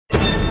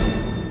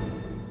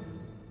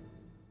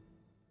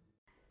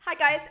Hi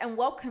guys, and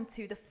welcome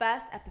to the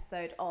first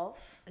episode of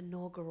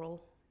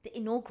Inaugural. the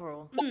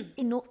inaugural.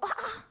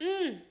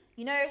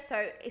 You know,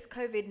 so it's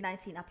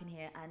COVID-19 up in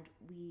here, and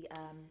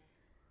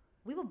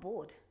we were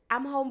bored.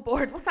 I'm home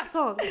bored. What's that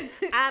song?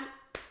 I'm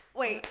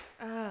Bored.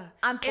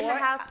 in the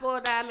house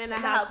bored. I'm in the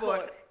house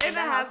bored. In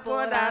the house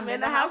bored. I'm in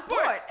the house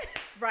bored.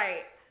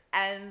 Right,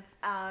 and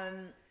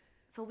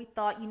so we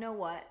thought, you know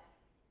what?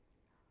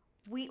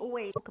 We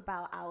always talk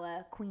about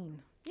our queen,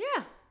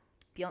 Yeah.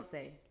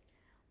 Beyonce,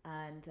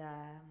 and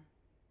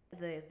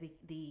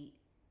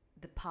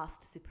the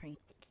past supreme.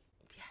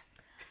 Yes.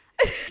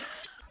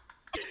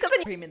 Because there's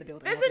supreme in the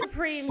building. There's a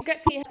Supreme. We'll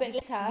get to you a bit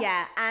later.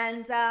 Yeah,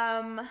 and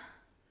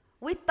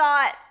we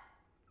thought,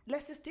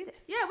 let's just do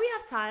this. Yeah, we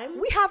have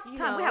time. We have You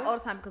time. We know. have all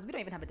the time because we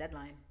don't even have a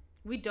deadline.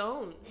 We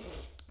don't.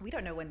 We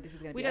don't know when this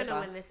is going to be We don't know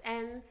over. when this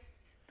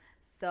ends.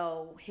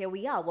 So here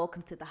we are.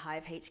 Welcome to the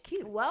Hive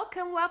HQ.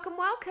 Welcome, welcome,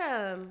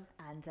 welcome.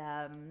 And,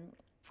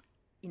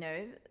 you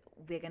know,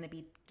 we're going to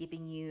be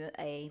giving you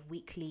a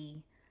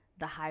weekly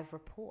The Hive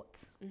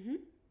report. Mm-hmm.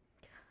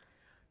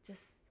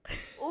 Just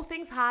all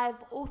things Hive,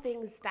 all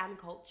things Stan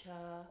culture.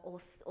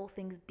 All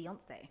things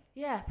Beyonce.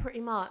 Yeah,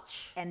 pretty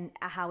much. And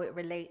how it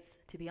relates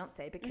to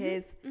Beyonce.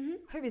 Because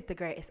who is the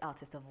greatest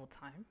artist of all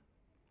time?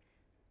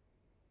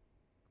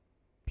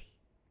 B.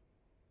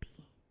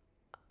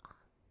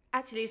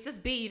 Actually, it's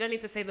just B. You don't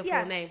need to say the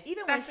full name.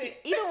 Even That's when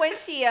it.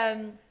 she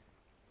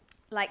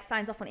like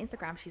signs off on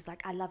Instagram, she's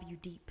like, I love you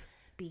deep,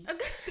 B.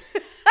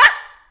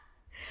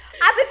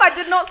 As if I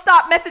did not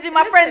start messaging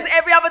my friends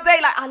every other day,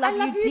 like, I love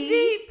you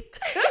deep.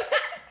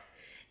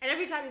 And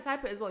every time you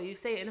type it as well, you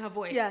say it in her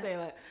voice. Yeah. Say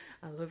like,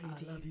 I love you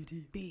deep. love you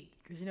deep, B.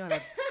 Because you know she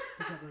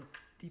has a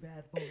deep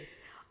ass voice.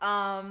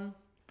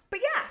 But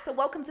yeah, so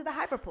welcome to the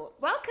Hive Report.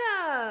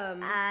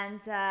 Welcome. And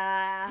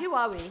Who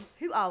are we?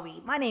 who are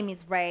we? My name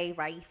is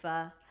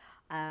Raifa.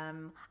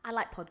 I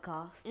like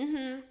podcasts,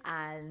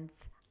 and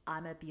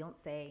I'm a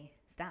Beyonce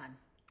stan.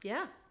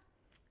 Yeah.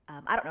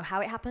 I don't know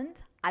how it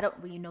happened. I don't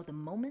really know the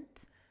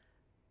moment.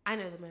 I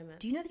know the moment.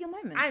 Do you know your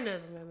moment? I know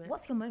the moment.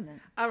 What's your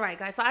moment? All right,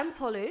 guys. So I'm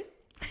Tolu.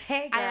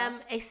 Hey, girl. I am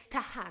a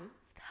stan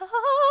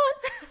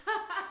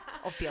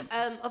of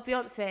Beyonce. of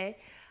Beyonce.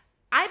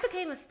 I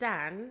became a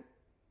stan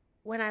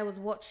when I was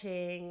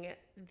watching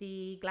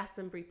the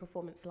Glastonbury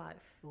performance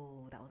live.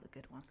 Oh, that was a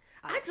good one.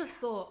 I just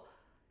thought,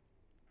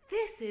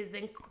 this is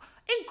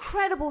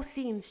incredible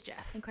scenes,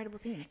 Jeff. Incredible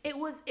scenes. It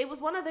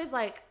was one of those,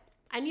 like,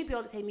 I knew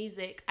Beyonce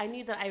music. I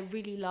knew that I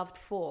really loved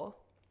For.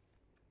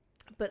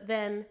 But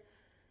then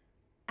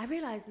I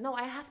realized, no,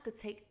 I have to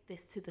take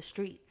this to the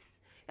streets.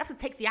 You have to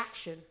take the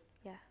action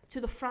Yeah.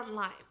 to the front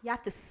line. You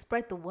have to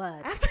spread the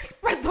word. I have to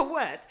spread the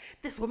word.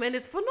 This woman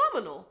is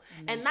phenomenal.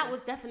 And that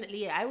was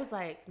definitely it. I was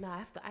like, no, I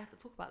have to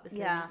talk about this.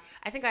 Yeah. lady.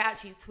 I think I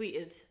actually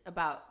tweeted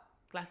about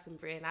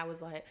Glastonbury and I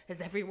was like,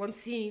 has everyone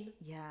seen?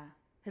 Yeah.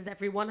 Has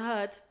everyone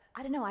heard?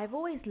 I don't know. I've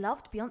always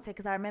loved Beyonce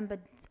because I remember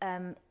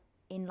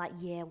in like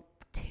year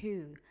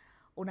 2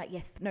 or not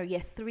year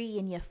 3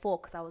 and year 4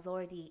 because I was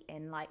already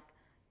in like,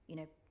 you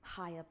know,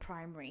 higher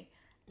primary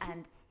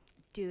and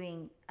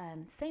doing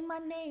say my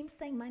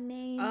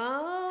name.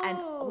 Oh. And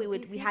we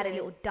DC had a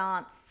little days.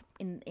 dance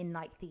in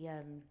like the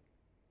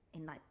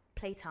in like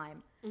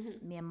playtime.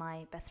 Mm-hmm. Me and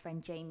my best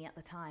friend Jamie at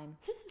the time.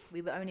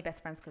 We were only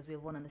best friends because we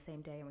were born on the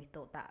same day and we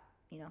thought that,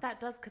 you know.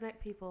 That does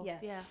connect people. Yeah.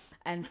 Yeah.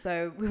 And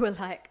so we were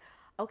like,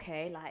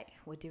 okay, like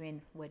we're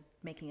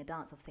making a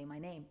dance of Say My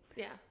Name.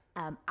 Yeah.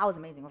 I was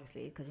amazing,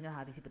 obviously, because you know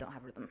how these people don't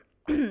have rhythm.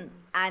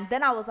 And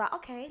then I was like,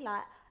 okay,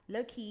 like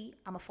low key,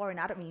 I'm a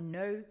foreigner. I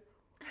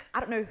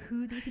don't know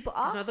who these people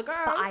are. Don't know the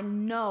girls. But I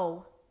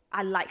know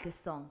I like this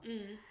song.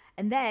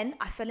 And then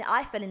I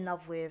fell in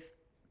love with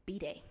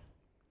B-Day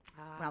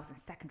when I was in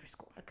secondary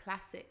school. A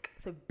classic.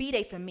 So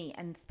B-Day for me,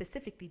 and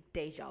specifically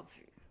Deja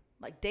Vu.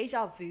 Like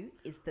Deja Vu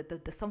is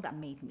the song that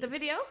made me. The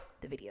video?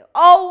 The video.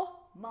 Oh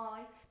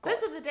my God.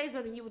 Those were the days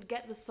when you would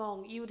get the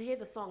song, you would hear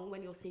the song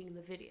when you're seeing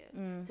the video.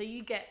 So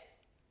you get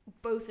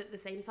both at the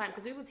same time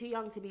because we were too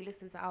young to be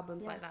listening to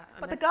albums like that.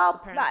 But the unless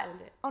girl, parents like,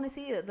 owned it.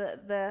 honestly,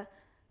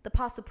 the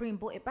past Supreme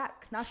brought it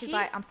back. Now she's She-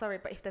 like, I'm sorry,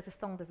 but if there's a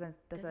song, there's a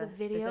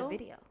video? There's a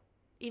video.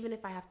 Even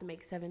if I have to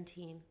make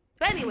 17.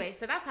 But anyway,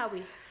 so that's how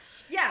we...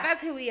 Yeah.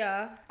 That's who we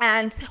are.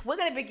 And we're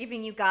going to be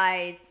giving you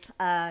guys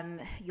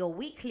your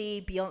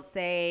weekly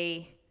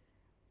Beyonce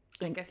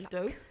I guess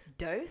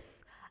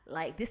dose.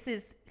 Like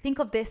think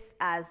of this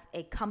as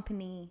a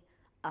company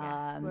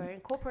Yes, we're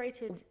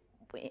incorporated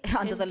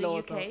under in the the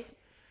laws UK.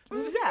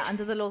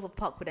 under the laws of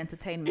Parkwood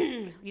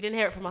Entertainment. You didn't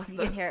hear it from us, You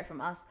though. didn't hear it from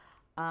us.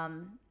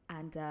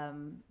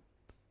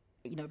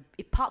 You know,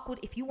 if Parkwood,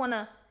 if you want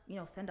to, you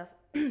know, send us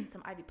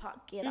some Ivy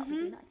Park gear, that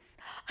would be nice.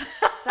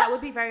 That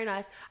would be very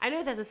nice. I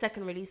know there's a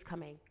second release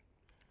coming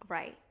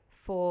Right.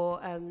 for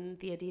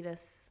the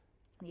Adidas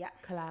Yeah.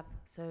 collab.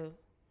 So,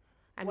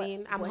 I What-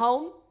 mean, I'm what-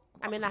 home.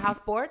 I'm in a house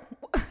board.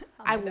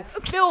 I will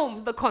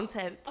film the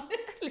content.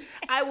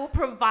 I will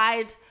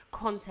provide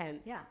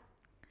content. Yeah.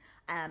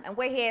 And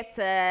we're here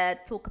to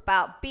talk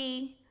about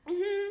B,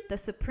 the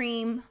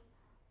Supreme,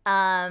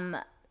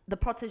 the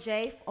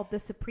protege of the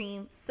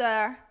Supreme,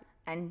 Sir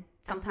and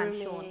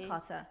sometimes Sean Rumi.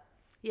 Carter.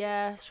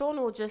 Yeah, Sean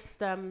will just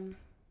kind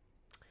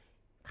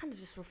of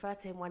just refer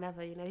to him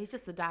whenever, you know. He's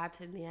just the dad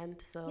in the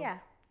end, so. Yeah.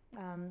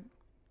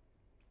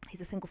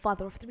 He's a single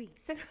father of 3.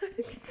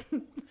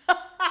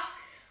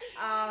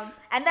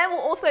 And then we'll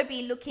also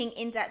be looking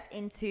in depth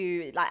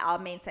into like our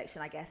main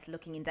section, I guess,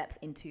 looking in depth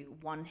into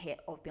one hit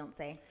of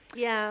Beyonce.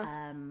 Yeah.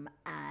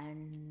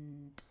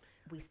 And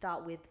we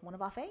start with one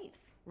of our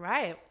faves.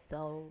 Right.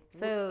 So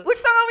So which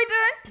song are we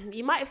doing?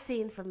 you might have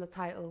seen from the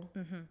title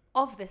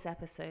of this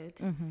episode,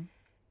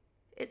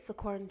 it's the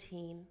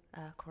Quarantine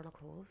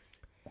Chronicles.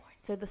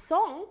 So the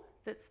song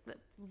that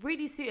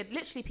really suited,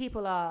 literally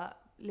people are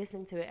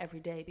listening to it every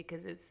day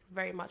because it's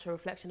very much a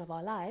reflection of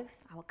our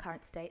lives, Our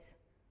current state.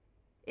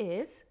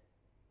 is...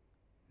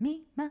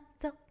 Me,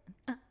 myself.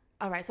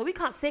 All right, so we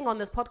can't sing on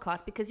this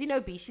podcast because you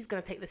know B, she's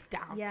going to take this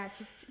down. Yeah,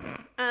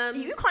 Um,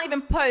 you can't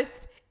even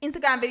post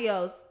Instagram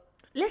videos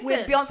listen,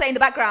 with Beyonce in the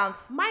background.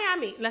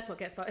 Miami, let's not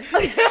get started.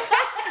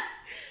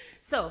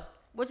 So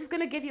we're just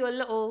going to give you a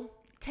little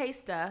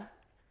taster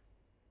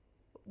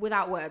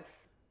without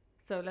words.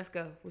 So let's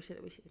go. We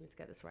should need to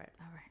get this right.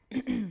 All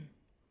right.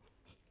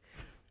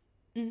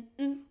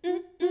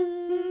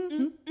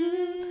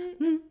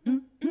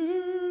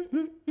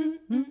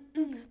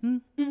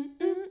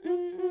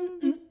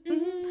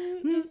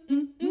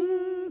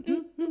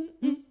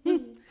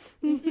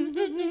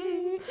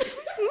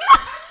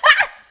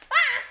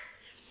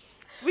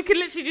 We could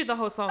literally do the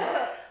whole song.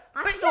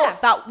 I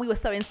thought that we were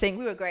so in sync.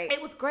 We were great.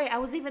 It was great. I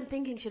was even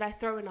thinking, should I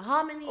throw in a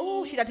harmony?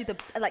 Oh, should I do the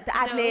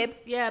ad You know? libs?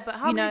 Yeah, but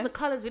harmony's know? the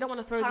colors. We don't want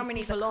to throw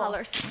Harmony's these the people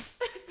colours. off.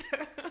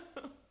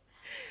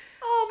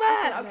 Oh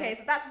man. Okay, Okay, nice.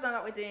 so that's the song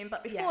that we're doing.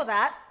 But before Yes.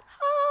 that,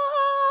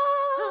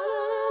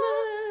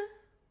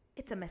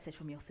 it's a message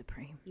from your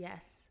Supreme.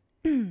 Yes.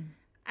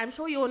 I'm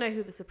sure you all know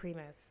who the Supreme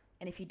is.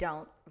 And if you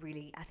don't,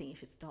 really, I think you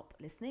should stop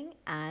listening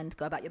and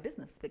go about your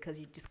business because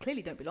you just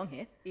clearly don't belong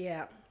here.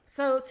 Yeah.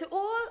 So to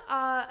all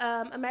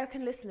our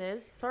American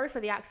listeners, sorry for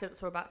the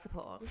accents we're about to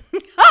put on,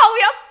 Oh,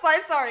 we are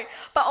so sorry,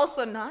 but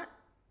also not.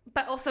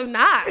 but also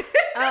not.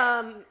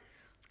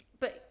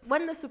 But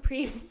when the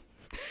Supreme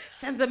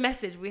sends a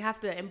message, we have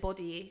to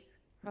embody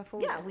her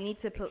fullness. Yeah, we need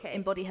to Okay.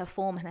 embody her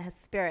form and her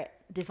spirit,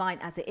 divine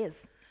as it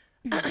is.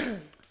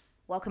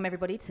 Welcome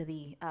everybody to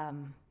the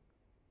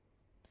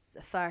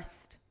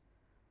first,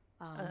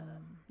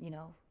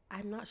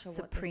 I'm not sure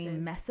Supreme what this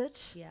is.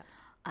 message.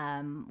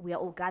 Yeah. We are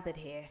all gathered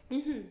here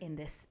in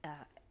this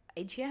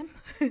AGM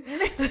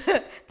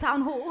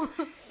town hall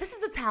This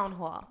is a town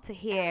hall. to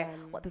hear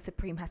what the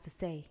Supreme has to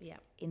say Yeah.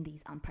 in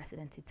these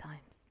unprecedented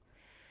times.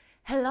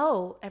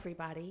 Hello,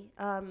 everybody.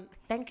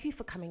 Thank you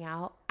for coming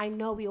out. I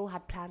know we all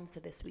had plans for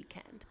this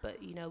weekend,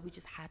 but you know, we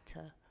just had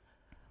to.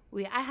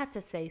 I had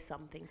to say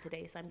something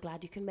today, so I'm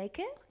glad you can make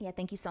it. Yeah,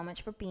 thank you so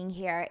much for being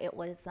here. It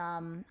was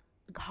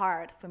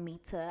hard for me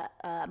to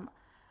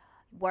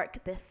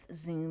work this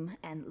Zoom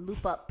and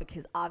loop up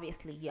because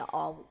obviously you're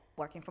all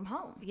working from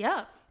home.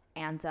 Yeah.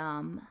 And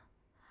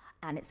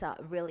it's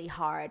really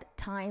hard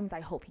times. I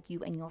hope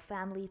you and your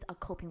families are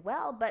coping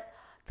well. But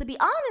to be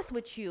honest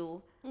with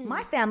you,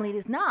 my family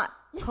is not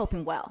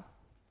coping well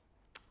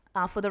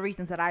for the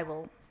reasons that I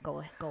will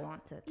go on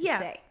to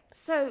say.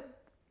 So,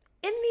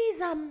 in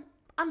these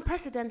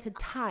unprecedented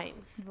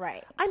times,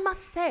 Right. I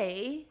must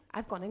say,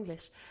 I've gone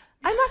English.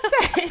 I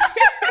must say,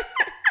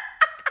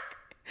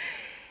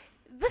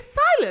 the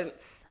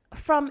silence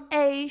from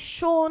a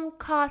Sean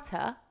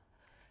Carter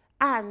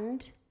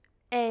and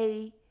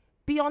a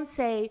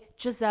Beyonce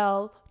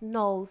Giselle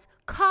Knowles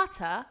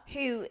Carter.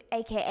 Who,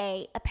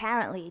 aka,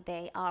 apparently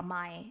they are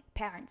my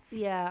parents.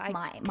 Yeah,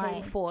 I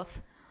came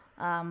forth.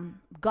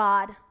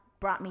 God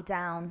brought me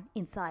down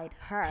inside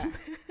her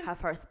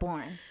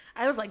firstborn.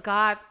 I was like,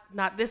 God,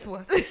 not this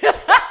one.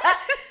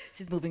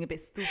 She's moving a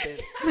bit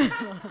stupid.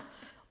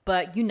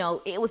 But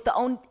it was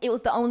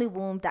the only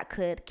womb that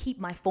could keep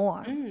my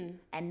form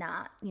and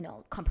not,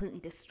 completely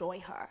destroy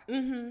her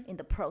in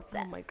the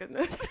process. Oh my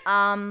goodness.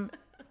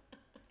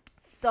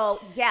 So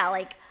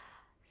yeah,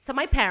 So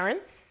my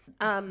parents,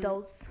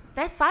 those,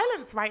 their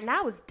silence right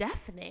now is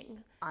deafening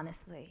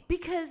honestly.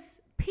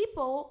 because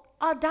people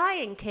are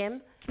dying,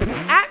 Kim.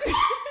 And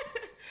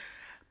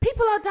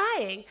people are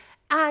dying.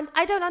 And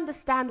I don't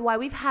understand why.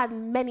 We've had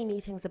many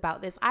meetings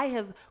about this. I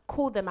have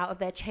called them out of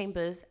their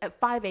chambers at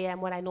 5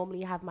 a.m. when I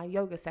normally have my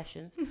yoga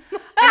sessions. And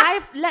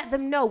I've let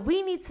them know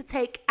we need to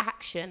take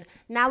action.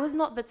 Now is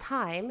not the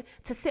time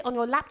to sit on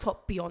your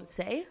laptop,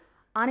 Beyonce.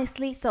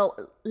 Honestly, so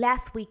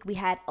last week we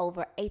had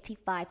over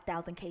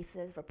 85,000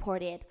 cases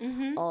reported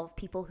of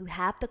people who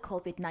have the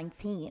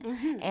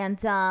COVID-19.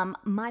 And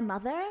my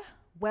mother,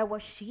 where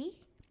was she?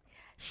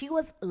 She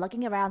was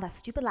lugging around that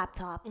stupid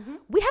laptop.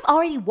 We have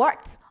already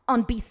worked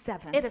on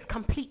B7. It is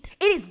complete.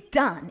 It is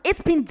done.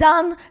 It's been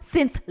done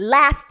since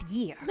last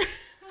year.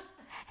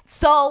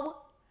 So,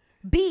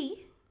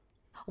 B,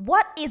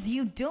 what is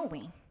you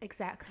doing?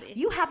 Exactly.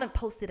 You haven't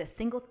posted a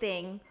single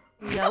thing.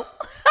 Nope.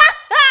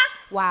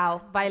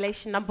 Wow.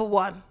 Violation number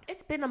 1.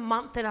 It's been a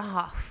month and a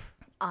half.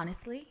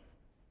 Honestly.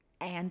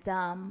 And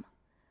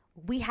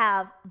we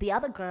have the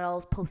other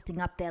girls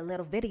posting up their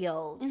little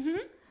videos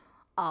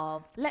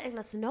of letting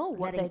us know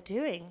what they're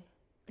doing,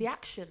 the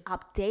action,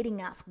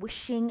 updating us,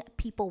 wishing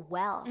people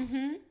well,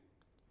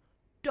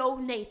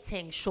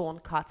 donating, Sean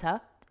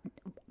Carter,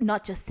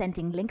 not just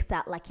sending links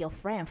out like your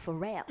friend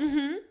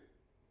Pharrell.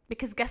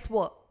 Because guess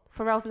what?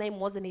 Pharrell's name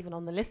wasn't even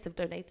on the list of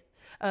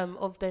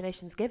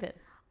donations given.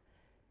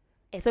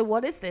 So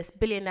what is this?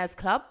 Billionaires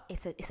Club?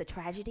 It's a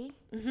tragedy.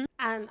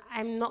 And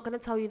I'm not going to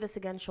tell you this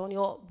again, Sean.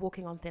 You're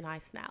walking on thin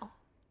ice now.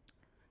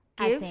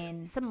 As Give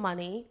in- some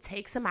money,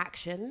 take some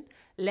action,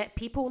 let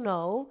people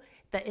know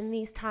that in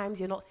these times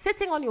you're not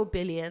sitting on your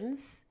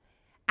billions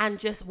and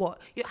just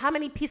how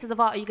many pieces of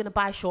art are you going to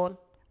buy, Sean?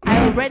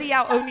 I already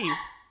own you.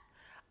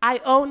 I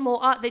own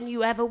more art than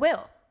you ever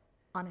will.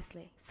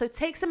 Honestly. So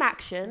take some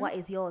action. What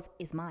is yours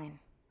is mine.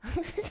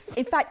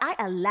 In fact, I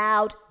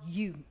allowed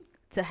you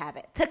to have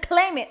it, to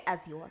claim it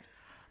as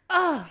yours.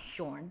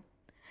 Sean.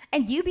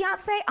 And you,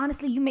 Beyonce,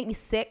 honestly, you make me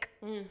sick.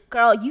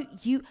 Girl,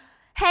 you,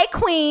 hey,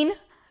 queen,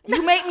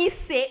 you make me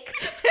sick.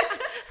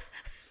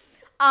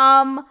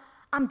 I'm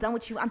done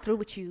with you. I'm through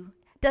with you.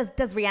 Does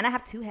Rihanna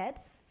have 2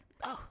 heads?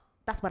 Oh,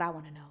 that's what I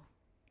want to know.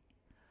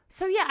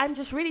 So yeah, I'm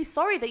just really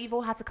sorry that you've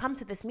all had to come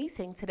to this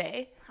meeting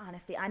today.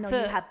 Honestly, I know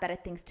you have better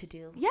things to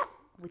do. Yeah.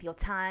 With your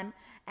time,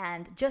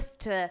 and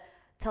just to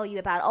tell you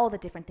about all the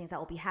different things that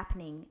will be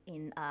happening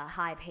in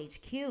Hive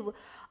HQ,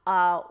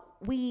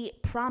 we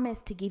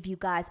promise to give you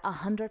guys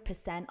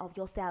 100% of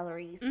your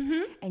salaries,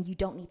 and you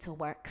don't need to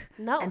work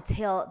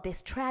until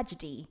this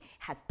tragedy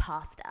has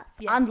passed us.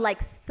 Yes.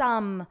 Unlike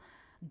some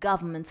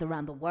governments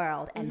around the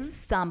world and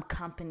some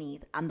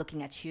companies, I'm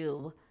looking at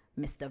you,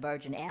 Mr.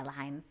 Virgin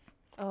Airlines.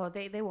 Oh,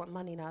 they want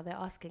money now. They're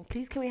asking,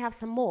 please, can we have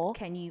some more?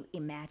 Can you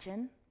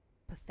imagine?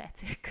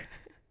 Pathetic.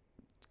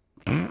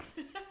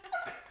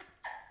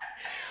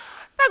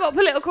 I got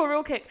political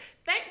real quick.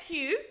 Thank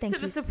you to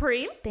the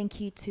Supreme.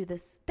 Thank you,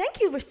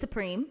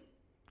 Supreme.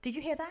 Did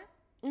you hear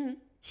that?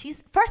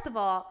 She's, first of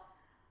all,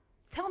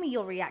 tell me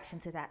your reaction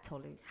to that,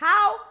 Tolu.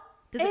 How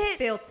does it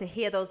feel to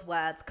hear those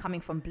words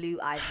coming from Blue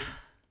Ivy?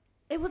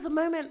 It was a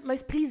moment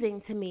most pleasing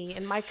to me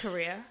in my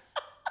career.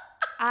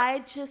 I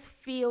just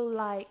feel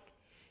like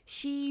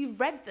she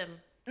read them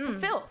to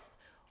filth.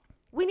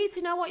 We need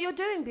to know what you're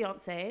doing,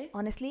 Beyonce.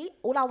 Honestly,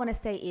 all I want to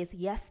say is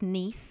yes,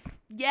 niece.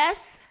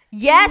 Yes,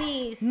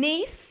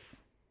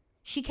 niece.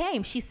 She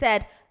came. She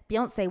said,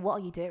 Beyonce, what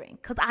are you doing?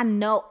 Because I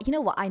know, you know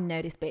what? I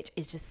know this bitch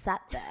is just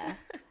sat there.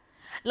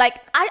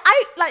 Like, I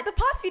like the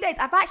past few days,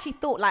 I've actually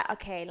thought like,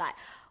 okay, like,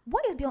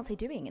 what is Beyonce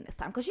doing in this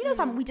time? Because you know,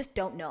 something we just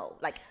don't know.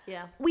 Like,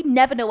 we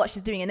never know what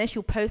she's doing. And then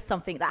she'll post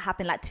something that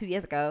happened like 2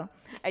 years ago.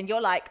 And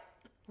you're like,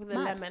 with a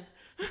lemon.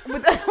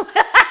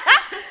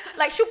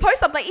 Like, she'll post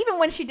something, like, even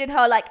when she did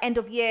her like end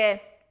of year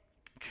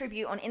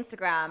tribute on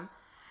Instagram,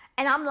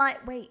 and I'm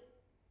like, wait,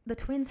 the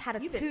twins had a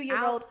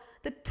 2-year-old.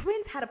 The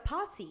twins had a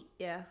party,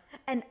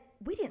 and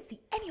we didn't see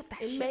any of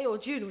that in shit. May or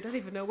June. We don't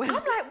even know when. I'm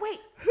like,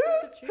 wait, who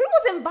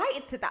was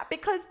invited to that?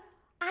 Because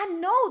I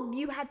know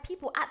you had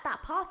people at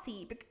that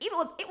party.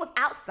 It was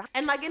outside.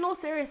 And like, in all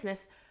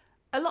seriousness,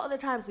 a lot of the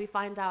times we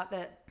find out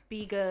that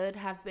Be Good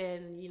have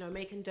been, you know,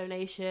 making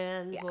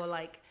donations or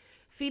like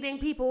feeding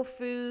people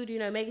food, you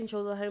know, making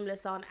sure the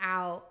homeless aren't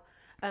out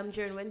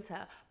during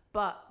winter.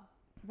 But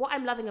what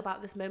I'm loving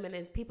about this moment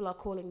is people are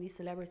calling these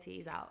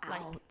celebrities out.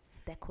 Like,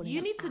 they're calling you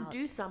them need to out.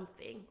 do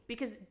something,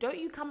 because don't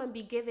you come and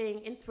be giving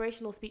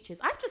inspirational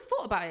speeches. I've just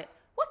thought about it.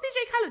 What's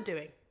DJ Khaled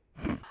doing?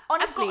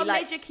 Honestly, I've got a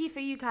like, major key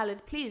for you,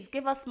 Khaled. Please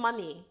give us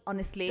money.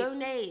 Honestly,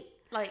 donate.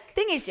 Like,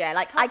 thing is,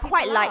 like, I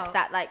quite like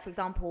that. Like, for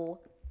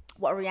example,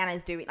 what Rihanna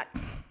is doing. Like,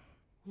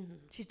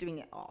 she's doing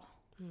it all.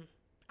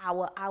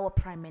 Our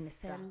prime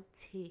minister,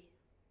 Fenty,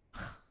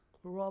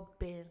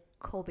 Robin,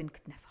 Corbyn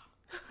could never.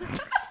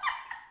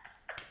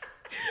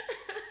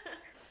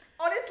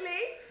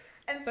 Honestly,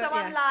 and so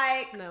I'm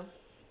like, no.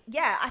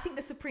 Yeah, I think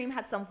the Supreme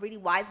had some really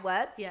wise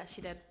words. Yeah,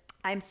 she did.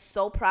 I'm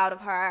so proud of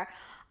her.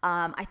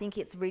 I think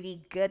it's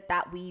really good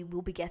that we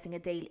will be getting a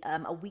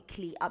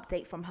weekly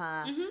update from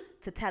her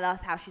to tell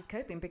us how she's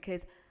coping,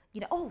 because, you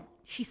know,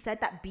 she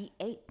said that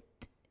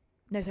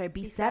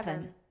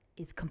B7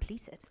 is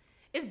completed.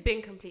 It's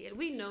been completed.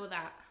 We know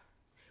that.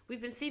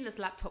 We've been seeing this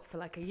laptop for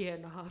like a year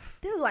and a half.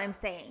 This is what I'm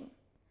saying.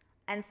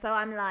 And so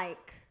I'm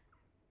like,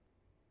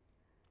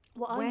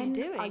 what are you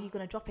doing? When are you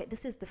going to drop it?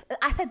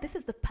 I said this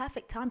is the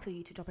perfect time for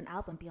you to drop an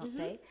album,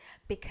 Beyonce,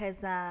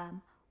 because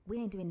we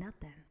ain't doing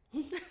nothing.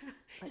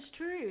 It's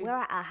true. We're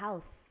at our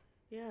house.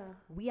 Yeah.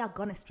 We are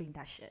going to stream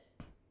that shit.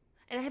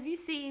 And have you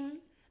seen,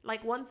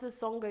 like, once a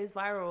song goes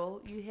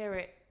viral, you hear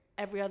it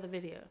every other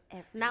video.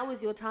 Now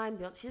is your time,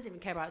 Beyonce. She doesn't even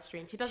care about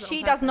stream.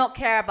 She does not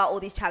care about all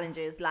these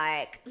challenges,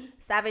 like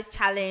Savage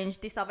challenge,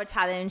 this other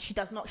challenge. She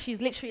does not. She's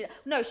literally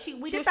She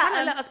was trying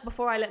to let us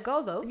Before I Let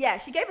Go, though. Yeah,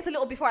 she gave us a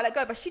little Before I Let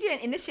Go, but she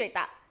didn't initiate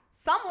that.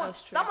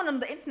 Someone on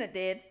the internet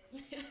did,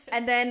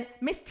 and then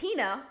Miss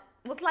Tina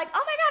was like,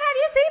 "Oh my God, have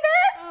you seen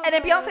this?" And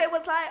then Beyonce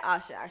was like, "Oh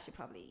shit, I should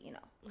probably, you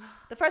know."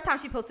 The first time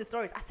she posted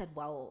stories, I said,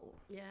 "Whoa."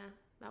 Yeah.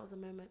 That was a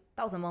moment.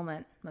 That was a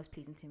moment most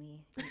pleasing to me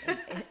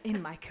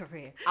in my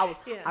career.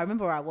 I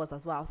remember where I was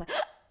as well. I was like,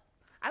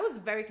 I was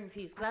very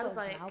confused because I was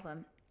like, an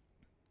album.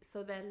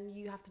 so then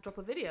you have to drop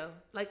a video.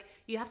 Like,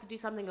 you have to do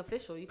something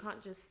official. You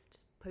can't just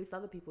post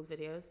other people's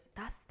videos.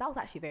 That was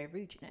actually very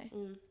rude, you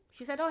know.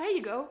 She said, oh, here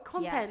you go.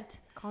 Content.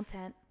 Yeah,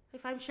 content.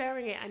 If I'm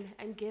sharing it,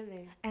 I'm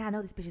giving. And I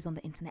know this bitch is on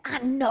the internet.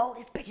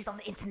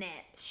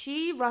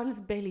 She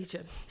runs Bay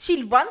Legion.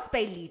 She runs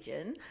Bay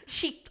Legion.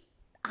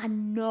 I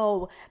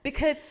know.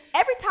 Because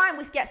every time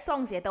we get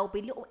songs here, there'll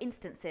be little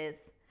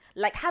instances.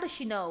 Like, how does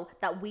she know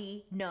that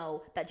we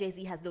know that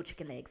Jay-Z has little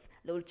chicken legs,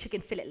 little chicken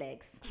fillet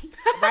legs,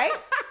 right?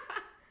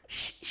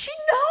 She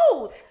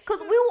knows.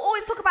 Because we will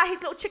always talk about his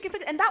little chicken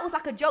fillet. And that was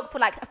like a joke for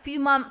like a few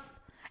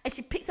months. And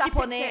she picked up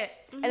on it.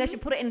 And then she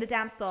put it in the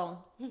damn song.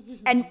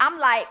 And I'm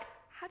like,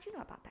 how do you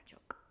know about that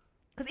joke?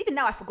 Because even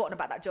now I've forgotten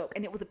about that joke.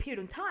 And it was a period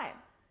in time.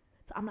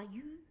 So I'm like,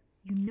 you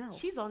know.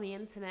 She's on the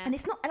internet. And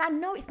it's not, and I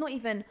know it's not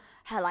even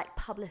her like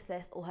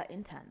publicist or her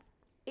interns.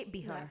 It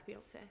be her. No, it's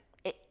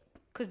Beyonce.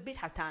 Because bitch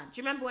has time.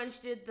 Do you remember when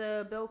she did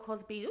the Bill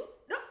Cosby?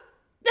 No.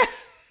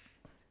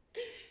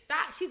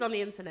 She's on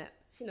the internet.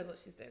 She knows what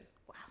she's doing.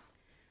 Wow.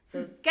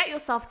 So get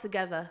yourself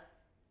together.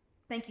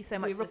 Thank you so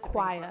much. We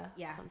require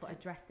for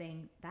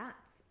addressing that.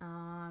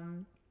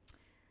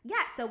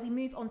 So we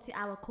move on to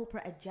our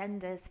corporate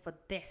agendas for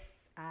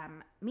this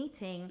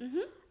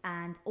meeting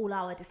and all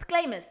our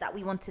disclaimers that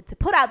we wanted to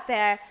put out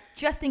there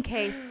just in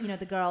case,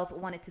 the girls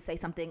wanted to say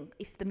something.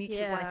 If the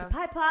mutuals wanted to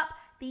pipe up,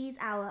 these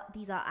are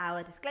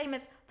our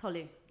disclaimers.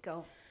 Tolu,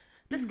 go.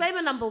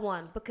 Disclaimer number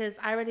 1, because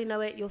I already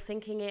know it. You're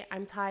thinking it.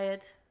 I'm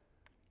tired.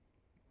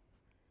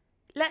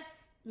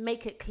 Let's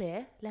make it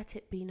clear. Let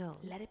it be known.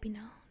 Let it be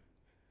known.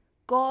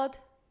 God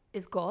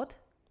is God.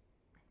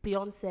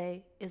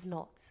 Beyonce is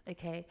not,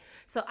 okay?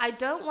 So I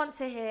don't want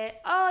to hear,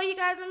 oh, you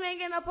guys are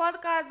making a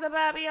podcast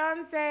about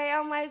Beyonce.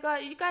 Oh my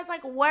God. You guys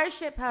like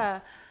worship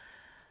her.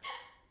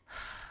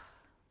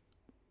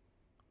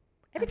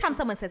 Every time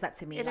someone says that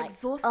to me, it like,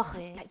 exhausts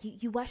me. Like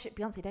you worship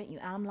Beyonce, don't you?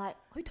 And I'm like,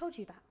 who told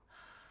you that?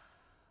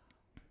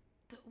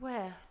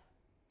 Where?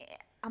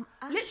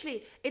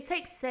 Literally, it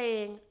takes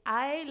saying,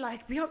 I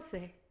like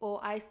Beyonce or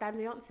I stand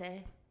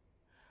Beyonce.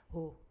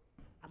 Oh,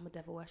 I'm a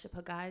devil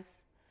worshipper,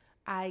 guys.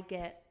 I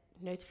get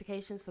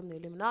notifications from the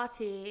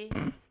Illuminati.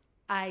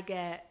 I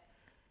get,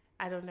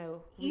 I don't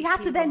know. You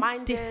have to then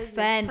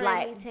defend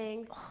like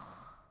meetings.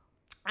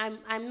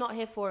 I'm not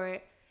here for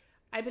it.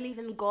 I believe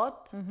in God.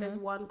 There's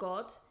one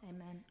God.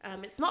 Amen.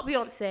 It's not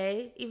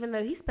Beyonce, even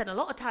though he spent a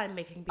lot of time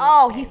making Beyonce.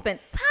 Oh, he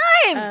spent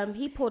time.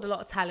 He poured a lot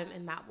of talent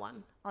in that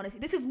one.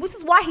 Honestly, this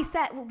is why he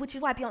said, which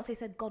is why Beyonce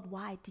said, God,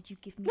 why did you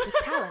give me this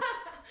talent?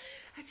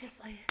 I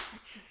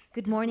just.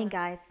 Good morning,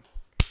 guys.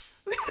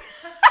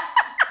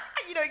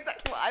 You know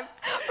exactly what I'm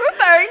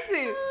referring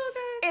to.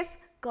 Oh, it's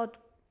God,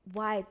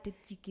 why did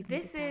you give me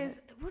this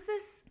talent? Was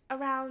this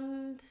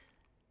around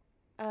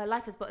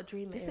Life is But a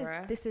Dream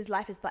era? This is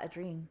Life is But a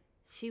Dream.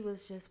 She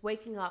was just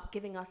waking up,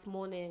 giving us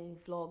morning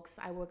vlogs.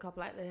 I woke up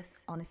like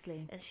this.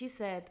 Honestly. And she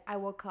said, I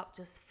woke up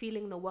just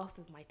feeling the wealth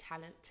of my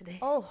talent today.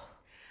 Oh.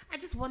 I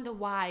just wonder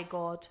why,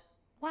 God.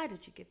 Why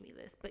did you give me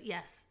this? But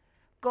yes,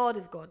 God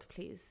is God,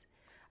 please.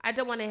 I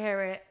don't want to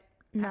hear it.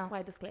 That's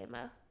my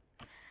disclaimer.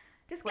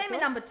 Disclaimer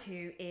number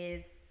 2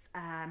 is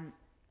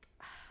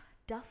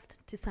dust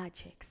to side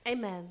chicks.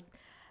 Amen.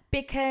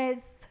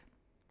 Because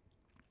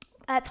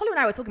Tolu and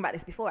I were talking about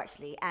this before,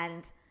 actually.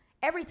 And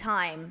every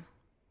time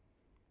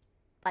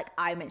like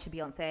I mention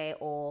Beyonce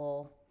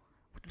or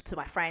to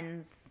my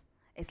friends,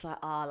 it's like,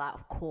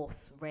 of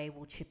course Ray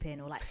will chip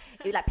in, or like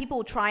people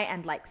will try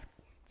and like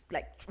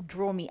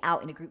draw me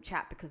out in a group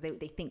chat because they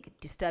think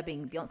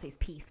disturbing Beyonce's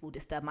peace will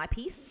disturb my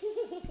peace.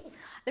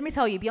 Let me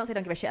tell you, Beyonce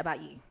don't give a shit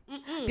about you.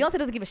 Beyonce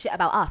doesn't give a shit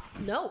about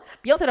us. No.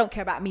 Beyonce don't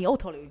care about me or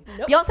Tolu.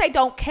 Nope. Beyonce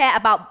don't care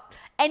about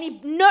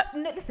no,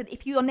 listen,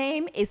 if your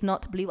name is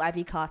not Blue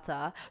Ivy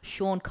Carter,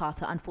 Sean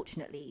Carter,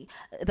 unfortunately,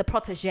 the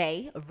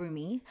protege of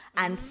Rumi,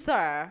 and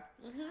Sir,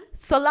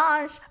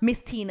 Solange, Miss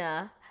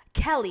Tina,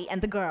 Kelly,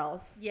 and the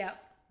girls. Yeah.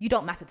 You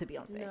don't matter to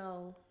Beyonce.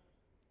 No.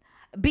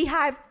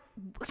 Beehive.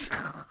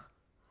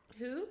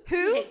 Who?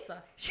 She hates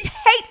us. She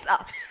hates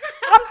us.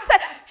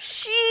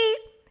 She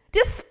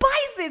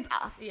despises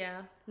us.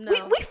 Yeah. No.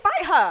 We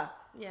fight her.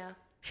 Yeah.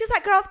 She's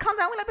like, girls, calm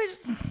down. We're like,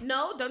 bitch.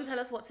 No, don't tell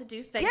us what to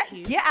do. Thank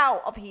you. Get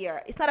out of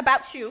here. It's not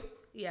about you.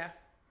 Yeah.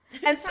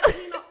 And so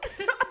it's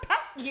not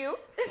about you.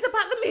 It's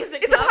about the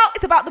music.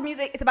 It's about the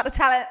music. It's about the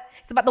talent.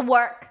 It's about the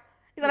work.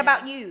 It's not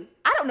about you.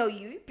 I don't know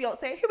you,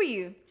 Beyonce. Who are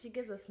you? She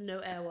gives us no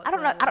air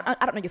whatsoever.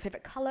 I don't know your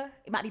favorite color.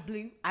 It might be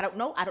blue. I don't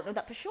know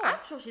that for sure. I'm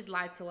sure she's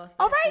lied to us.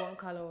 All right. One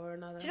color or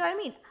another. Do you know what I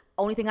mean?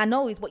 Only thing I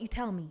know is what you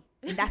tell me,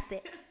 and that's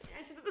it.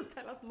 Yeah, she doesn't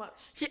tell us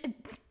much.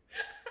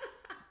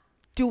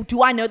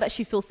 Do I know that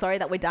she feels sorry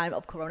that we're dying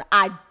of corona?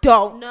 I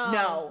don't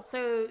know.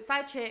 So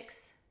side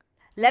chicks.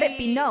 Let it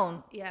be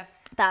known.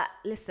 Yes. That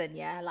listen,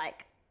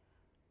 like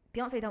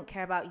Beyonce don't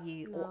care about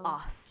you or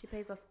us. She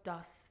pays us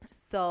dust.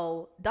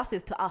 So dust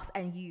is to us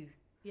and you.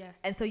 Yes.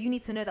 And so you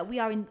need to know that we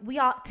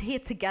are here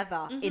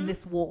together in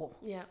this war.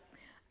 Yeah.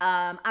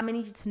 I'm gonna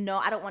need you to know.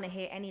 I don't want to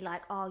hear any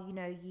like, oh, you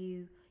know,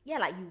 you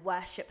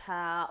worship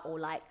her, or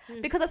like,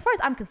 because as far as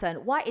I'm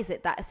concerned, why is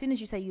it that as soon as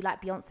you say you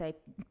like Beyonce,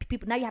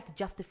 people now you have to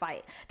justify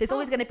it? There's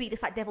always going to be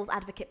this like devil's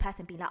advocate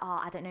person being like,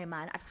 oh, I don't know,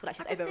 man, I just feel like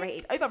she's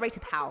overrated.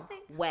 Overrated how?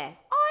 Where?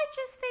 I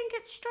just think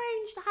it's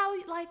strange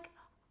how like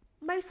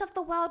most of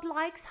the world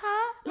likes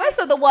her. Most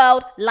of the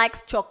world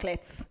likes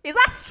chocolates. Is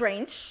that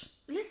strange?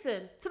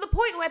 Listen, to the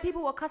point where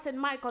people were cussing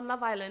Mike on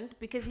Love Island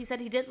because he said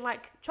he didn't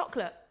like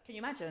chocolate. Can you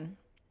imagine?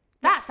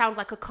 That sounds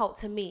like a cult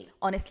to me.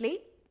 Honestly,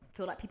 I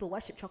feel like people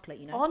worship chocolate,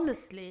 you know.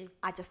 Honestly,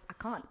 I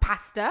can't.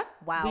 Pasta.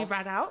 Wow. We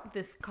ran out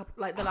the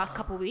last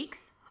couple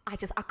weeks. I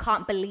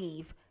can't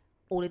believe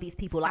all of these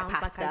people like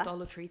pasta. Sounds like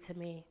idolatry to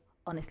me.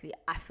 Honestly,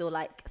 I feel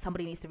like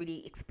somebody needs to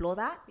really explore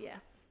that.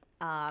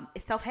 Yeah.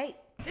 It's self-hate.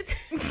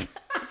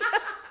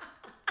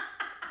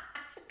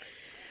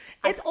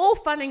 It's all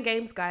fun and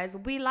games, guys.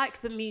 We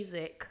like the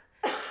music.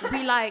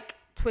 We like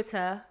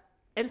Twitter.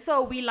 And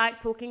so we like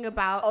talking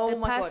about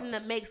the person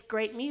that makes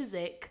great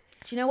music.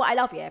 Do you know what I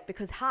love, yeah?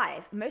 Because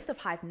most of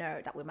Hive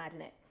know that we're mad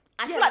in it.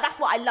 I feel like that's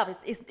what I love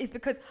is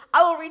because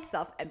I will read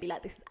stuff and be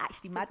like, this is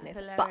actually madness,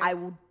 but I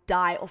will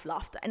die of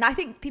laughter. And I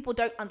think people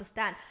don't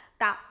understand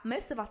that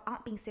most of us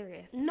aren't being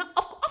serious. No,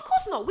 of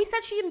course not. We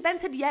said she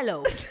invented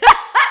yellow.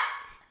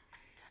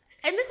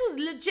 And this was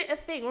legit a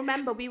thing.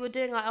 Remember, we were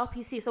doing our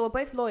LPC, so we're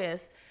both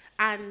lawyers,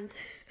 and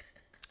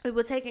we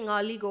were taking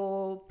our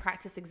legal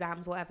practice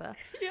exams, whatever.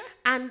 Yeah.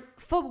 And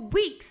for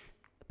weeks,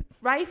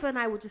 Raifa and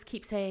I would just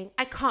keep saying,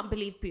 I can't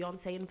believe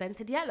Beyonce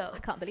invented yellow. I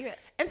can't believe it.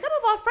 And some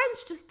of our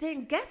friends just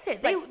didn't get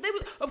it. They were,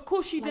 of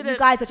course she didn't. You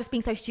guys are just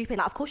being so stupid.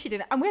 Like, of course she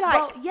didn't. And we're like,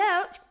 well,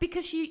 yeah,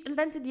 because she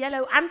invented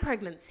yellow and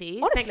pregnancy.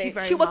 Honestly, thank you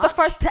very she was much. the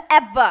first to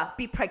ever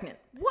be pregnant.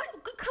 What?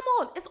 Come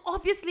on. It's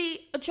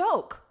obviously a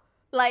joke.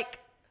 Like,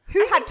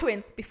 who had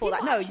twins before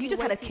that? No, actually you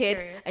just had a way too kid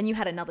serious. and you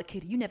had another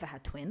kid. You never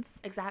had twins.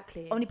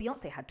 Exactly. Only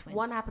Beyonce had twins.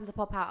 One happened to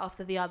pop out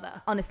after the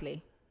other.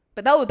 Honestly.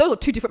 But those were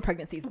two different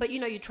pregnancies. But you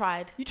know, you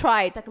tried. You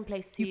tried. Second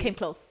place to you. Came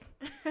close.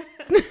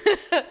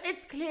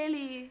 It's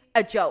clearly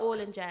a joke. All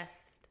in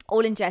jest.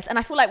 All in jest. And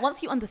I feel like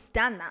once you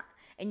understand that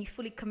and you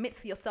fully commit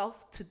to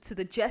yourself to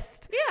the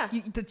gist. Yeah.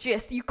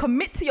 You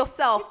commit to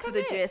yourself to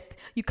the gist.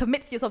 You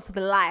commit to yourself to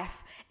the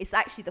life. It's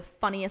actually the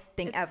funniest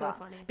thing ever. So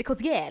funny.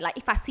 Because yeah, like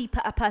if I see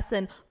a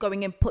person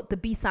going and put the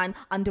B sign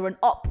under an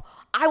op,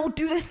 I will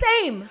do the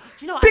same. Do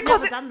you know what?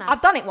 Because I've never done that.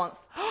 I've done it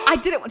once. I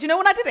did it. Do you know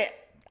when I did it?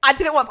 I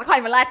did it once. I can't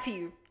even lie to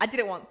you. I did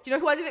it once. Do you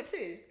know who I did it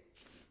to?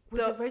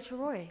 Was it Rachel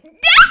Roy?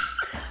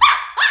 Yes!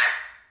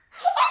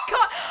 I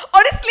can't.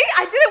 Honestly,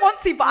 I didn't want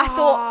to, but I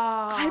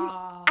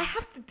thought I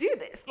have to do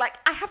this. Like,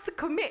 I have to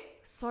commit.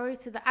 Sorry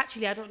to that.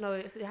 Actually, I don't know.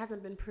 It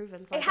hasn't been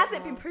proven. So it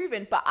hasn't been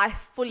proven, but I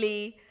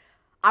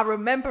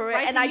remember it.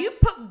 Right, and you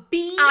put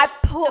bees. I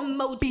put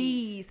emojis.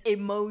 Bees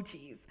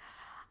emojis.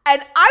 And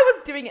I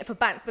was doing it for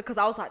Banks because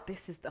I was like,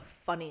 this is the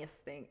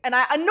funniest thing. And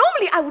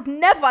normally I would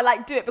never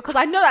like do it because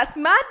I know that's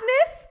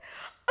madness.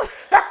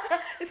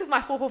 This is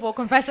my 444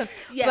 confession.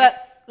 Yes.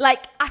 But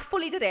like, I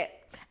fully did it.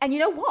 And you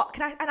know what?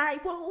 I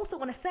also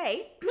want to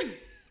say,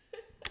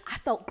 I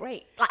felt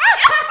great. Like,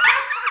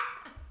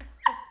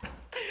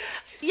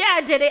 yeah,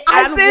 I did it.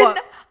 I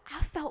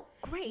felt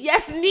great.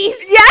 Yes,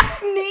 niece.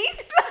 Yes,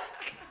 niece.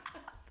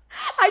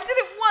 I did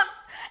it once,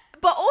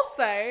 but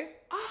also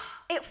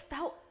it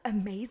felt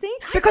amazing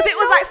because it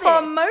was like for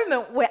a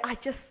moment where I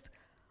just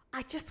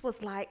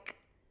was like,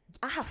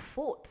 I have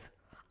fought.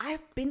 I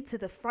have been to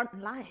the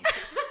front lines,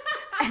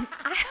 and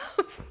I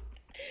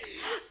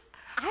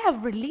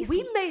have released.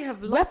 We may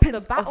have lost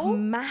weapons the battle of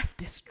mass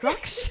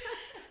destruction.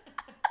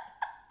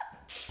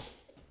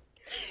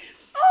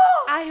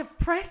 I have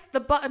pressed the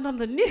button on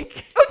the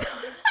nuke.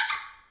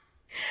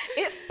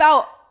 It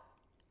felt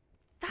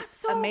that's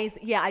so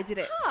amazing. Yeah, I did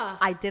it. Huh.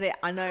 I did it.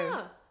 I know.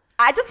 Huh.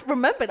 I just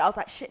remembered. I was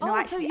like, shit. No, Oh, so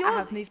actually, I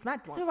have moved mad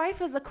once. So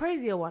Raifa's the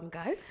crazier one,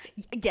 guys.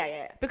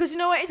 Yeah. Because you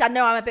know what it is? I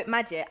know I'm a bit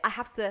mad yet. I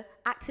have to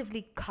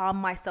actively calm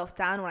myself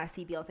down when I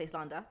see Beyonce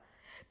slander.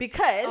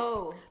 Because,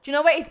 do you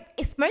know what it is?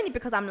 It's mainly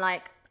because I'm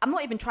like, I'm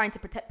not even trying to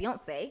protect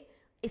Beyonce.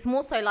 It's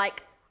more so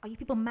like, are you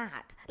people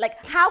mad?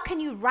 Like, how can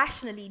you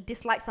rationally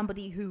dislike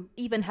somebody who,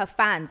 even her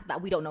fans,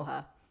 that we don't know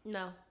her?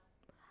 No.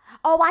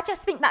 Oh, I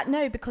just think that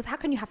no, because how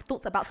can you have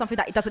thoughts about something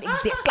that it doesn't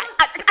exist? Like,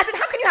 as in,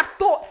 how can you have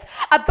thoughts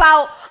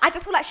about? I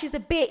just feel like she's a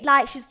bit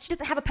like she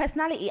doesn't have a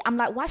personality. I'm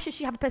like, why should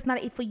she have a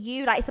personality for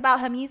you? Like, it's about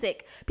her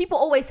music. People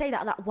always say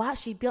that, like, why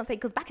is she Beyonce?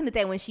 Because back in the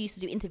day when she used to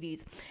do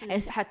interviews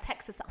and her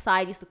Texas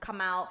side used to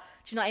come out,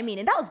 do you know what I mean?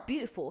 And that was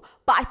beautiful.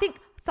 But I think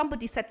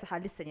somebody said to her,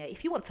 listen, yeah,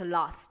 if you want to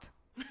last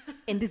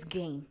in this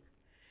game,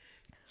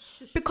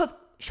 because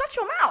shut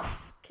your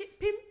mouth.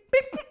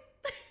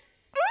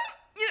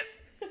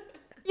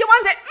 You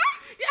want it?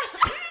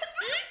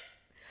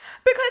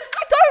 Because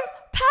I don't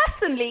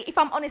personally, if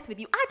I'm honest with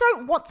you, I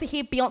don't want to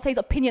hear Beyonce's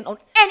opinion on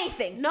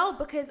anything. No,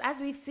 because as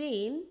we've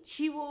seen,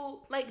 she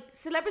will, like,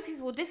 celebrities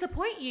will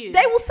disappoint you.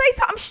 They will say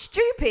something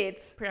stupid.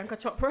 Priyanka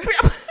Chopra.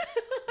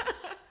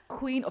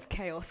 Queen of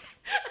chaos.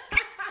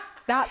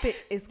 That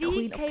bitch is The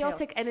queen of chaos.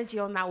 chaotic energy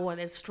on that one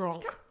is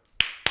strong.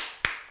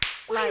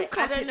 Why are you Like, I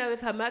clapping? don't know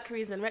if her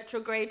Mercury is in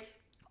retrograde,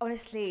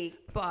 Honestly,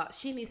 but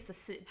she needs to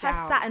sit her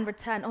down. Saturn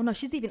return. Oh no,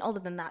 she's even older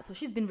than that. So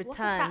she's been What's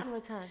a returned. Saturn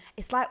return?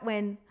 It's like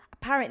when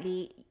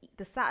apparently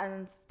the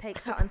Saturns take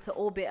Saturn to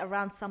orbit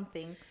around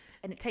something,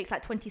 and it takes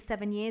like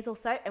 27 years or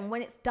so. And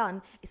when it's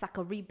done, it's like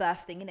a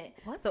rebirth thing, innit?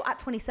 What? So at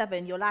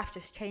 27, your life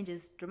just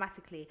changes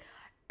dramatically.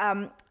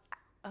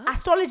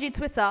 Astrology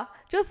Twitter,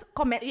 just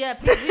comment. Yeah,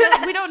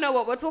 we don't know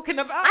what we're talking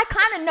about. I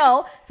kind of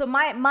know. So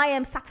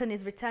my Saturn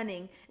is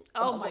returning.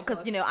 Oh my Because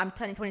God. you know I'm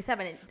turning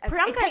 27.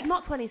 Priyanka is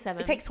not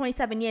 27. It takes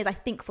 27 years, I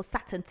think, for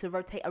Saturn to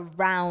rotate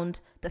around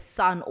the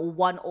sun or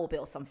one orbit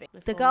or something.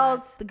 That's The all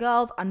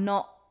girls are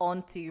not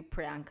onto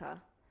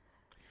Priyanka.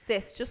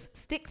 Sis, just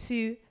stick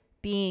to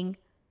being,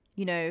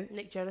 you know,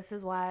 Nick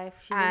Jonas's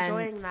wife. She's And-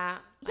 enjoying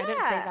that. I don't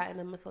say yeah. that in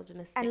a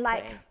misogynistic and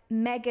like way.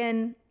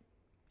 Megan.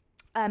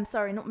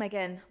 Sorry, not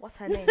Megan. What's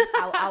her name?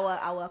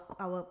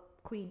 our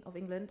Queen of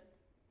England.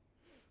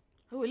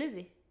 Who,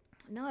 Lizzie?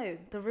 No,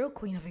 the real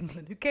Queen of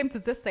England who came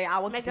to just say I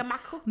want Meghan to.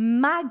 Markle?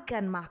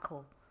 Meghan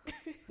Markle.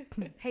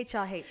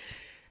 HRH.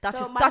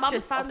 Duchess, So my mum's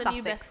Duchess found of a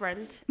new Sussex. best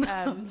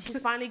friend. She's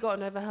finally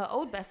gotten over her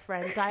old best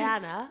friend,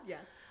 Diana. Yeah.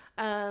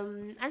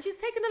 And she's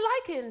taken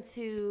a liking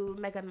to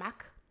Meghan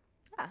Mac.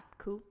 Ah.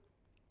 Cool.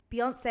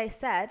 Beyonce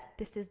said,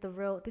 "This is the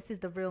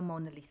real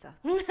Mona Lisa."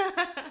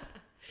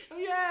 Oh,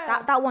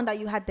 yeah. That one that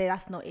you had there,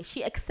 that's not it.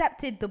 She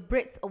accepted the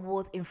Brits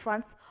Awards in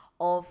front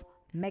of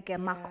Meghan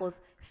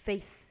Markle's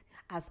face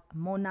as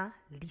Mona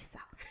Lisa,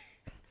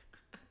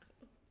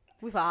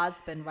 with her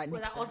husband right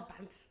With next that to her.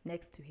 husband.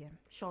 Next to him,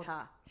 Sean.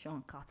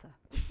 Sean Carter,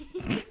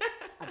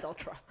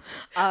 adulterer.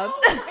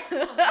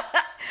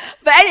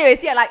 But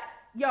anyways, yeah,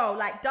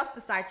 like dust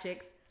the side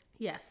chicks.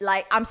 Yes.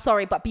 Like, I'm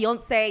sorry, but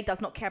Beyonce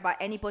does not care about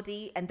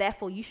anybody, and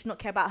therefore you should not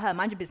care about her.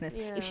 Mind your business.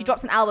 Yeah. If she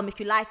drops an album, if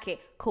you like it,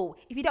 cool.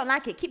 If you don't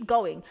like it, keep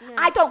going. Yeah.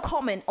 I don't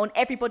comment on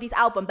everybody's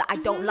album that I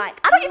don't like.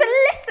 I don't even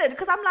listen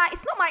because I'm like,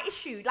 it's not my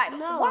issue. Like,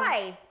 No.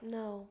 why?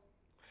 No.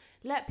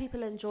 Let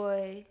people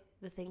enjoy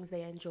the things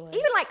they enjoy.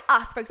 Even like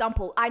us, for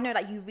example, I know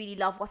that you really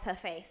love What's Her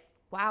Face.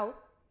 Wow.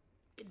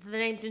 The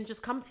name didn't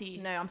just come to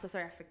you. No, I'm so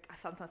sorry. I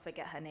sometimes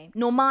forget her name.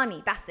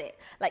 Normani, that's it.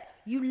 Like,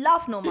 you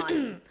love Normani.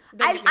 Don't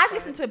get me I've started.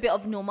 listened to a bit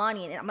of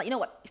Normani, and I'm like, you know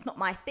what? It's not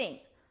my thing.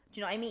 Do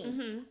you know what I mean?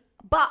 Mm-hmm.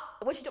 But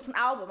when she drops an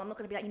album, I'm not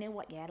going to be like, you know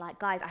what? Yeah, like,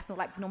 guys, I feel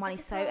like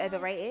Normani's so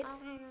overrated.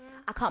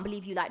 I can't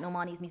believe you like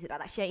Normani's music like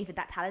that. She ain't even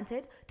that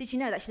talented. Did you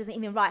know that she doesn't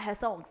even write her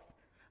songs?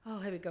 Oh,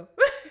 here we go.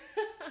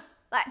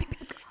 Like,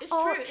 It's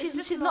oh, true. It's she's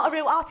just not a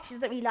real artist. She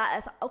doesn't really like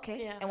us.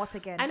 Okay. Yeah. And what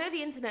again? I know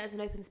the internet is an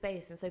open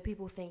space, and so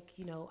people think,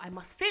 you know, I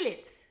must fill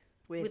it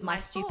with my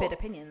stupid thoughts.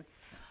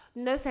 opinions.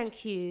 No,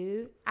 thank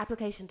you.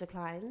 Application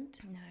declined.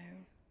 No.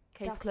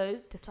 Case Just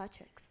closed. To side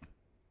chicks.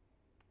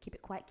 Keep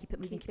it quiet. Keep it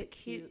moving. Keep it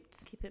cute.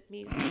 Keep it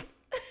mute.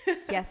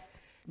 Yes.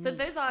 So niece.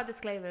 those are our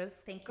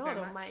disclaimers. Thank you God very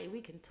much. almighty,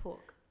 we can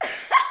talk.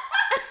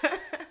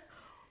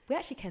 We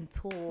actually can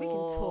talk. We can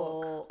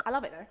talk. I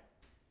love it though.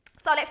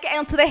 So let's get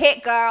on to the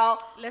hit,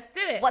 girl. Let's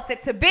do it. What's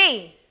it to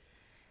be?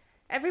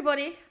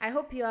 Everybody, I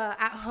hope you're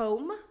at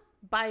home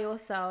by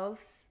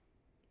yourselves.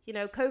 You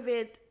know,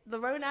 COVID, the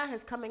Rona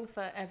has coming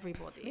for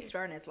everybody. Miss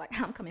Rona's like,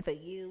 I'm coming for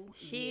you.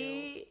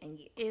 She you, and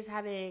you. is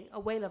having a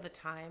whale of a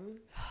time.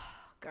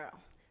 Girl.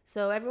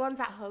 So everyone's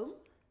at home,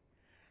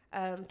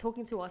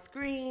 talking to our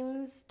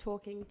screens,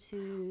 talking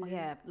to... Oh,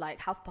 yeah, like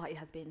house party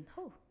has been,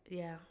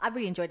 Yeah. I've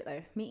really enjoyed it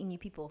though. Meeting new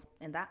people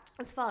and that.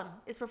 It's fun.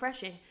 It's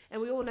refreshing.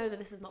 And we all know that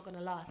this is not going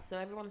to last. So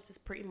everyone's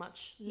just pretty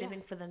much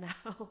living for the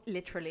now.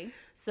 Literally.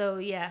 So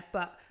yeah,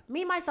 but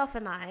Me, Myself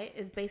and I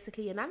is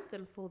basically an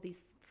anthem for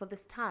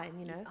this time,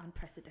 you know. It's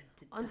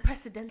unprecedented.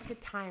 Unprecedented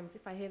times,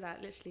 if I hear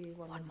that literally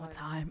one more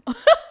time.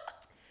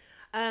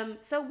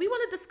 So we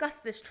want to discuss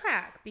this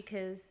track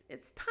because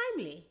it's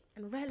timely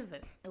and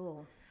relevant.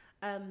 Oh,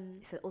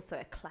 it's also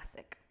a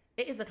classic.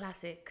 It is a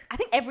classic. I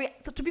think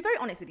so to be very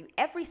honest with you,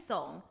 every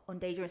song on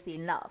Dangerously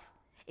in Love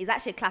is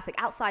actually a classic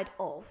outside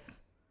of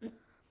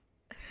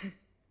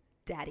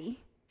Daddy.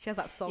 She has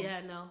that song.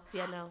 Yeah,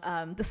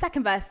 no. The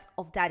second verse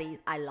of Daddy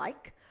I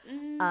like.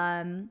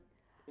 And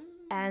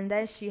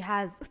then she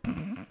has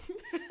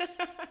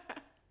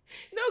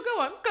No,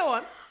 go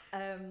on.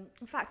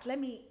 in fact, let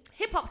me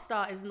Hip Hop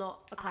Star is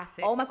not a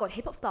classic. Oh my god,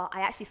 Hip Hop Star.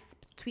 I actually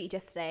tweeted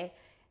yesterday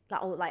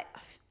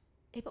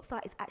Hip Hop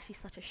Star is actually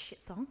such a shit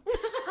song.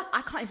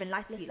 I can't even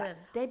lie to you. Listen,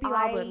 Like, debut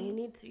album.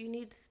 You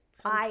need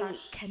some I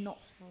trash.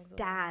 cannot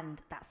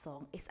stand that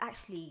song. It's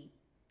actually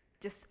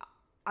just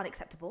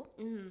unacceptable.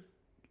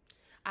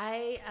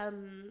 I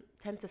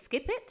tend to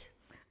skip it.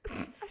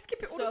 I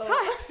skip it all So- the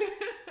time.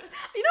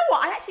 You know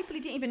what? I actually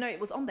fully didn't even know it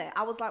was on there.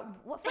 I was like,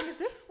 what song is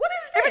this? What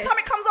is Every this? time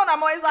it comes on,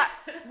 I'm always like,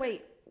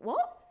 wait,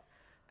 what?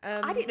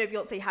 Um, I didn't know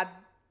Beyonce had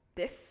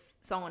this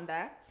song on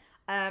there.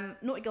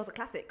 Naughty Girl's a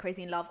classic.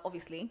 Crazy in Love,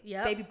 obviously.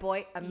 Yep. Baby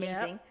Boy,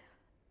 amazing.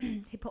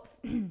 Hip Hop's,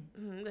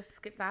 let's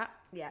skip that.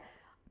 yeah.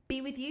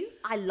 Be With You,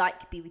 I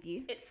like Be With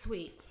You. It's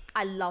sweet.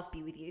 I love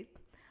Be With You.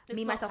 It's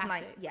Me, not Myself, and I,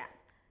 classic. yeah.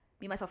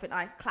 Me, Myself, and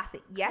I,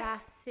 classic. Yes.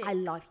 Classic.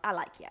 I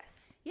like Yes.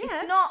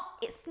 Yes.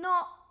 It's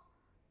not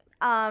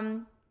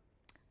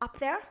up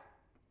there.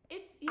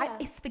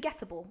 It's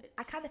forgettable.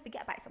 I kind of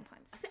forget about it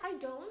sometimes. See, I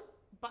don't,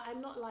 but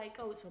I'm not like,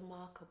 oh, it's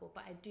remarkable,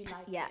 but I do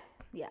like Yeah, it.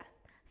 yeah.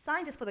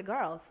 Science is for the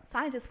girls.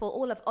 Science is for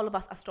all of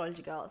us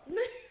astrology girls.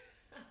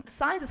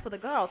 Science is for the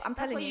girls. I'm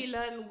That's telling where you. you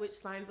learn which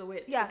signs are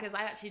which. Yeah. Because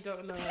I actually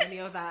don't know any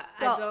of that.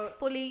 Girl, I don't.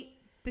 fully.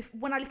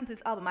 When I listened to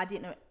this album, I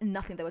didn't know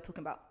nothing they were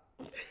talking about.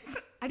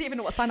 I didn't even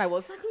know what sign I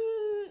was. It's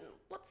like,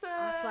 what's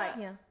I was like,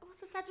 yeah,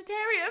 what's a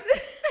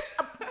Sagittarius?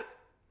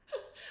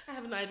 I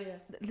have no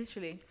idea.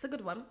 literally. It's a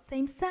good one.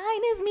 Same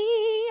sign as me.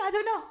 I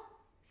don't know.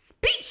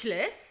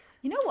 Speechless?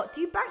 You know what?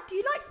 Do you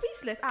like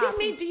Speechless? Excuse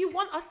me, do you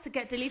want us to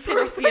get deleted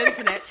off the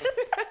internet?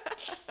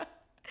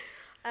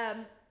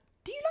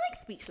 Do you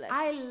like Speechless?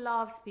 I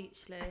love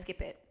Speechless. I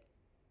skip it.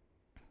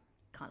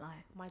 Can't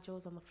lie. My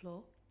jaw's on the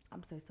floor.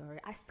 I'm so sorry.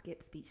 I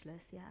skip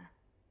Speechless. Yeah.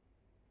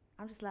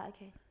 I'm just like,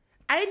 okay.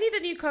 I need a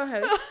new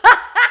co-host.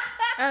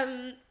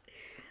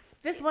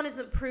 This one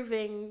isn't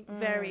proving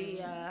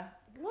very.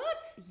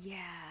 What? Yeah.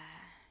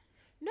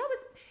 No,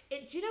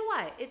 do you know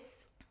why?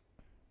 It's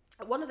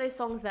one of those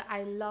songs that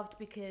I loved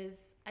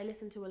because I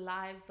listened to a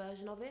live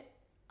version of it.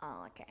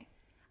 Oh, okay.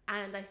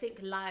 And I think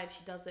live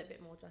she does it a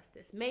bit more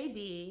justice.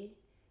 Maybe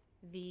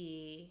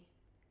the,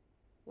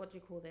 what do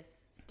you call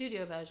this?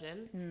 Studio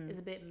version is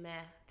a bit meh.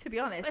 To be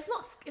honest, But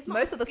it's not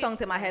most of the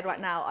songs in my head right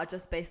now are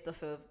just based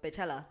off of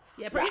Beychella.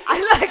 Yeah, but Like,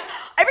 I like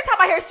every time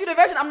I hear a studio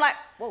version, I'm like,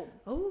 whoa,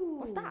 oh,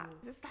 what's that?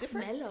 Is this that's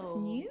different? mellow. Is this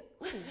new?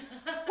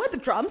 Where are the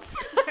drums?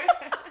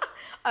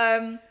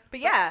 But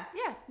yeah,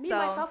 Yeah, me, So-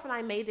 myself, and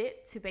I made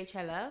it to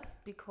Beychella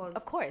because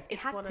of course, it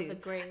it's had one to. of the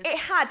greatest. It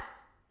had.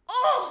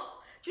 Oh,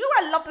 do you know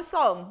why I love the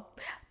song?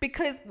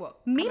 Because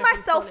What? me, Come up and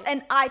myself, solid.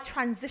 and I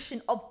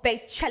transition of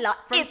Beychella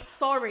From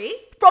sorry.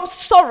 from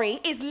sorry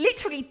is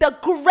literally the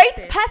great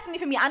Sis. personally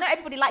for me. I know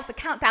everybody likes the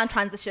countdown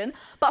transition,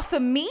 but for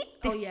me,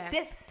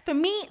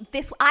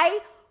 this I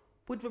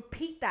would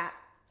repeat that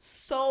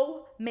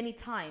so many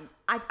times.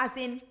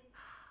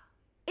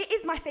 It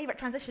is my favorite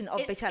transition of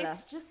Beychella.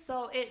 It's just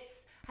so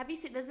have you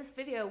seen, there's this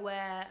video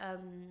where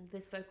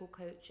this vocal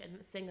coach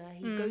and singer,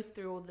 he goes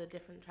through all the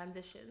different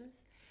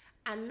transitions,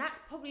 and that's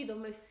probably the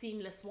most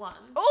seamless one.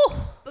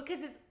 Oh,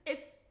 Because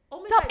it's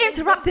almost stop like they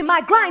interrupting wrote my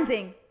these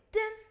grinding.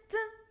 Dun,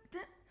 dun,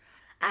 dun.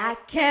 I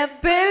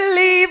can't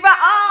believe it.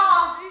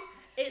 Oh.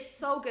 songs. It's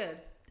so good.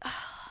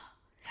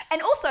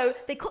 And also,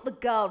 they caught the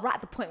girl right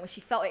at the point when she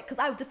felt it. Because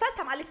the first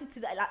time I listened to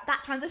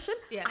that transition,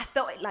 Yeah. I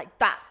felt it like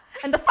that.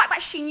 And the fact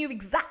that she knew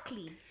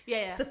exactly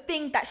Yeah. the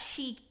thing that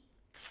she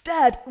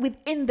stirred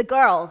within the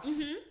girls.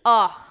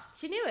 Oh,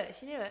 She knew it.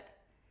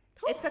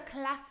 It's a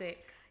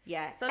classic.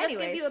 yeah. So let's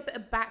give you a bit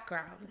of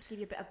background. let's give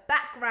you a bit of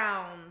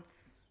background.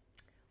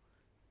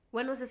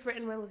 When was this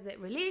written? When was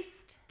it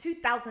released?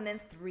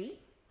 2003.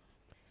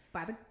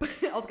 By the,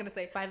 I was gonna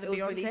say By the it was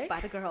Beyonce? released by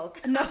the girls.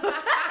 No.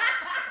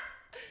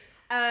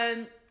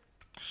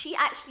 She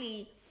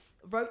actually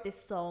wrote this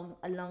song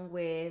along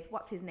with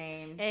what's his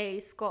name? A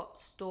Scott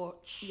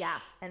Storch. Yeah,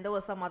 and there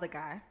was some other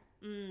guy.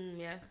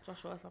 Yeah,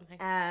 Joshua or something.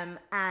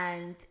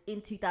 And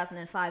in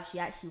 2005, she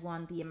actually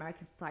won the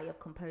American Society of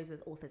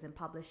Composers, Authors and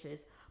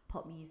Publishers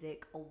Pop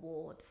Music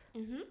Award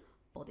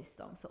for this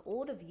song. So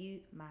all of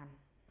you, man,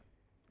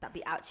 that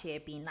be out here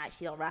being like,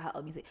 she don't write her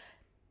own music.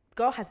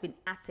 Girl has been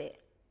at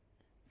it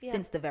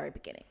since the very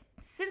beginning.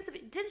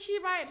 Didn't she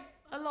write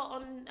a lot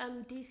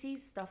on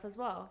DC's stuff as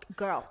well?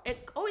 Girl.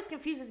 It always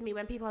confuses me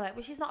when people are like,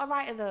 well, she's not a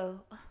writer though.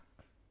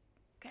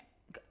 Okay.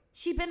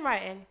 She's been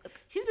writing.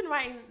 She's been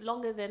writing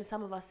longer than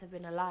some of us have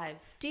been alive.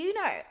 Do you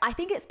know? I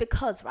think it's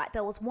because, right,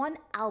 there was one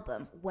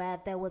album where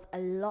there was a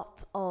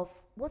lot of,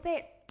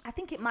 I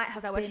think it might have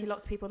Is that been. where she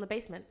locks people in the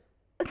basement?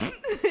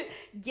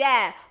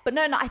 Yeah, but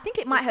no, I think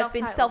it might have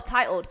been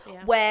self-titled,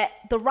 Yeah. where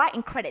the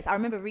writing credits, I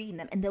remember reading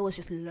them, and there was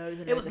just loads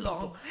and loads was of long.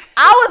 people.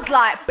 I was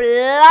like,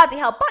 bloody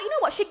hell. But you know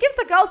what? She gives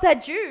the girls their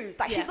dues.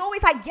 Like, she's Yeah.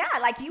 always like, yeah,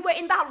 like, you were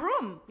in that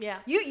room. Yeah.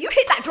 You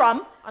hit that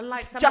drum,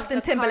 Unlike some Justin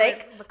of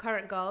Timberlake. the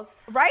current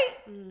girls. right?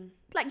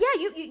 Like,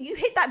 yeah, you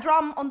hit that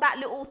drum on that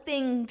little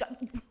thing.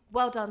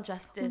 Well done,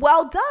 Justin.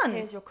 Well done.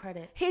 Here's your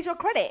credit. Here's your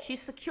credit.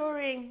 She's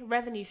securing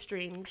revenue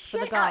streams She for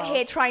the ain't girls. out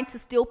here trying to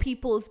steal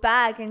people's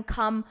bag and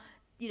come,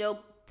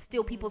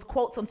 steal people's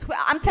quotes on Twitter.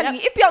 I'm telling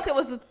you, if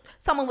Beyonce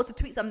someone was to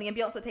tweet something and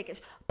Beyonce take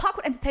it,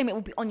 Parkwood Entertainment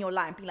will be on your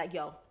line, be like,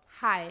 yo,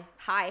 Hi,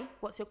 hi,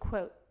 what's your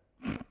quote?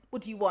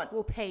 what do you want?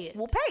 We'll pay it.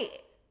 We'll pay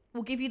it.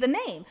 We'll give you the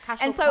name. Cash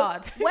and or so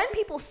card. when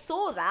people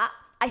saw that,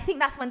 I think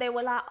that's when they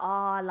were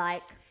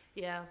like,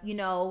 Yeah.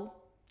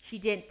 she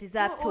didn't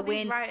deserve to all these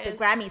win the writers-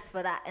 Grammys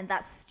for that. And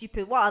that's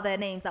stupid. What are their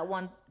names?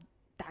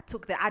 That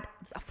took the I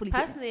fully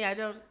Personally, I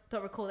don't.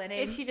 don't recall their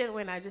names. If she didn't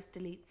win, I just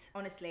delete.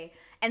 Honestly.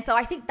 And so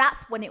I think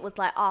that's when it was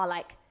like,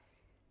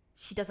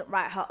 she doesn't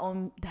write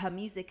her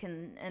music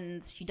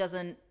and she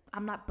doesn't.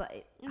 I'm not, but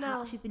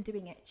No. she's been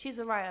doing it. She's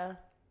a writer.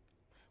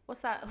 What's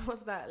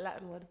that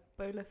Latin word?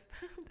 Bona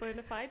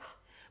fide?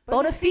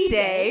 Bona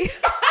fide.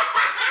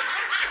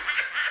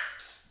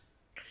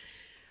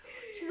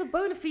 She's a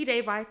bona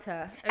fide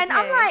writer. And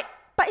I'm okay? like,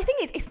 but the thing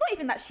is, it's not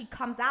even that she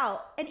comes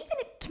out. And even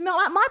if, to me,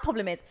 my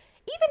problem is,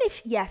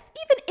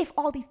 even if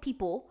all these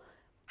people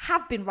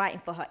have been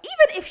writing for her.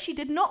 Even if she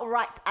did not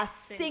write a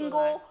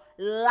single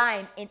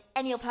line in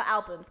any of her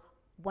albums,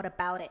 what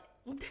about it?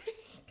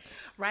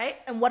 Right?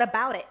 And what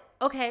about it?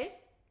 Okay.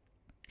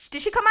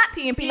 Did she come out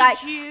to you and be Did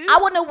like, you? I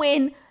want to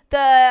win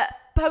the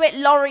Poet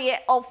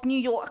Laureate of New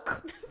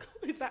York?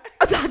 Is that?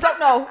 I don't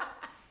know.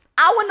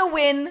 I want to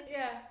win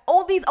Yeah.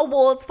 all these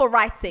awards for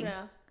writing.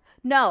 Yeah.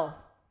 No.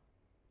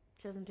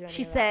 She doesn't do anything.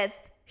 She says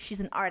she's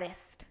an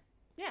artist.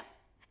 Yeah.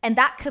 And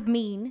that could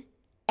mean,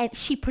 and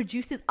she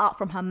produces art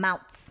from her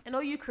mouth. And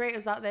all you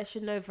creators out there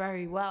should know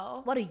very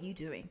well. What are you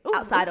doing Ooh,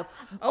 outside of?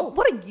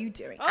 What are you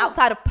doing Oh.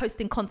 outside of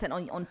posting content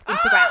on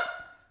Instagram?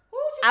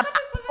 Oh, she's coming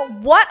for that.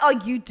 What are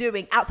you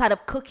doing outside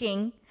of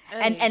cooking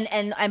Hey.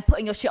 and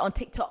putting your shit on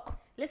TikTok?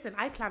 Listen,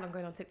 I plan on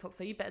going on TikTok,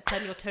 so you better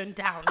turn your tone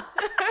down. No,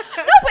 but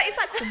it's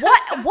like,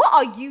 what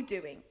are you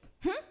doing?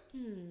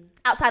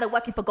 Outside of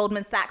working for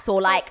Goldman Sachs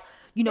or like,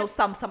 you know,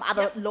 some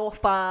other law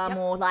firm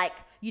or like,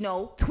 you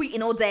know,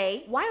 tweeting all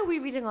day. Why are we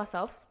reading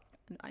ourselves?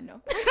 I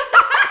know.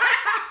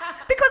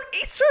 Because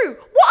it's true.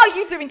 What are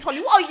you doing,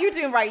 Tolly? What are you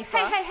doing, Raifa?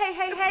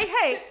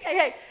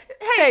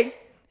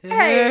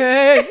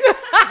 Hey.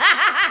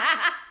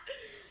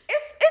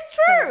 It's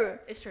true.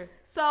 It's true.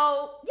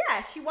 So,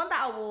 yeah, she won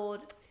that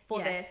award for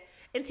Yes. this.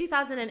 In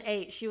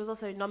 2008, she was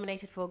also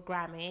nominated for a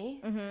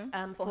Grammy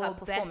For her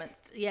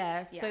performance.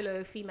 Best,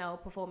 solo female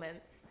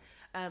performance.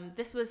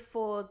 This was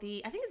for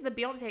I think it's the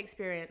Beyonce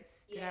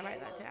Experience. Did I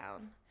write that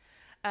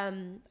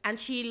down? And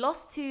she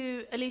lost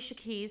to Alicia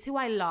Keys, who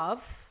I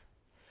love,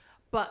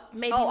 but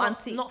maybe not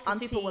for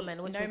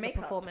Superwoman, which no was makeup.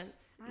 the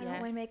performance. I don't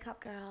wear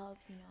makeup,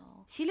 girls, you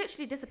know. She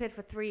literally disappeared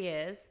for 3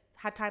 years,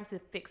 had time to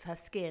fix her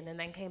skin, and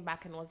then came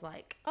back and was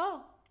like,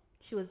 "Oh,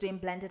 She was doing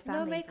blended No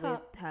families with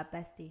makeup. her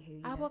bestie who,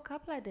 you I know. woke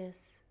up like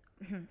this."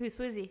 Who's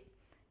Swizzy?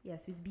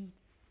 Yes, with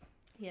beats.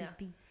 Yeah. With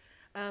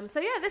beats. So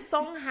yeah, this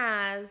song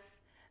has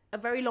a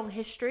very long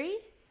history.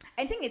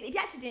 And the thing is, it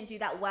actually didn't do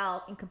that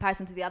well in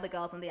comparison to the other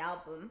girls on the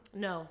album.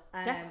 No,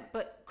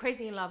 but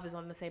Crazy in Love is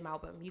on the same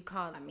album. You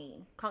can't. I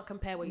mean, Can't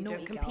compare what you Naughty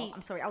don't Girl. compete.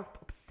 I'm sorry, I was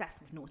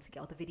obsessed with Naughty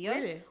Girl, the video.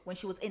 Really? When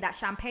she was in that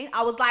champagne,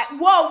 I was like,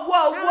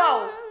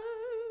 whoa.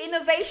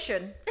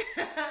 Innovation.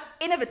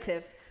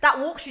 Innovative. That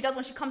walk she does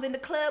when she comes in the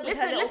club with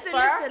her little fur.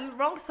 Listen,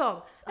 wrong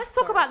song. Let's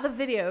talk about the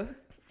video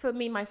for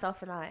Me,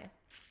 Myself, and I.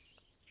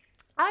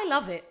 I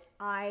love it.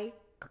 I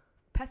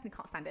personally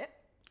can't stand it.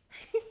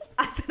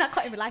 I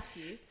can't even lie to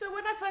you. So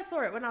when I first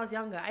saw it when I was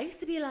younger, I used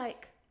to be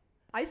like,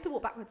 I used to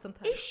walk backwards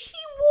sometimes. is she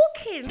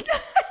walking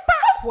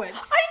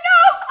backwards? I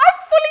know. I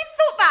fully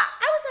thought that.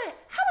 I was like,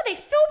 how are they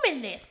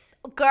filming this?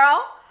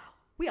 Girl,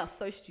 we are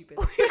so stupid.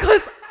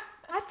 Because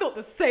I thought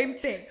the same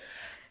thing.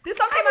 This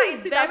song came out in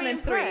was very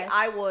 2003. impressed.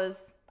 I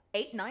was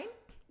 8, 9.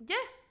 Yeah.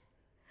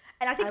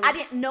 And I think I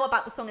didn't know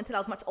about the song until I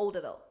was much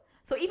older though.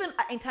 So even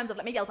in terms of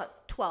like, maybe I was like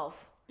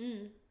 12.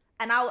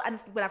 And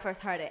when I first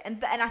heard it,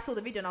 and I saw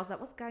the video, and I was like,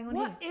 "What's going on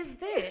here? What is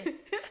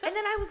this?" And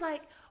then I was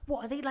like,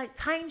 "What are they like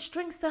tying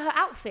strings to her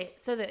outfit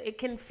so that it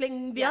can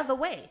fling the other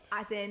way?"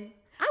 As in,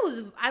 I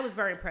was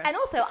very impressed. and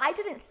also I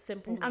didn't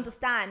Simple me.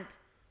 understand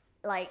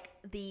like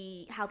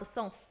how the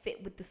song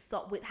fit with the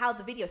song, with how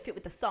the video fit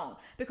with the song,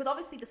 because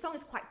obviously the song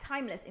is quite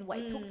timeless in what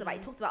it talks about.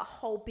 It talks about a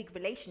whole big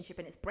relationship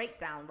and its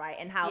breakdown, right?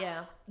 And how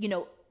you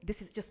know, this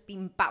has just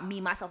been about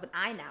me, myself, and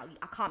I now.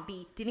 I can't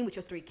be dealing with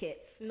your 3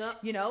 kids. No.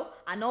 You know,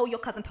 I know your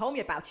cousin told me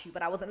about you,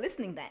 but I wasn't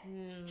listening then.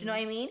 Do you know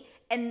what I mean?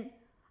 And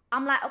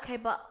I'm like, okay,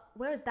 but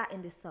where is that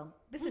in this song?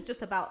 This is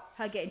just about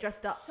her getting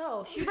dressed up.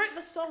 So she wrote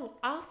the song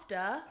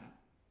after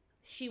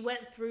she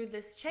went through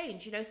this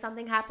change. You know,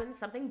 something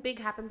big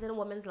happens in a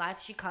woman's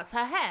life. She cuts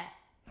her hair.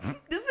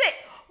 This is it.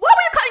 Why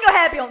were you cutting your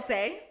hair,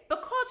 Beyonce?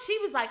 Because she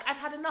was like, I've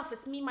had enough.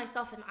 It's me,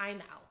 myself, and I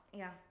now.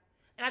 Yeah.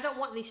 And I don't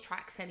want these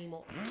tracks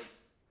anymore.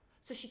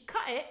 So she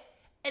cut it,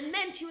 and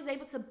then she was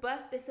able to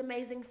birth this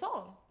amazing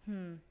song.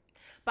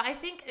 But I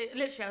think,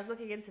 literally, I was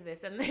looking into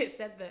this, and it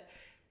said that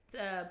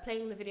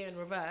playing the video in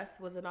reverse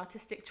was an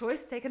artistic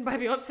choice taken by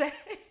Beyonce.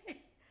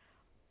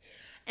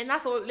 And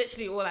that's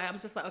literally all I'm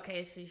just like,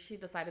 okay, she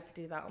decided to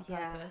do that on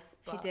purpose.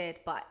 She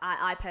did, but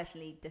I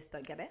personally just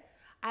don't get it.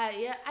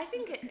 Yeah, I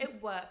think it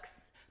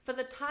works. For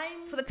the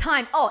time,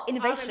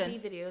 Innovation. R&B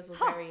videos were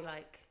very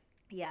like,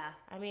 Yeah.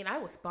 I mean, I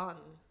was spun.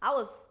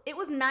 It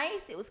was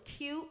nice, it was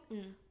cute,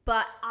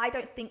 but I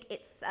don't think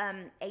it's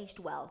aged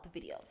well, the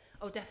video.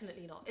 Oh,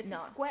 definitely not. It's No. a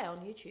square on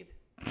YouTube.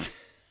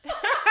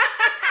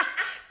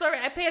 Sorry,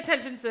 I pay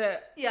attention to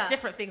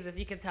different things, as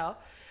you can tell.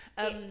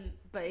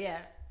 But yeah,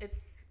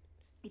 it's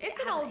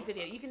an old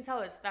video. You can tell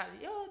it's that,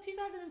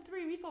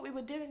 2003, we thought we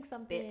were doing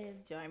something.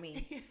 Bits, do you know what I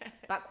mean?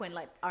 Back when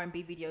like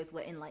R&B videos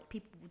were in like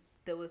people,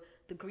 there were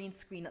the green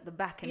screen at the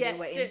back and they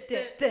were in.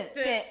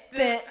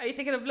 Are you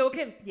thinking of Lil'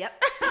 Kim?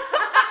 Yep.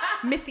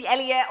 Missy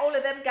Elliott, all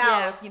of them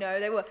girls, you know,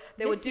 they were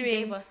Missy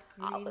doing. gave us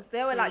green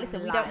they were like, screen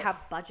listen, we don't life.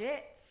 have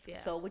budgets, Yeah.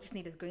 so we just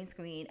need a green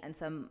screen and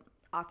some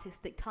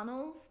artistic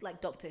tunnels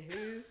like Doctor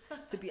Who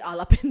to be all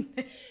up in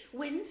there.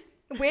 Wind.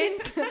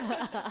 Wind.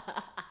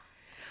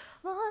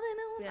 More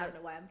than Yeah. I don't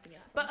know why I'm singing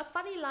that. But a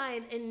funny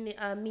line in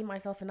Me,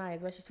 Myself, and I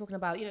is where she's talking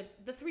about,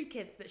 the 3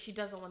 kids that she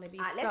doesn't want to be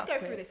Alright, stuck let's go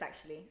with. through this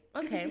actually.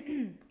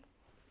 Okay.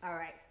 All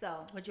right,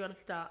 so Where do you want to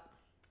start?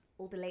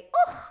 all the ladies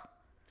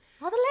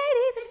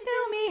who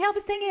feel me, help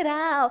me sing it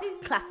out.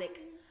 Classic.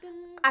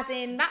 As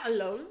in That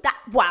alone.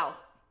 wow.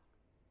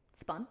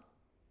 Spun.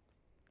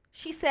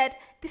 She said,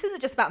 "This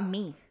isn't just about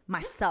me,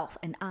 myself,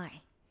 and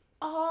I.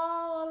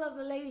 All of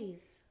the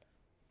ladies.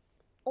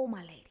 All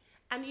my ladies."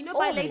 And All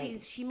by the ladies,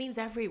 ladies. she means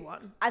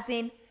everyone. As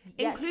in,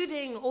 yes,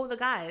 Including all the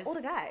guys. all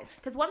the guys.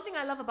 Because one thing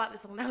I love about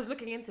this song, and I was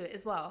looking into it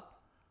as well,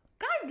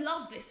 guys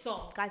love this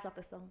song. Guys love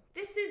this song.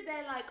 This is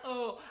their like,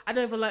 oh, I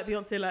don't even like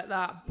Beyonce like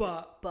that,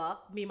 but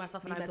But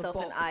Myself, me, and I is a myself,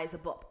 and bop. I is a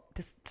bop.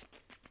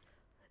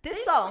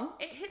 This song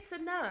It hits a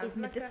nerve. is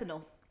like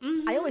medicinal.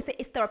 Mhm. I always say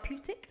it's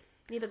therapeutic.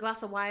 Need a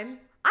glass of wine.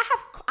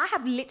 I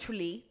have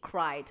literally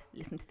cried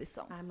listening to this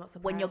song. I'm not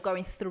surprised. When you're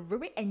going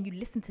through it and you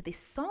listen to this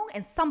song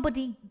and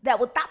somebody that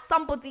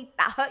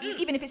hurt you,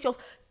 even if it's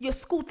your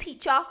school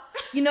teacher,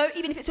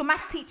 even if it's your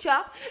math teacher,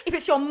 if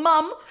it's your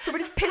mum who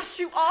really pissed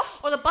you off,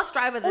 Or the bus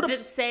driver that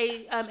didn't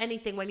say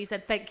anything when you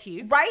said thank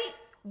you. right?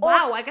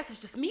 Wow, Or I guess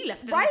it's just me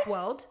left in Right? this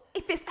world.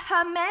 if it's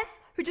Hermes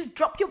who just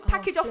drop your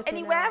package off flipping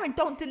anywhere hell. and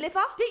don't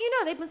deliver. Didn't you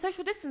know they've been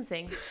social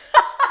distancing?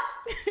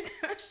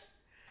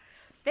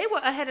 They were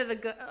ahead of the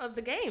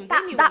game. They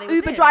knew what That they was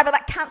Uber in. driver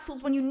that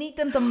cancels when you need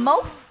them the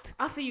most.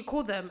 After you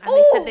called them and Ooh.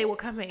 they said they were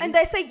coming. And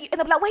they say, and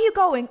they're like, where are you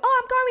going?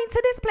 Oh, I'm going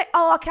to this place.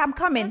 Oh, okay, I'm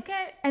coming.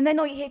 Okay. And then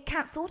all you hear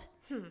cancelled.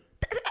 It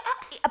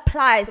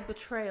applies. The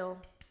betrayal.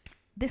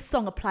 This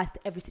song applies to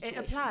every It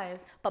situation.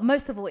 applies. But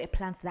most of all, it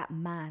applies to that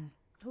man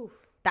Oof.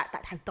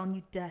 that has done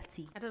you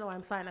dirty. I don't know why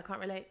I'm sighing. I can't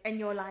relate. And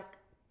you're like,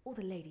 all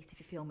the ladies, if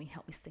you feel me,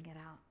 help me sing it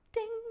out.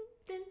 Ding.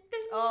 Ding,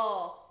 ding.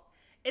 Oh.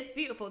 It's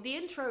beautiful. The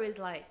intro is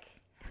like,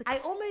 I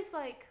almost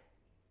like,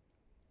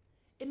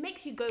 it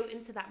makes you go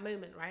into that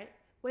moment, right?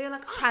 Where you're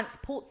like, oh,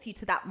 Transports you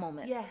to that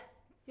moment. yeah.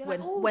 You're When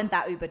like, oh, when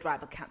that Uber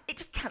driver counts. It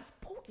just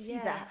transports you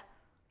Yeah. there.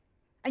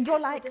 And you're I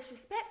like, feel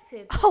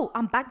disrespected. oh,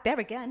 I'm back there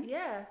again.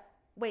 Yeah.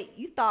 Wait,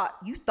 you thought?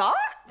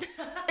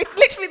 It's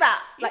literally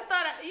that. You Like,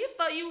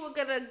 thought you were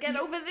gonna get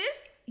over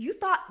this? you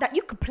thought that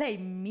you could play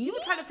me? You were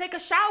trying to take a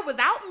shower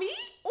without me?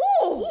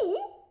 Ooh. Ooh.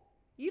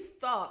 You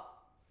thought.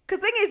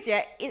 Because thing is,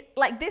 yeah,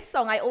 like this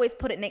song, I always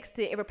put it next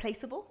to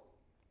Irreplaceable.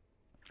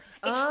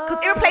 Because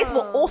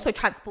Irreplaceable Oh. also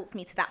transports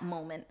me to that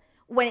moment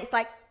when it's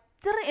like,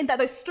 in that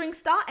those strings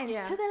start and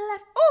Yeah. it's to the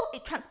left. Oh,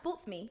 it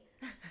transports me.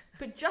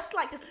 But just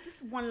like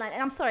this one line,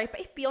 and I'm sorry, but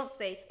if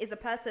Beyonce is a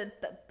person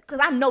that, because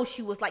I know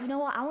she was like, you know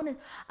what, I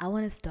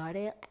want to start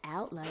it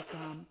out like,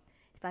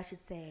 if I should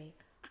say,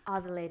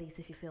 all the ladies,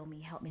 if you feel me,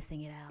 help me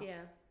sing it out.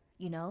 Yeah.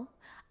 You know,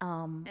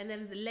 And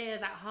then the layer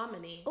that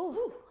harmony. oh,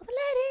 all the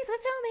ladies, if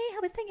you feel me,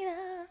 help me sing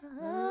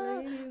it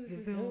out. Ladies,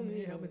 you feel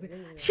me, help me sing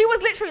it out. She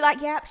was literally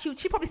like, yeah,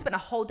 she probably spent a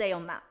whole day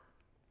on that.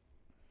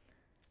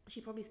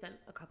 She probably spent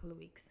a couple of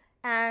weeks.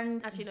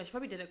 And Actually, no, she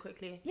probably did it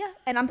quickly. yeah,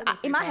 and I'm It's only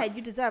in my 3 head, parts.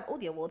 you deserve all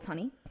the awards,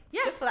 honey.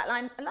 Yeah. Just for that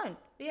line alone.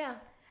 Yeah.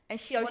 And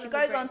she One of the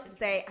goes on greats to in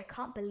say, films. I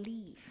can't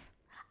believe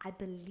I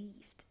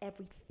believed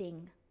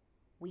everything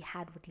we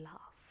had would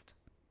last.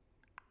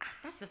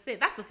 That's just it.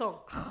 That's the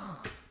song.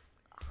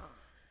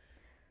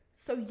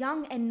 So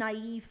young and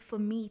naive for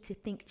me to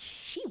think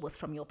she was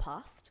from your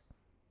past.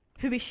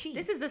 Who is she?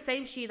 This is the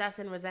same she that's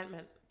in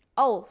Resentment.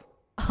 Oh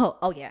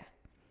yeah.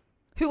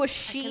 Who was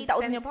she can that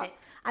was in your sense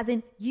past? it. As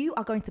in, you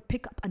are going to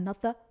pick up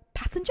another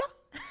passenger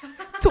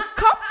to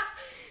come?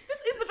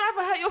 This Uber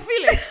driver hurt your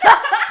feelings.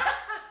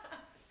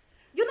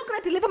 You're not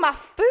going to deliver my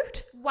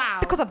food Wow.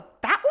 because of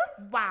that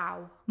one?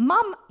 Wow.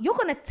 Mum, you're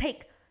going to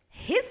take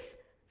his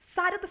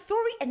side of the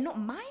story and not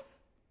mine?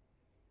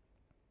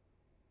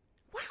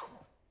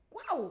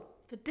 Wow.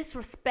 The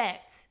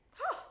disrespect.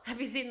 Have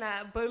you seen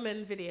that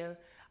Bowman video?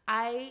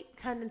 I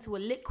turned into a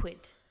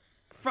liquid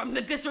from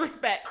the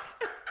disrespect.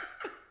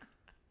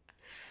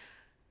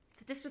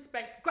 The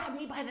disrespect grabbed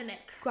me by the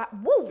neck,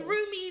 Woo.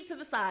 threw me to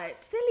the side.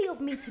 Silly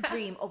of me to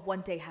dream of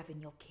one day having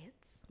your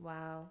kids.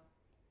 Wow.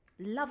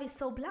 Love is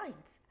so blind,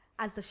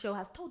 as the show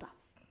has told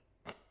us.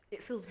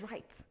 It feels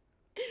right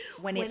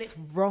when it's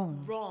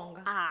wrong. Wrong.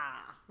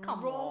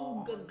 Come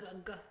Wrong.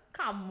 on.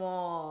 Come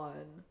on.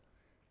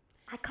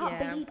 I can't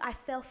Yeah. believe I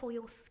fell for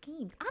your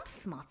schemes. I'm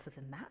smarter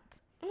than that.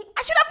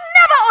 I should have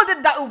never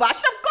ordered that Uber. I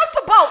should have gone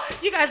for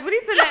both. You guys, we need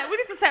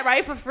to set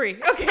right for free.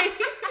 Okay.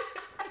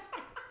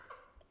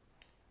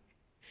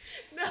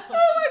 No.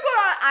 Oh my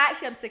god, I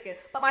actually am sickened.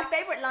 But my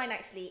favorite line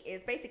actually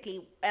is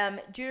basically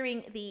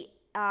during the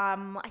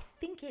I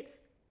think it's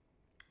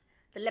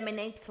the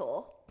Lemonade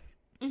tour.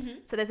 Mm-hmm.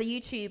 So there's a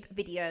YouTube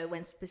video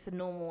when just a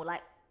normal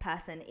like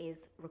person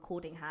is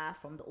recording her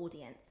from the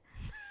audience,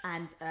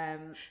 and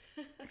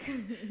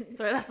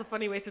Sorry, that's a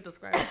funny way to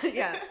describe it.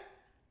 yeah,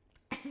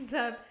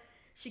 and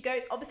she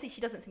goes. Obviously,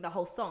 she doesn't sing the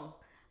whole song.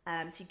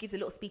 She gives a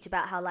little speech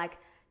about how like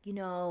you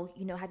know,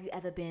 have you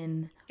ever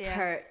been Yeah.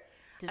 hurt?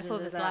 I saw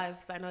this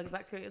live, so I know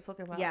exactly what you're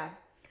talking about. Yeah,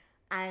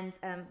 and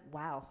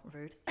wow,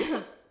 rude. Did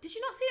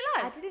you not see it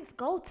I live? didn't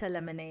go to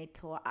Lemonade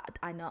tour.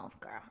 I know,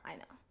 girl.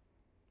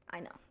 I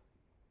know.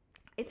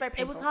 It's very It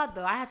painful. was hard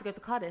though. I had to go to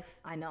Cardiff.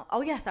 I know.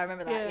 Oh yes, I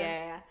remember that.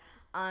 Yeah.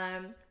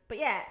 Yeah. But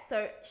yeah,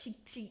 so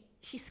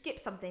she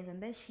skips some things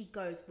and then she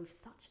goes with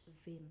such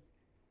vim.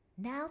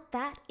 Now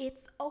that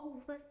it's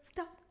over,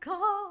 stop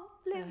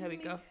calling Here we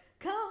me. go.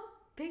 Come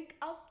pick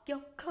up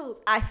your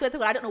clothes. I swear to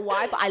God, I don't know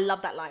why, but I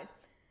love that line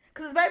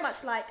because it's very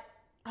much like,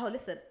 oh,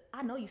 listen,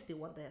 I know you still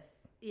want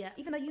this, Yeah.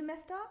 even though you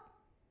messed up.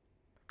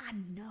 I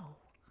know.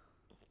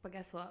 But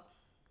guess what?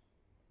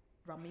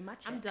 Run me my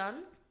check. I'm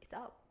done. It's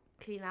up.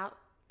 Clean out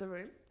the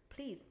room.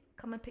 Please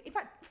come and pick. In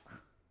fact,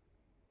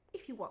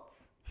 if you want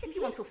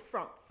to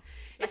front,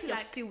 If if you're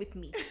like- still with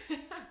me,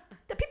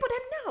 the people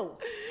don't know.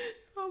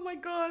 Oh my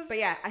gosh. But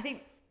yeah, I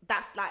think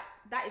that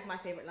is my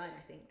favorite line.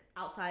 I think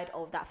outside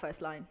of that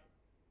first line.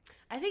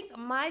 I think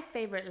my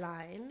favorite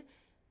line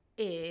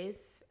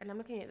is, and I'm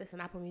looking at this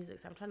on Apple Music,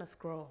 so I'm trying to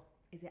scroll.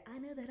 Is it? I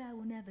know that I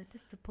will never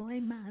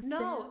disappoint myself.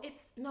 No,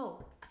 it's no.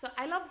 So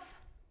I love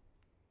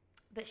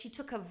that she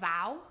took a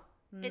vow.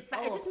 It's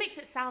like it just makes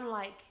it sound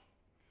like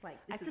It's like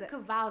I this is took it. a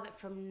vow that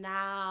from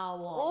now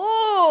on.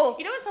 Oh,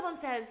 You know when someone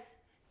says,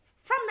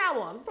 "From now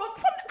on, from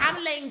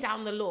I'm laying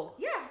down the law."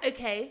 Yeah.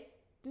 Okay.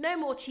 No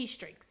more cheese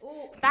strings.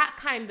 Ooh. That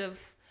kind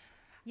of.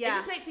 Yeah. It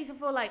just makes me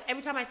feel like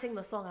every time I sing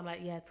the song, I'm like,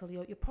 yeah, Till,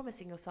 you're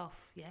promising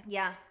yourself, yeah.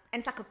 Yeah, and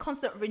it's like a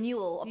constant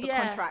renewal of the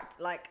Yeah. contract.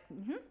 Like,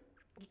 You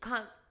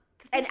can't.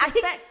 and I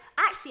think disrespect.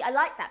 actually I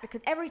like that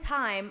because every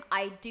time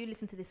I do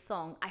listen to this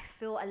song, I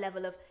feel a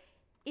level of,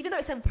 even though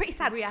it's a pretty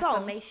sad song,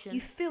 reaffirmation.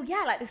 you feel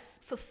like this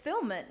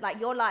fulfillment. Like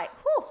you're like,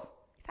 whew,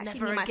 it's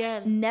actually Never me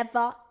again.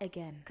 never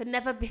again. Could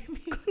never be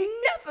me.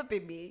 Never be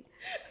me.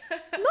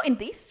 Not in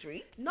these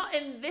streets. Not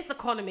in this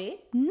economy.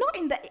 Not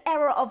in the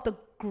era of the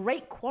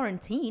great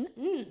quarantine.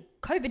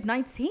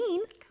 COVID-19.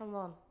 Come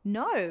on.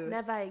 No.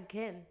 Never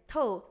again.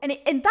 Oh,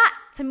 and that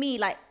to me,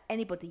 like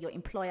anybody, your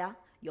employer,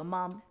 your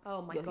mum,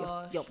 Oh my your,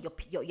 gosh.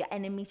 your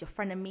enemies, your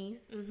frenemies,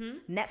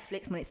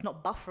 Netflix when it's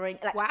not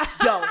buffering. Like, Wow.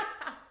 yo,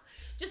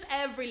 Just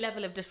every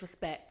level of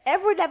disrespect.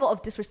 every level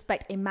of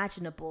disrespect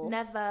imaginable.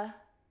 Never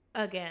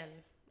again.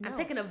 I'm No.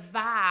 taking a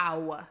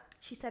vow.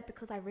 She said,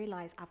 because I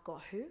realized I've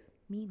got who?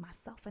 Me,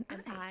 myself, and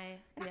And I.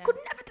 And I yeah. could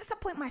never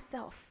disappoint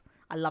myself.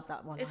 I love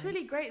that one. It's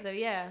really great though,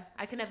 yeah.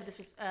 I can never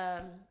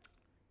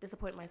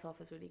disappoint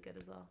myself is really good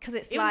as well. because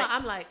it's Even like though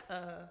I'm like,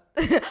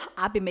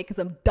 I've been making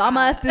some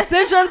dumbass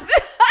decisions.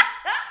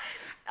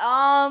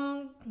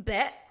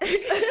 bet.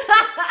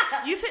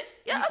 You think,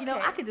 yeah, okay. You know,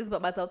 I could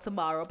disappoint myself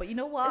tomorrow, but you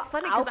know what? It's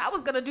funny because I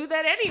was gonna do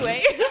that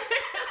anyway.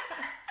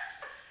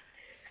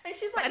 And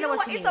she's I like, you know know what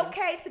what? she It's means.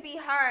 okay to be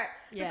hurt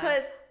Yeah.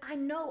 because I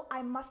know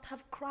I must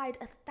have cried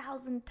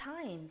 1,000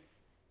 times.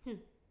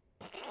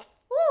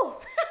 Ooh.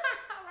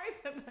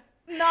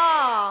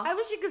 Nah. I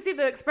wish you could see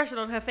the expression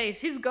on her face.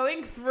 She's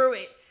going through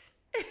it.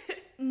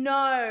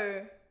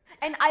 No.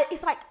 And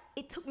it's like,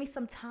 it took me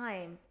some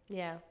time,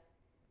 Yeah.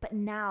 but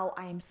now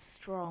I am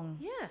strong.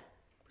 Yeah.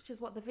 Which is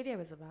what the video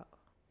is about.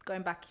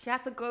 Going back. She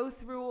had to go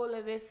through all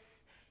of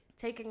this,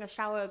 taking a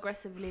shower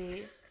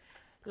aggressively,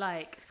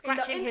 like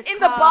scratching his in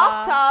the car.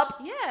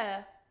 bathtub.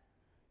 Yeah.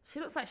 She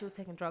looks like she was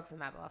taking drugs in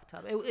that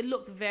bathtub. It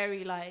looked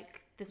very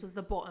like this was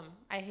the bottom.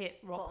 I hit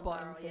rock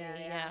bottom barrel, for me. yeah,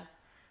 Yeah. yeah.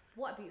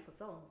 What a beautiful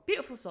song.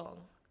 Beautiful song.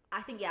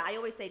 I think, I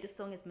always say this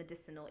song is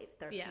medicinal. It's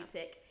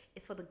therapeutic.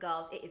 It's for the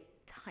girls. It is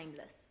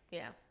timeless.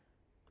 Yeah.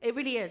 It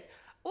really is.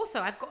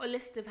 Also, I've got a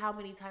list of how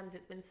many times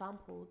it's been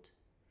sampled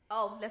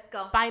Oh, let's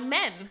go. by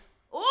men.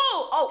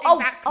 Oh,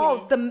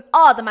 Exactly.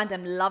 the man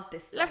them love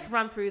this song. Let's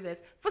run through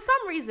this. For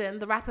some reason,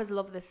 the rappers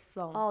love this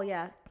song. Oh,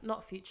 yeah.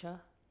 Not Future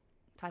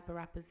type of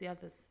rappers, the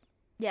others.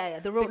 Yeah.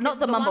 The Because not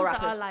the the mumble ones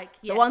that rappers. are like,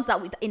 The yeah. ones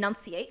that we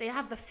enunciate. They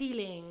have the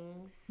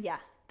feelings. Yeah.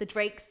 The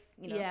Drakes,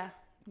 you know. Yeah.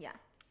 Yeah.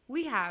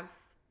 We have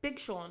Big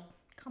Sean.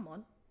 Come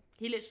on.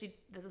 He literally,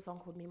 there's a song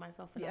called Me,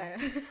 Myself, and Yeah.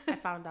 I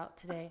found out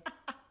today.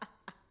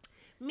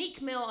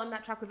 Meek Mill on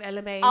that track with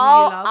LMA.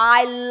 Oh, who you love.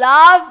 I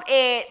love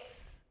it.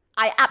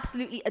 I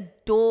absolutely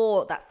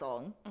adore that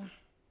song.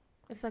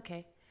 It's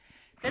okay.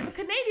 There's a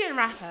Canadian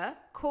rapper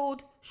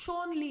called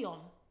Sean Leon.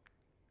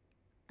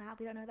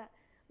 We don't know that.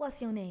 What's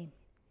your name?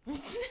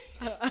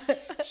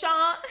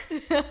 Sean.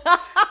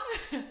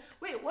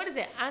 Wait, what is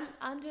it?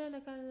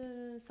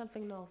 Andrew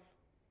something else.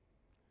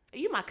 Are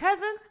you my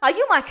cousin? Are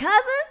you my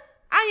cousin?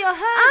 I'm your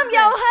husband. I'm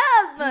your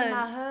husband.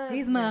 My husband.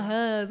 He's my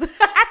husband.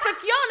 I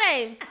took your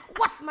name.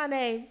 What's my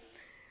name?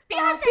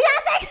 Beyonce.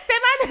 Beyonce. Say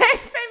my name.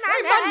 Say my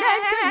Say name. my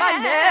name. Say my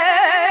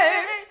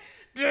name.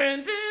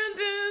 Dun, dun,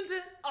 dun,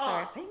 dun.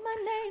 Sorry. Say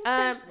my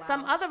name.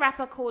 Some other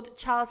rapper called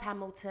Charles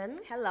Hamilton,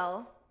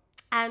 Hello.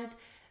 and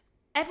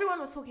everyone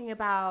was talking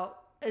about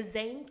a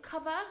Zayn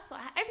cover. So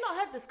I've not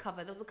heard this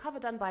cover. There was a cover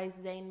done by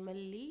Zayn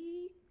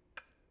Malik.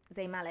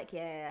 Zayn Malik,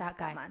 yeah. That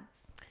guy. man.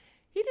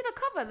 He did a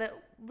cover that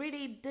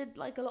really did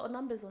like a lot of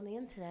numbers on the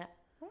internet.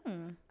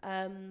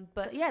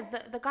 But yeah,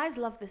 the guys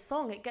love this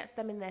song. It gets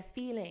them in their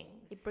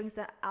feelings. It brings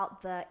that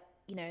out the,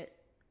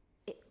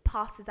 it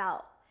passes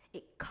out.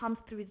 It comes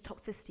through the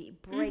toxicity.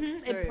 It breaks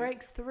through. It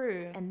breaks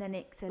through. And then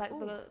it says, Like ooh,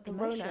 the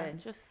emotion. Rona,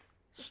 just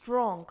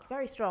strong.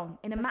 Very strong.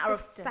 In a matter of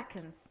Persistent.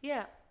 seconds.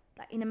 Yeah.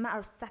 like in a matter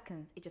of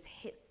seconds, it just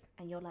hits,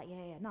 and you're like,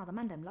 yeah. No, the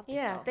man them love this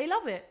Yeah, song. they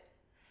love it.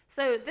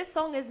 So this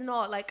song is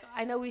not like,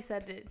 I know we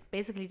said it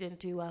basically didn't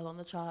do well on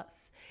the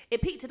charts.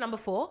 It peaked at number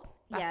 4.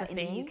 That's the in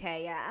thing. the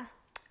UK, yeah.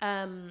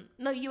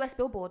 No, US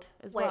Billboard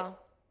as well.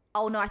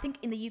 Oh no, I think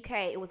in the UK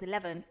it was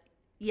 11.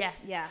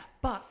 Yes. Yeah.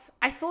 But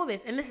I saw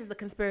this, and this is the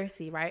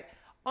conspiracy, right?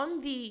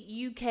 On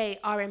the UK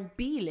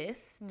R&B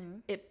list,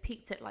 it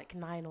peaked at like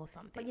 9 or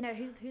something. But you know,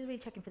 who's really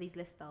checking for these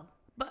lists though?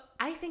 But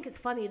I think it's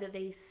funny that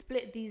they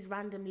split these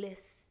random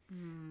lists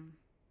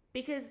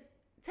because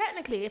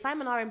technically, if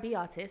I'm an R&B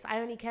artist, I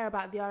only care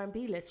about the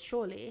R&B list.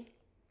 Surely,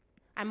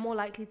 I'm more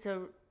likely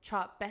to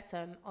chart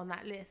better on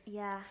that list.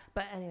 Yeah.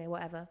 But anyway,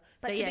 whatever.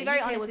 But so to yeah, be very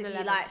UK honest was with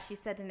 11. you, like she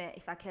said in it,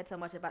 if I cared so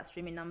much about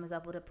streaming numbers, I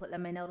would have put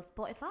Lemonade on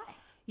Spotify.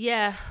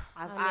 Yeah,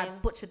 I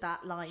butchered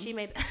that line. she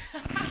made.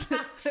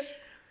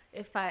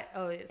 If I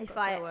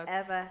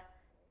ever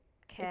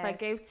cared, if I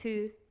gave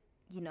 2,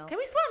 you know, can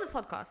we swear on this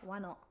podcast? why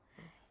not?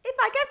 If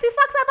I gave 2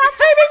 fucks about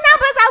streaming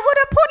numbers, I would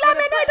have put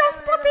Lemonade on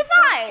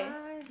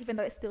Spotify. Even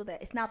though it's still there,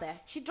 it's now there.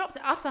 She dropped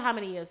it after how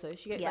many years though?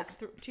 She gave Yeah.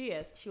 like 2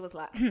 years. She was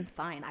like,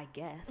 fine, I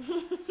guess.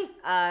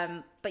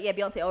 But yeah,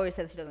 Beyonce always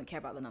says she doesn't care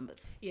about the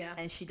numbers. Yeah.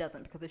 And she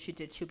doesn't, because if she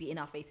did, she'll be in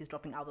our faces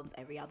dropping albums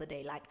every other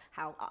day, like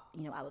how,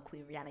 our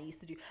queen Rihanna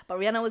used to do. But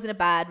Rihanna was in a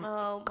bad,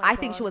 Oh I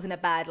think she was in a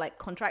bad, like,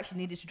 contract. She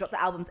needed to drop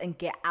the albums and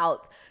get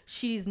out.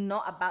 She's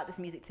not about this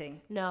music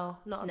thing. No,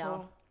 not at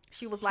all.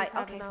 She was She's like,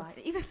 had okay, enough.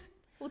 fine. Even,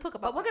 we'll talk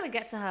about But we're that. gonna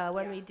get to her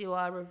when Yeah. we do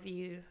our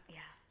review. Yeah.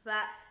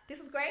 But this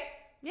was great.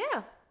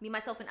 Yeah, Me,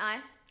 Myself, and I.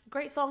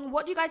 great song.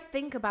 What do you guys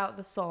think about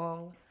the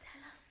song?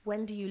 Tell us.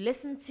 When do you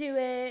listen to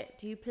it?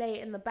 Do you play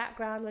it in the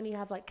background when you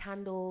have like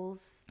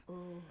candles?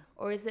 Ooh,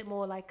 Or is it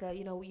more like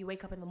you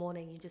wake up in the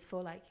morning, you just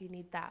feel like you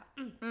need that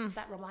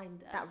that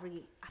reminder? that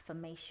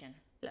reaffirmation.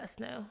 Let us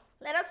know.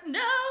 Let us know.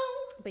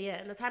 But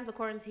yeah, in the times of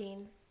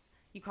quarantine,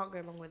 you can't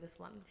go wrong with this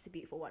one. It's a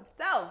beautiful one.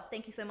 So,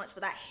 thank you so much for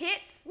that hit.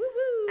 Woo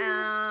woo.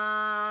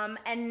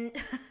 And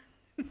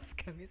this is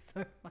going to be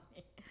so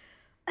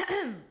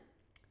funny.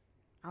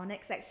 Our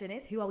next section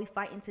is, who are we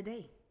fighting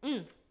today?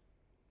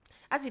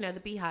 As you know, the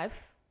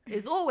Beehive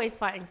is always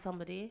fighting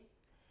somebody.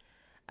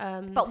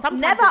 But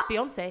sometimes never- it's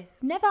Beyonce.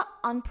 Never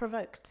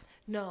unprovoked.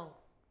 No.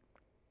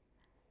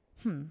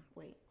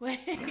 Wait.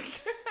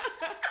 Wait.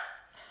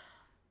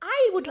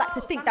 I would like to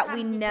No, think that we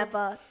sometimes we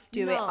never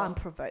do it No.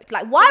 unprovoked.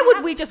 Like, why we would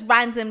have- we just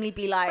randomly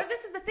be like, But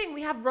this is the thing,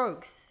 we have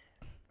rogues.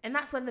 And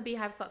that's when the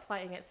Beehive starts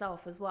fighting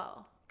itself as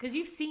well. Because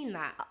you've seen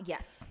that.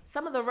 yes.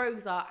 Some of the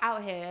rogues are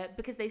out here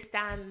because they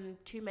stand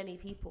too many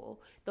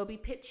people. They'll be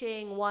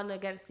pitching one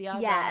against the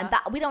other. Yeah, and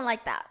that we don't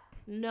like that.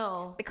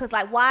 No. Because,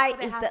 like, why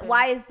But it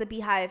why happens. is the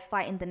Beehive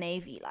fighting the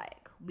Navy?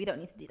 Like, we don't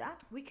need to do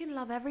that. We can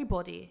love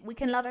everybody. We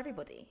can love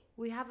everybody.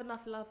 We have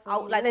enough love for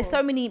Oh, you like, there's all.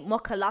 so many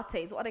mocha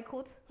lattes. What are they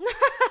called?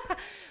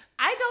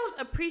 I don't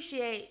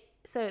appreciate.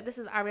 So this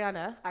is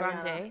Ariana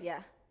Grande. Ariana, yeah.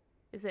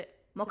 Is it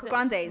Mocha is it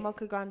Grandes.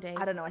 Mocha Grandes.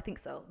 I don't know. I think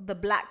so. The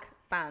black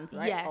fans,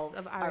 right? Yes,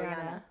 of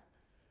Ariana.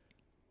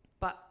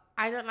 But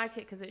I don't like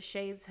it because it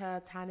shades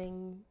her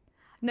tanning.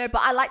 No,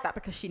 but I like that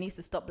because she needs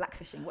to stop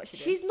blackfishing. What she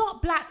doing? She's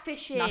not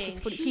blackfishing. No, she's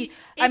fully- She she-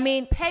 I is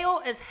mean-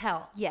 pale as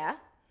hell. Yeah.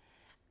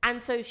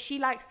 And so she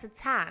likes to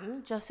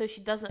tan just so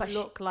she doesn't But she-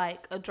 look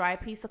like a dry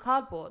piece of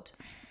cardboard.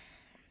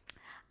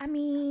 I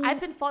mean,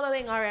 I've been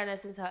following Ariana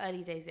since her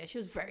early days. Yeah, she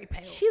was very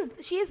pale. she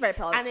is very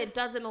pale. and Just it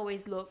doesn't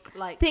always look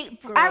like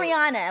think great.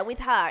 Ariana with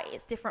her,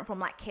 it's different from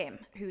like Kim,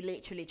 who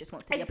literally just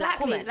wants to be a black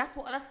Exactly. woman. That's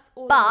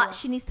all. But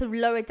she needs to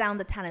lower down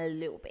the tan a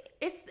little bit.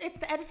 It's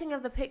the editing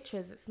of the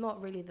pictures. It's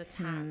not really the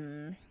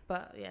tan.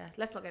 But yeah,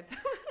 let's not get to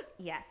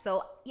Yeah.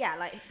 So yeah,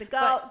 like the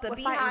girl, But the we're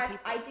fighting Beehive.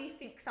 people. I do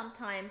think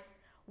sometimes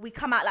we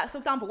come out like, for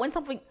example, when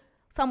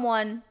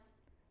someone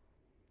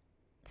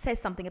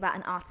says something about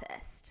an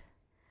artist,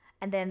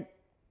 and then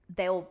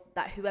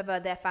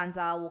whoever their fans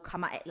are will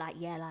come at it like,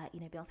 yeah, like,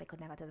 you know, Beyonce could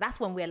never do that. That's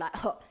when we're like,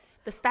 oh,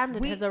 the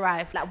standard has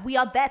arrived. like, we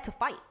are there to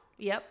fight.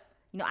 Yep.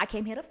 You know, I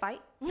came here to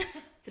fight,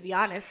 To be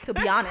honest. to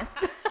be honest.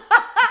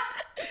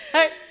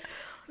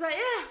 It's like,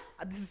 yeah,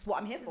 This is what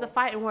I'm here it's for. the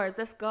fighting words.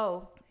 Let's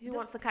go. Who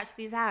wants to catch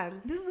these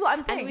hands? This is what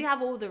I'm saying. And we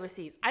have all the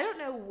receipts. I don't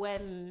know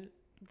when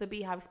the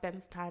Beehive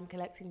spends time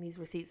collecting these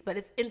receipts, but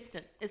it's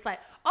instant. It's like,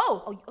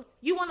 oh,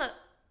 you want to,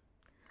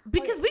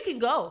 because we can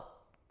go.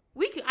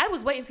 I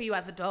was waiting for you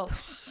at the door.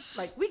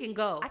 Like, we can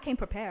go. I came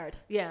prepared.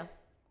 Yeah.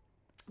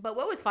 But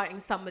we're always fighting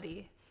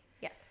somebody.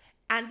 Yes.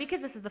 And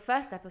because this is the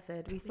first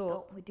episode, we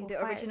thought we'd do we'll the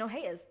fight. original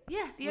haters.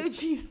 Yeah, the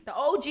OGs. The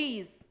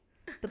OGs.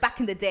 The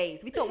back in the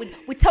days. We thought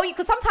we'd tell you,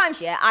 because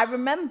sometimes, yeah, I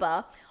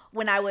remember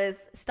when I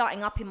was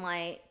starting up in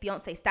my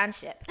Beyonce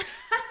stanship,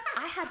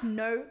 I had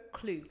no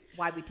clue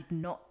why we did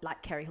not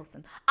like Kerry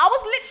Hilson. I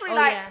was literally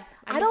like, yeah.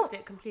 I missed don't,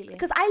 it completely.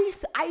 because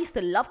I used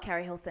to love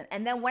Kerry Hilson,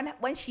 and then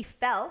when she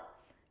fell,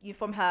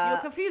 from You her,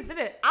 were confused,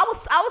 didn't it? I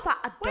was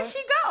like, Where'd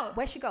she go?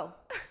 Where'd she go?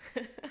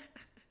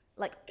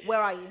 Like, where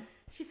are you?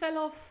 She fell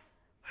off.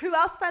 Who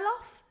else fell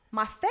off?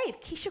 My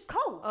fave, Keisha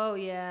Cole. Oh,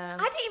 yeah.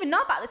 I didn't even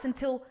know about this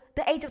until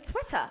the age of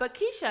Twitter. But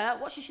Keisha,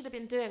 what she should have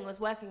been doing was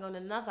working on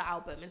another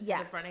album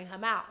instead of running her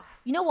mouth.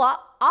 You know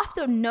what?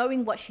 After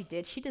knowing what she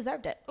did, she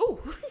deserved it. Ooh.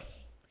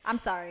 I'm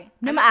sorry.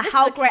 No matter this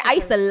how is a great, Keisha I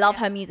used to thing, love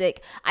her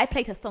music. I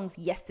played her songs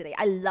yesterday.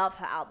 I love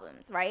her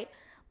albums, right?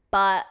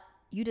 But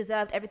you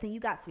deserved everything you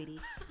got, sweetie.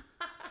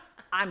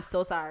 I'm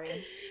so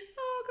sorry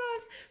Oh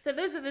gosh. So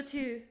those are the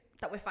two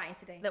that we're fighting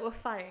today. that we're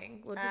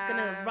fighting. We're just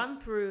gonna run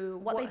through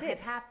what they did.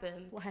 had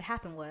happened What had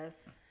happened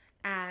was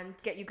and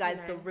get you guys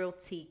the know. real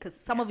tea, because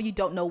some of you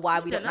don't know why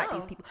we don't don't like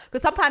these know. people.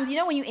 Because sometimes, you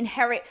know, when you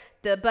inherit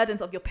the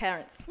burdens of your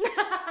parents,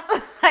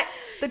 like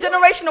the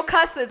generational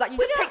curses, like you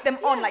just take them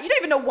on, like you don't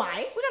even know why.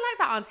 We don't like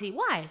that auntie.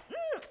 Why?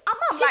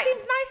 I'm She like,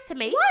 seems nice to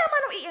me. why am I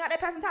not eating at that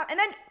person's house? And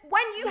then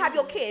when you have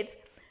your kids,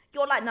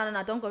 you're like, no,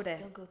 don't go there.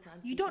 Don't go to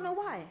auntie. You don't know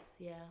Ben's why. house.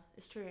 Yeah,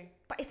 it's true.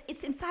 But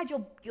it's inside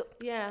your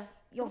Yeah.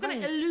 So Your we're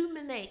gonna veins.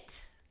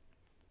 illuminate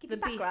give the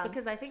you beef background,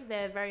 because I think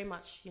they're very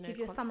much, give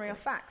you a summary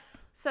of constant.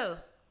 facts. So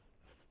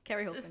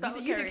Kerry let's Hilson. start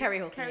You, with do, you do Kerry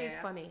Hilson. Kerry's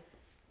yeah. funny.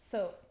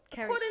 So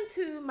Kerry- according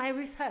to my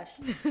research,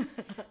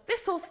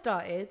 this all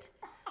started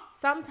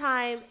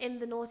sometime in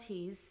the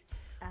noughties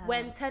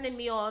when "Turning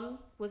Me On"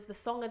 was the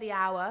song of the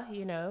hour.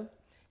 You know,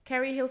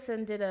 Kerry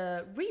Hilson did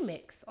a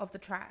remix of the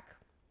track,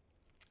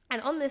 and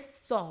on this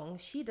song,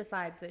 she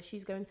decides that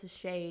she's going to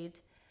shade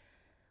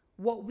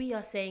what we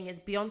are saying is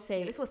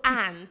Beyonce this was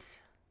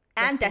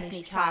and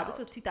Destiny's Child. This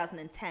was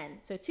 2010.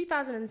 so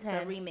 2010.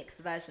 It's a remixed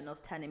version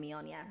of Turning Me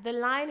On, yeah. The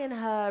line in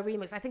her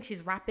remix, I think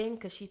she's rapping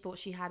because she thought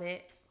she had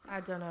it.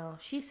 I don't know.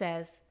 She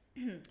says,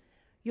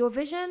 "Your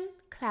vision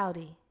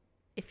cloudy.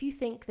 If you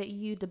think that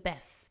you the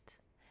best."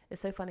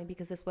 It's so funny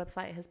because this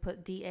website has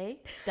put DA,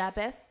 da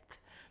best.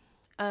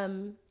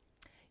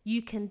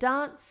 You can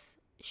dance,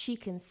 she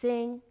can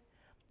sing,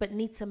 but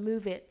need to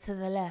move it to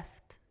the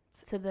left.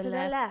 To the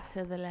left.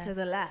 To the left. To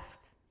the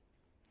left.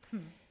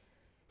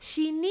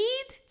 She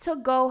need to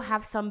go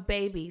have some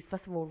babies.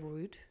 First of all,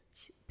 rude.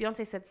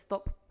 Beyonce said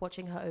stop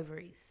watching her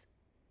ovaries.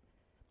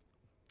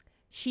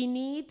 She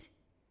need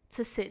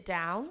to sit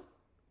down.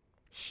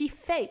 She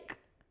fake.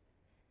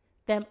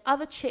 Them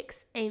other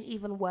chicks ain't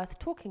even worth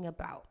talking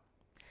about.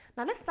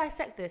 Now let's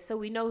dissect this so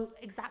we know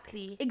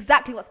exactly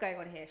what's going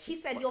on here. She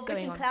said, What's your going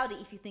vision on? cloudy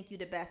if you think you're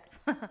the best.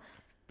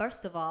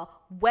 First of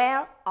all,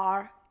 where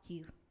are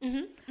you?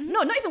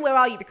 No, not even where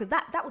are you, because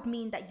that would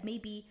mean that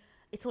maybe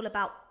it's all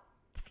about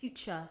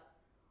future.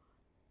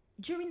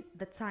 During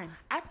the time.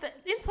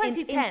 in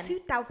 2010. In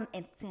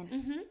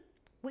 2010.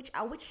 Which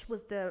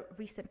was the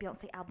recent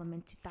Beyonce album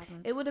in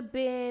 2000? It would have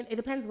been, it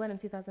depends when in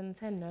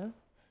 2010, no?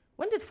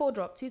 When did 4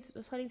 drop?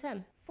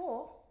 2010?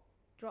 4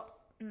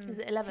 drops. Is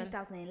it 11?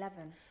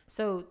 2011.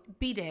 So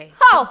B-Day.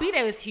 Oh!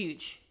 B-Day was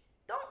huge.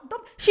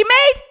 Don't. She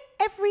made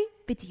every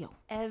video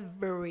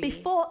Every.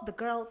 before the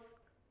girls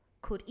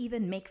could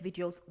even make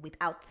videos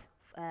without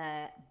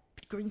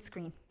green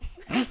screen.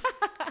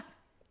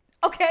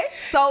 Okay,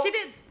 so She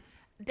did.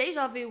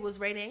 Deja Vu was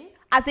raining.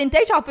 as in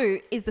Deja Vu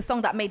is the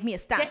song that made me a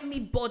stan. Get Me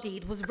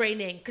Bodied was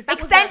raining. Because that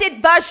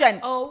Extended version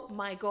oh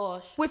my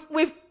gosh. with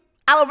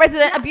our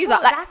resident Natural abuser.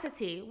 Like,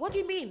 audacity. What do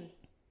you mean?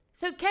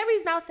 So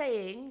Kerry's now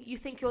saying you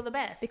think you're the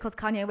best. because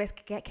Kanye West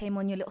came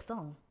on your little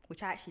song,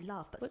 which I actually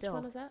love, but Which still,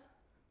 one is that?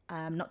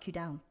 Knock You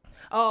Down,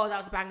 Oh, that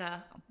was a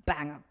banger.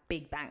 banger,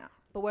 big banger.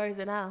 But where is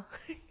it now?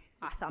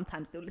 I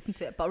sometimes still listen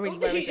to it, but really, Oh,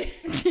 where do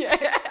is you?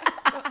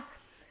 it?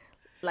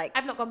 Like,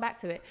 I've not gone back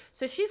to it.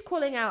 So she's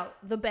calling out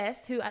the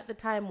best, who at the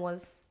time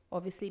was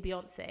obviously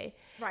Beyonce.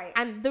 right.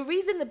 And the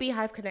reason the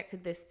Beehive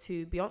connected this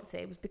to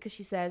Beyonce was because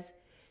she says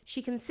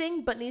she can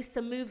sing but needs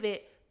to move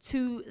it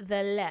to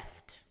the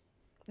left.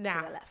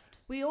 Now, to the left.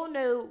 we all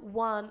know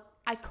one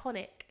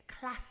iconic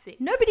classic.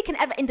 Nobody can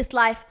ever in this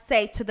life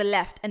say to the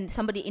left, and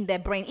somebody in their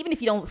brain, even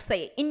if you don't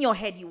say it, in your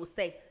head you will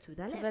say to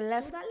the left. To the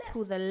left,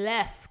 to the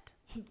left.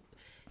 Do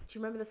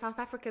you remember the South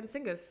African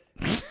singers?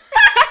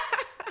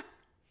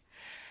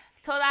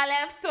 To the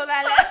left, to the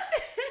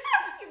left.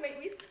 You make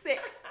me sick.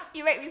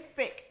 You make me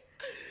sick.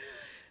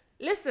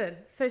 Listen,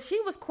 so she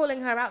was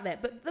calling her out there,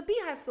 but the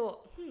Beehive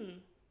thought,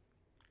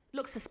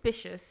 looks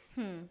suspicious.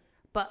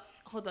 But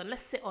hold on,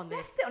 let's sit on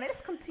Let's this. sit on it.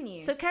 Let's continue.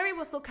 So Kerry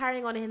was still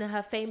carrying on in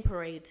her fame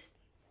parade.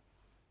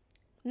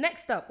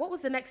 Next up, what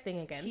was the next thing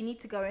again? you need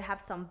to go and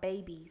have some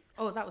babies.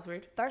 Oh, that was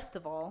rude. First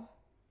of all,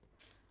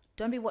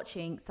 don't be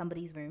watching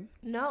somebody's room.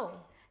 No.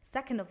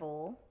 Second of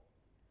all,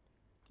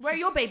 Where are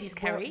your babies,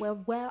 Kerry?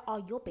 where are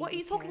your babies? What are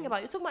you talking Kerry? about?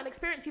 You're talking about an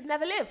experience you've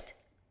never lived.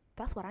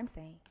 That's what I'm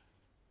saying.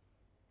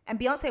 And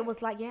Beyonce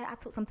was like, yeah, I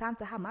took some time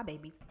to have my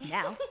babies.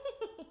 Now.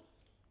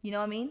 You know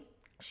what I mean?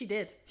 She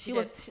did.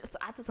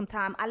 I took some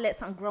time. I let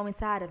something grow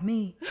inside of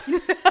me.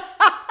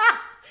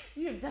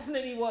 You've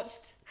definitely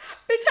watched.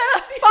 Bitch,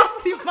 I far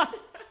too much.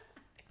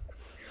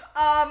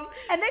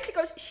 And then she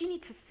goes, she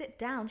needs to sit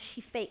down.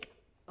 She fake.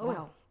 Oh.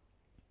 Wow.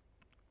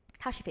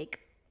 How she fake?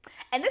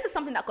 And this is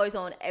something that goes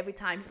on every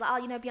time. Like, oh,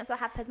 you know, Beyonce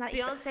have personality.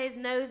 Beyonce's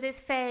nose is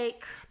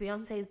fake.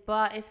 Beyonce's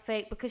butt is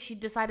fake because she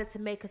decided to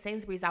make a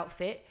Sainsbury's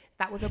outfit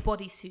that was a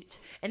bodysuit.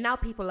 And now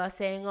people are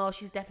saying, oh,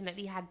 she's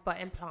definitely had butt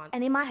implants.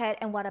 And in my head,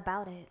 and what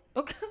about it?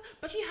 Okay.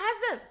 But she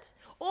hasn't.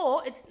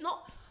 Or it's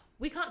not.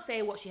 we can't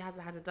say what she has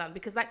and hasn't done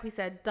because, like we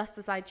said, dust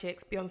aside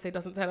chicks, Beyonce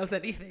doesn't tell us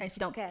anything. And she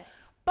don't care.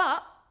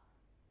 But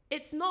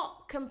it's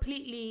not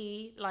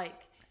completely like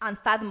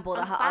Unfathomable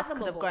that her ass could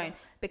have Unfathomable. grown.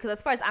 Because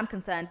as far as I'm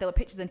concerned, there were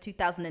pictures in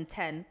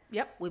 2010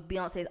 Yep. with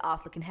Beyonce's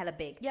ass looking hella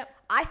big. Yep.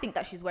 I think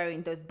that she's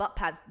wearing those butt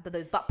pads,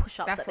 those butt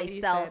push-ups That's that what they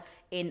you sell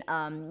said.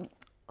 in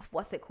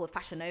what's it called,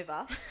 Fashion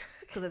Nova.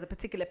 Because there's a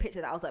particular picture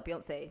that I was like,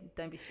 Beyonce,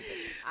 don't be stupid.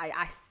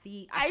 I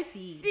see.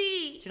 Do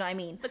you know what I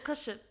mean? The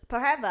cushion.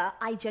 However,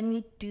 I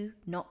genuinely do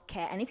not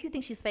care. And if you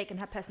think she's fake and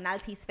her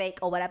personality's fake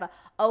or whatever,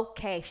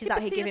 okay, she's Keep out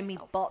it here to giving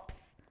yourself. me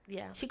bops.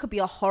 Yeah. She could be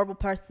a horrible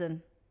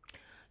person.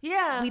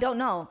 Yeah. We don't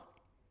know.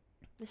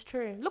 It's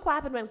true. Look what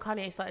happened when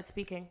Kanye started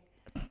speaking.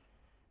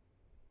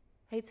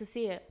 Hate to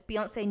see it.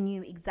 Beyonce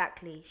knew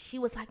exactly. She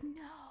was like, no.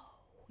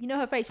 You know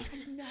her face? She was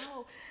like,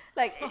 no.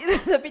 Like, in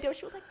the video,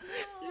 she was like,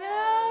 no.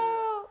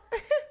 No.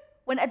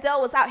 When Adele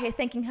was out here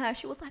thanking her,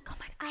 she was like, oh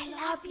my God,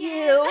 I love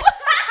you.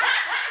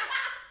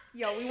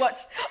 Yo, we watch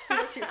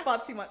shit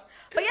far too much.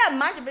 But yeah,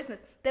 mind your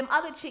business. Them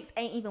other chicks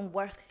ain't even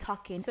worth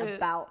talking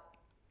about.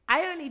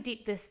 I only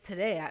deeped this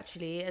today,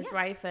 actually, as Yeah.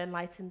 Raifa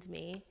enlightened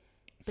me.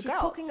 The She's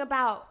girls. talking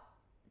about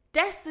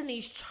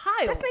Destiny's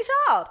Child. Destiny's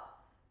Child.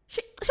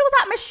 She was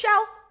like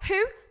Michelle,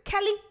 who?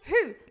 Kelly,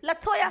 who?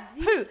 Latoya,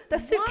 who? The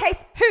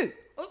suitcase, who?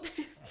 Oh.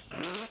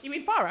 You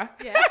mean Farah?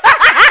 Yeah.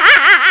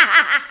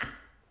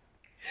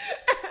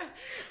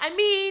 I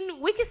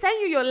mean, we can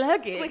send you your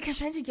luggage. We can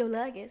send you your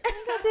luggage. I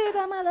can see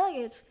about my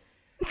luggage.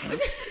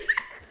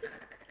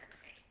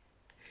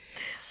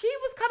 She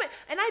was coming,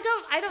 and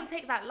I don't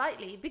take that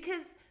lightly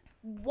because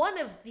one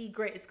of the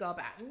greatest girl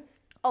bands,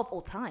 Of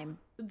all time.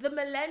 the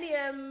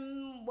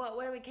Millennium,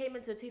 when we came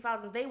into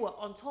 2000, they were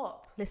on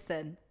top.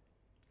 Listen.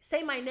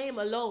 Say My Name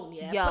alone,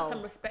 yeah. Yo. Put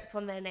some respect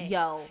on their name.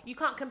 Yo. You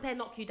can't compare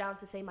Knock You Down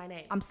to Say My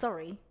Name. I'm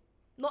sorry.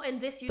 Not in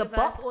this The universe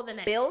box, or the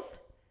next. Bills?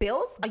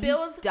 Are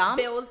Bills, you dumb?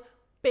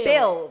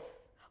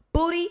 Bills.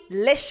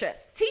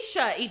 Bootylicious.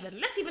 T-shirt even.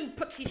 Let's even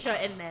put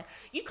T-shirt in there.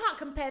 You can't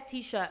compare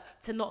T-shirt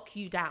to Knock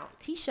You Down.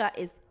 T-shirt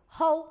is,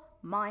 oh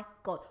my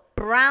God.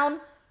 Brown.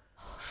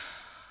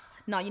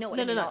 No, you know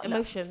what? No.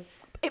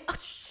 Emotions.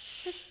 Emotion.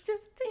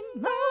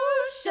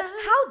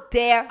 How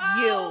dare you?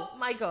 Oh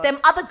my God. Them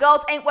other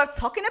girls ain't worth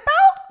talking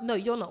about? No,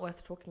 you're not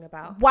worth talking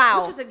about.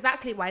 Wow. Which is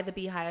exactly why the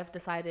Beehive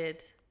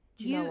decided,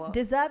 do you know what?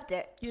 Deserved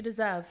it. You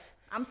deserve.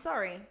 I'm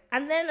sorry.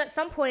 And then at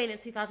some point in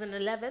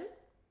 2011,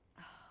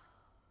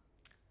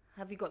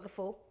 have you got the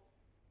full?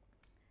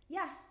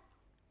 Yeah.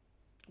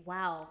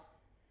 Wow.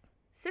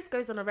 Sis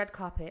goes on a red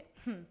carpet.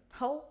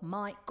 Oh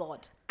my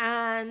God.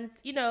 And,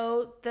 you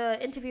know,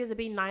 the interviewers are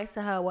being nice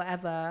to her,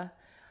 whatever.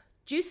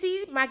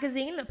 Juicy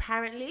magazine,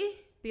 apparently.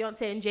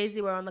 Beyonce and Jay-Z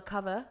were on the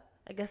cover.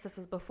 I guess this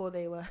was before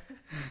they were.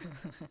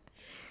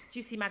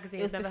 Juicy magazine.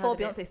 It was I've never before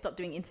heard of Beyonce stopped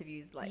doing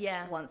interviews like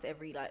Yeah. once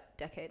every like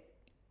decade.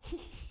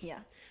 Yeah.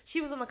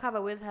 She was on the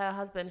cover with her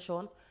husband,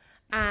 Sean.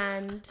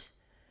 And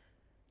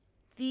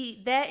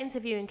they're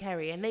interviewing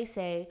Kerry and they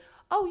say,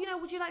 oh, you know,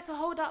 would you like to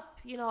hold up,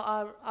 you know,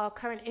 our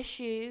current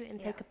issue and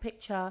take a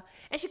picture?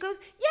 And she goes,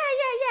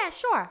 yeah,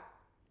 sure.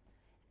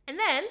 And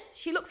then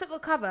she looks at the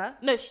cover.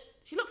 No,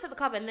 she looks at the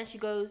cover and then she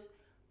goes,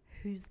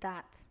 Who's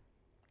that?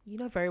 you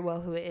know very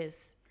well who it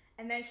is.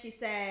 And then she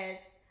says,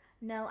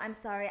 no, I'm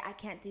sorry, I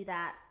can't do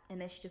that.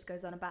 And then she just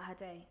goes on about her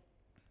day.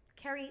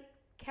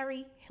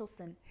 Kerry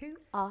Hilson, who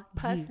are you?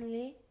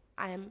 Personally,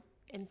 I am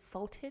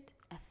insulted,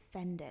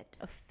 Offended.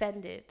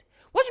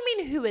 What do you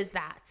mean, who is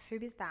that? Who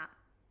is that?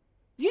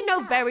 You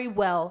know very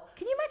well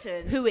Can you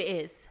imagine? who it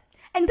is.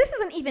 And this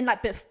isn't even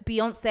like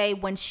Beyonce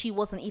when she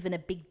wasn't even a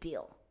big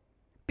deal.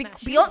 No,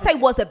 she was a Beyonce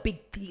big was a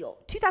big deal.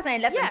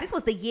 2011, Yeah. this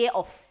was the year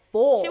of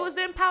 4. She was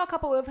doing power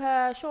couple with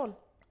her Sean.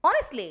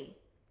 honestly,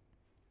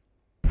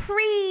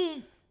 pre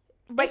It's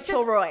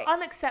Rachel just Roy.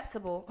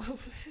 Unacceptable.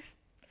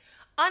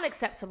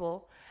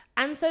 Unacceptable.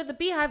 And so the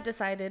Beehive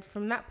decided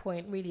from that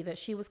point, really, that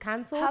she was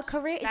cancelled. Her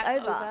career is That's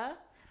over.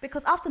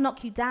 Because after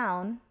Knock You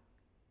Down,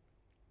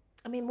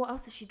 I mean, what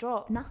else did she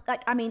drop? no,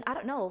 like, I mean, I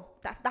don't know.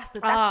 That's Do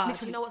literally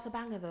you know what's a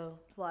banger, though?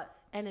 what?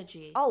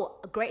 Energy. Oh,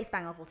 greatest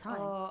banger of all time.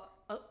 Oh,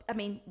 I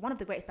mean, one of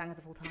the greatest bangers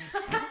of all time.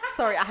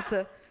 Sorry, I had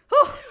to.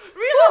 Wheel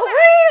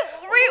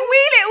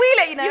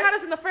it, you know. You had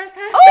us in the first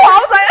half? Oh,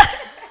 I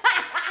was like,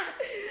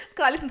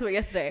 because I listened to it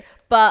yesterday,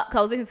 but 'cause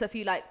I was listening to a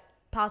few like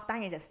past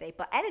bangers yesterday.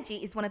 But Energy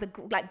is one of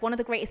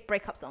the greatest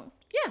breakup songs.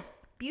 Yeah.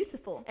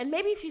 Beautiful. And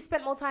maybe if you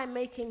spent more time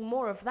making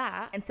more of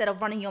that. Instead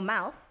of running your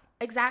mouth,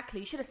 Exactly.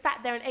 You should have sat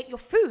there and ate your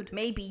food.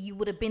 maybe you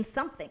would have been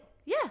something.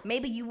 Yeah.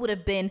 Maybe you would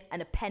have been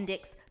an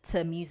appendix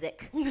to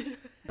music.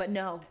 But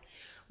no,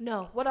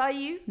 No. What are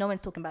you? no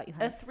one's talking about you,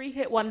 A honey,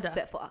 3-hit wonder.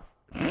 except for us.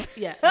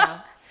 Yeah. No.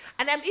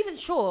 And I'm even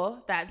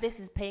sure that this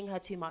is paying her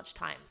too much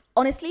time.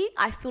 Honestly,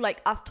 I feel like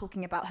us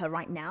talking about her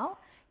right now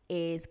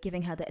is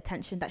giving her the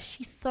attention that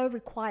she so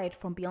required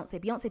from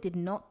Beyonce. Beyonce did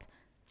not.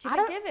 She I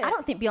didn't don't. give it. I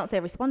don't think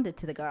Beyonce responded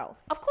to the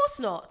girls Of course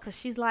not. because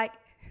she's like,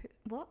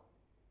 what?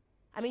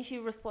 I mean, she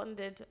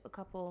responded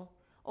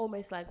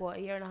almost like, a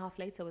year and a half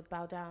later with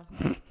Bow Down.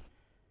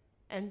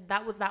 And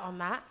that was that on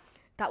that.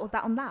 that was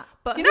that on that.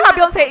 But you who know how had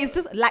a Beyonce song? is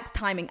just lacks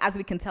timing, as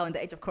we can tell in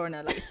the age of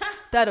Corona. Like,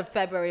 3rd of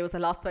February was the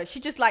last post. She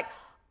just like,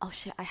 oh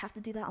shit, I have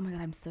to do that. Oh my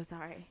God, I'm so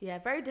sorry. Yeah,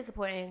 very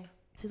disappointing.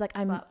 She's like,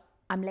 But-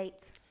 I'm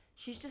late.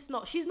 She's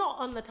not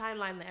on the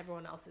timeline that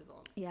everyone else is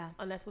on. Yeah.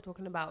 Unless we're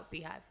talking about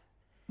Beehive,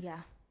 Yeah.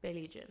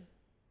 Billie Jean.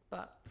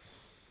 But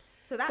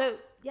So that's, So,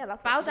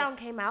 that's what Bow she did. Down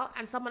came out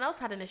and someone else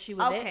had an issue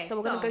with Okay, it. So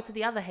we're going so- to go to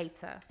the other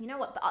hater. You know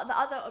what? The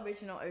other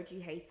original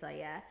OG hater,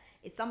 yeah,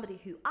 is somebody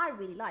who I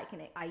really like.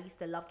 And I used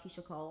to love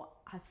Keisha Cole.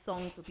 Her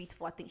songs were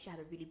beautiful. I think she had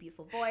a really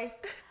beautiful voice.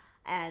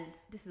 And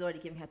this is already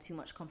giving her too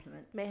much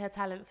compliments. May her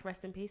talents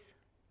rest in peace.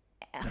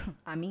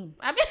 I mean.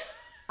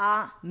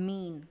 I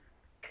mean.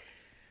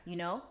 You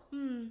know?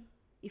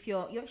 If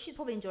you're she's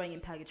probably enjoying in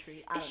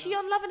purgatory. I Is don't she know.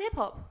 on Love and Hip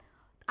Hop?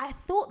 I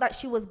thought that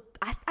she was.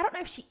 I don't know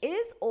if she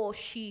is or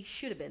she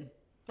should have been.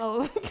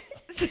 Oh.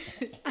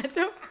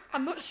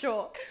 I'm not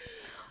sure.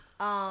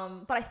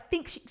 But I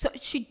think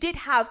she did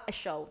have a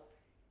show.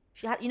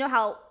 She had, you know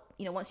how,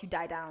 once you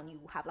die down, you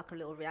have like a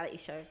little reality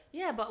show.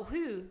 Yeah, but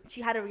who? She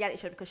had a reality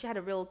show because she had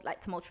a real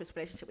like tumultuous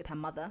relationship with her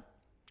mother,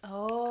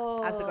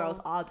 Oh. as the girls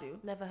all do,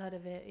 Never heard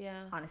of it,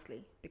 yeah.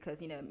 honestly,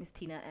 because Miss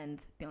Tina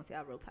and Beyonce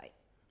are real tight.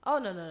 Oh,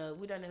 no.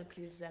 We don't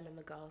include them in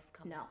the girls.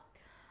 Come No.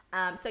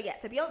 So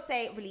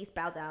Beyonce released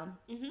Bow Down,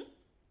 Mhm.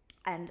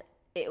 and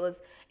it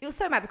was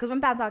so mad because when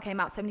Bow Down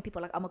came out, so many people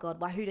were like, oh my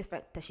God, who the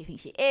fuck does she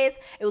think she is?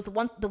 There was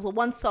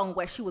one song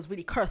where she was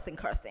really cursing.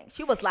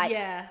 She was like,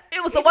 Yeah.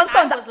 it was the Even one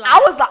song I that was I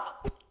was like,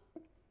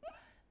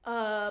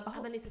 I'm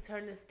gonna need to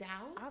turn this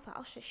down. I was like,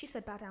 oh shit, she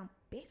said bow down,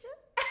 bitches.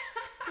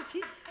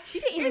 she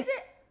didn't even. Is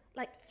it?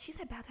 Like, she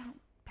said bow down,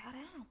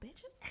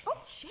 bitches.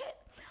 Oh shit.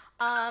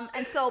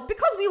 And so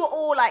because we were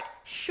all like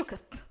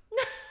shooketh.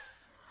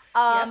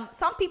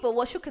 Some people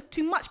were shooketh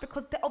too much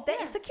because of their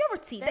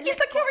insecurity. Their The lips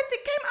insecurity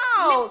came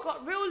out. Lips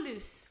got real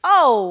loose.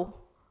 Oh,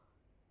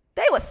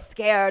 they were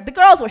scared. The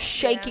girls were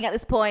shaking Yeah. at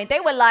this point. They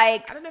were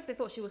like, I don't know if they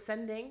thought she was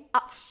sending.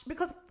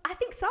 because I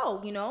think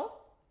so, So,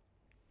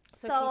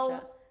 So,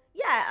 Keisha.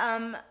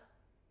 yeah,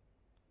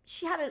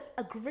 she had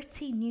a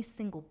gritty new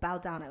single, Bow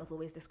Down, it was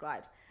always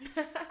described.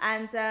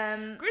 And,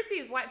 Gritty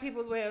is white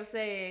people's way of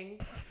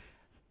saying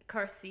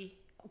cursey.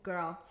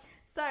 girl.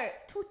 So,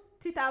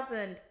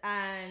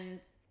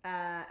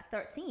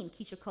 2013,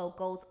 Keisha Cole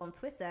goes on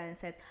Twitter and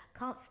says,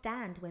 can't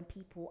stand when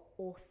people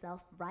are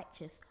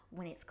self-righteous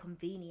when it's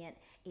convenient.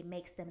 It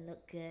makes them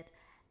look good.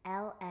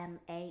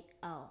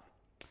 LMAO.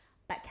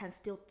 But can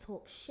still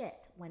talk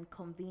shit when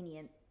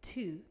convenient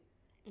too.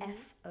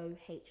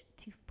 FOH,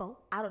 too fo.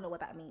 I don't know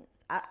what that means.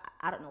 I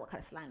don't know what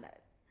kind of slang that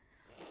is.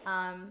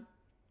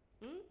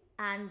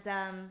 And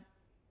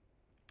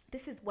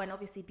this is when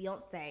obviously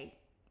Beyonce,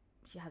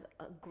 she has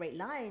a great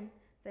line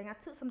saying, I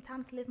took some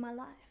time to live my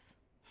life.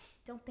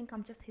 Don't think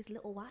I'm just his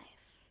little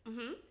wife.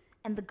 Mm-hmm.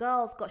 And the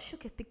girls got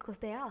shooketh because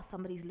they are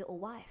somebody's little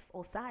wife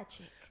or side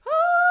chick.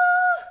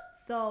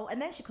 So,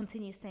 and then she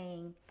continues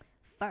saying,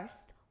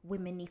 first,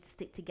 women need to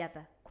stick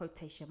together,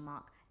 quotation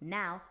mark.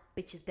 Now,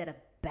 bitches better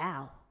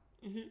bow.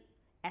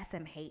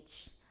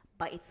 SMH,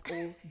 but it's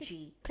all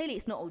G. Clearly,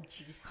 it's not all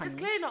G, honey. It's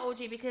clearly not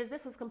OG because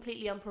this was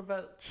completely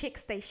unprovoked.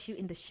 Chicks stay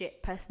shooting the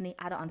shit. Personally,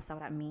 I don't understand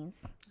what that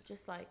means.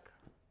 Just like,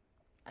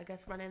 I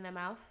guess, running their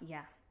mouth.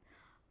 Yeah.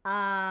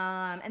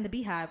 And the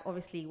Beehive,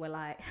 obviously, were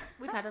like,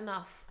 We've had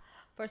enough.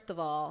 first of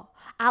all,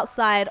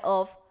 outside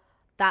of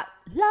that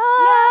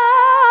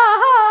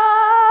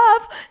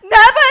love,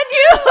 never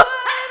knew. I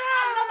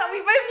love that we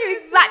both knew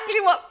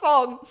exactly what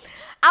song.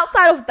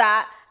 Outside of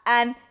that,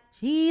 and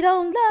she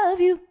don't love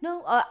you.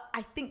 No,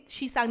 I think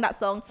she sang that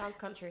song. Sounds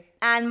country.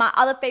 And my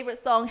other favorite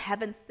song,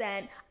 Heaven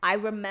Sent. I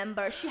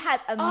remember she has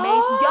amazing.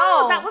 Oh,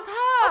 Yo, that was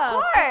her. Of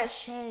course.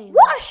 Shame.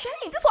 What a shame.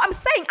 This is what I'm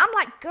saying. I'm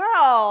like,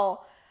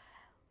 girl.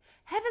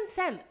 Heaven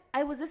Sent.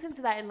 I was listening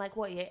to that in like,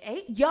 what, year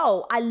 8?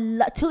 Yo,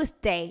 till this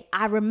day,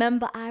 I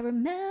remember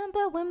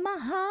when my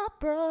heart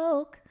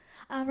broke.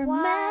 I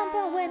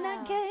remember when I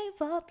Wow.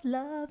 gave up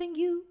loving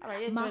you. All right,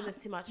 you're enjoying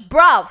this too much.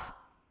 Bruv.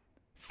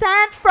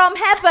 Sent from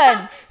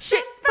heaven.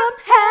 Shit from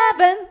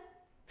heaven.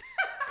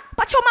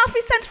 But your mouth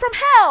is sent from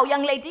hell,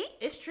 young lady.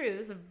 It's true. It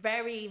was a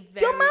very,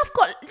 very... Your mouth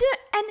got...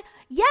 And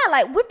yeah,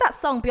 like with that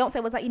song,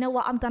 Beyonce was like, you know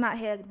what? I'm done out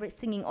here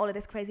singing all of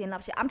this crazy and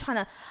love shit. I'm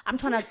trying to...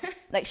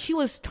 like, she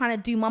was trying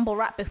to do mumble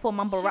rap before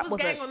mumble rap She was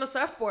was getting on the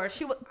surfboard.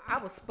 She was... I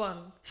was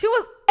spun. She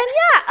was... And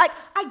yeah, like,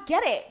 I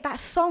get it. That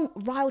song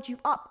riled you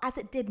up as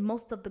it did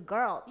most of the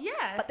girls.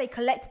 Yes. But they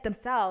collected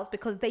themselves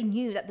because they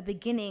knew that the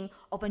beginning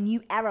of a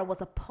new era was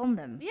upon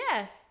them.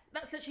 Yes.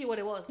 That's literally what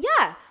it was.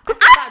 Yeah. Because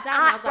I sat down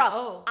and I was like, bruv,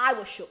 oh. I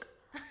was shook.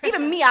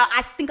 Even me,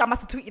 I think I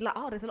must have tweeted like,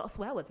 oh, there's a lot of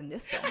swear words in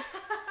this song. Do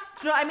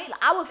you know what I mean? Like,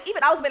 I was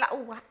a bit like,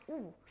 oh,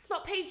 ooh. It's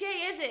not PJ,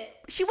 is it?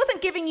 She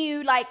wasn't giving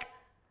you like,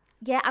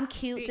 yeah, I'm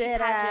cute, Beauty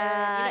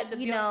pageant,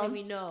 you the know. Beyonce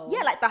we know.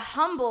 Yeah, like the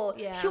humble.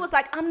 Yeah. She was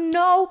like, I'm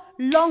no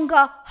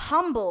longer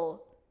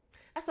humble.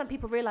 That's when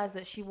people realized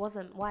that she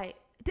wasn't white.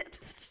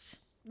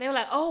 They were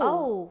like, oh.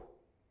 Oh,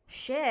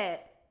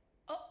 shit.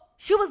 Oh.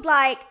 She was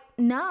like,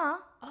 nah.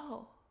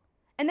 Oh.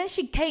 And then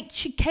she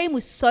came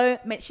with so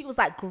many. She was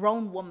like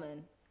grown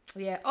woman.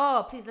 Yeah.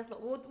 Oh, please, let's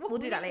not. We'll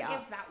do that need to later.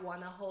 Give that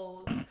one a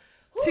whole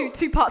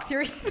Two-part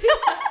series.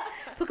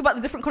 Talk about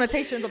the different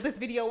connotations of this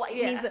video, what it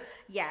Yeah. means.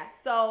 Yeah.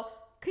 So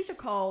Keisha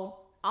Cole,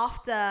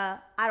 after,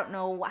 I don't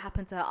know what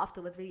happened to her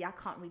afterwards. Really, I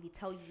can't really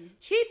tell you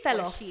She fell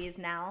where off. she is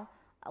now,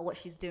 what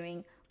she's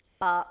doing.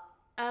 But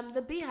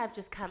The Beehive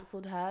just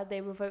cancelled her.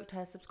 They revoked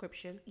her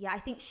subscription. yeah, I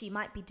think she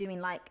might be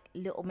doing like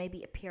little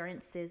maybe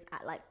appearances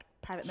at like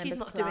private members She's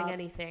not clubs. doing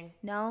anything.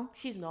 No.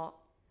 She's not.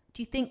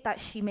 Do you think that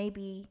she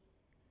maybe,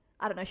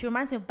 I don't know, she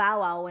reminds me of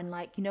Bow Wow, and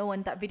like, you know,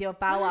 when that video of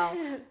Bow Wow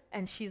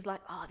and she's like,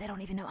 oh, they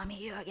don't even know I'm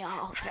here,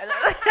 y'all.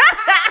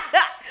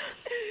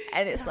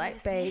 And it's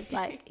like, babes,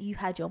 like, you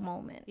had your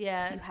moment.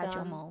 Yeah, You it's had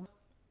your done. moment.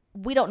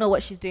 We don't know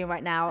what she's doing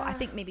right now. I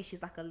think maybe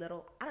she's like a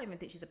little, I don't even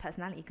think she's a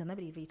personality because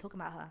nobody's really talking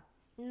about her.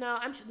 No,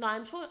 I'm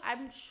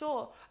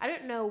sure. I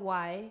don't know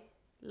why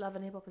Love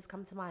and Hip Hop has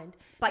come to mind.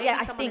 But Maybe yeah,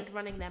 I someone think, is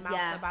running their mouth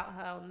yeah. about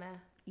her on there.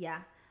 Yeah.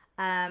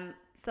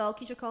 So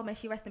Keisha Cole, may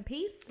she rest in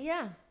peace.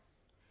 Yeah.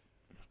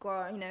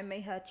 Or, you know, may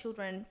her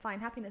children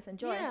find happiness and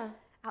joy Yeah.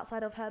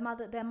 outside of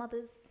their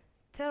mother's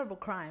terrible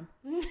crime.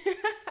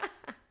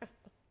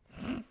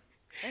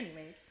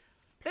 Anyways,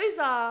 Those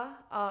are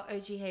our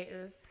OG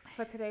haters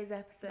for today's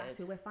episode. that's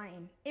who we're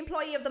fighting.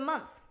 Employee of the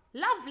month.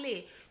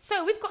 Lovely.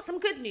 So we've got some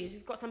good news.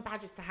 We've got some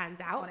badges to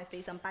hand out.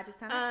 Honestly, some badges.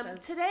 Hannah,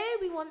 'cause- Today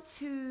we want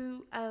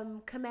to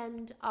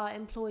commend our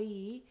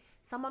employee,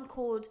 someone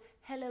called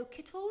Hello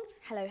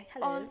Kittles, Hello.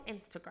 on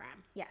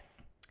Instagram. Yes.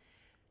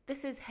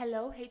 This is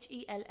Hello,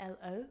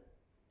 Hello,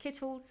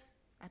 Kittles.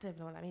 I don't even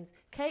know what that means.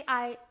 Kittles.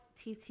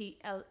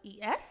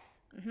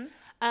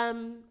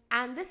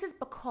 And this is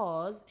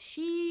because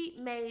she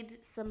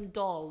made some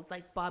dolls,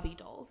 like Barbie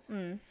dolls.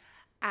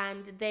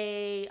 And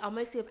they are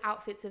mostly of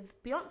outfits of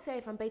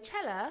Beyonce from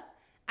Beychella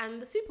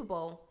and the Super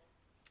Bowl.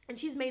 And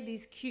she's made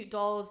these cute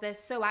dolls. They're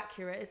so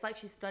accurate. It's like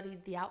she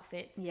studied the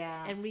outfits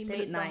Yeah. and They remade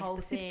look the nice. whole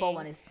The thing. Super Bowl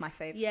one is my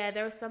favorite. Yeah,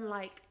 there are some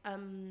like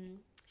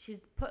she's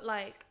put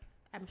like,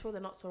 I'm sure they're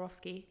not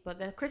Swarovski, but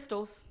they're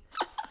crystals.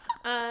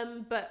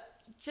 But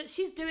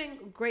she's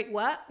doing great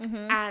work,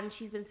 and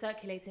she's been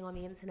circulating on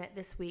the internet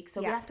this week.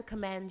 So we Yeah. have to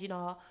commend,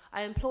 our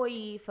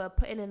employee for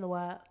putting in the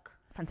work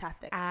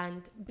Fantastic.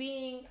 and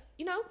being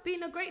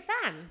a great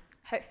fan.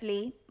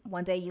 Hopefully,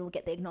 one day you will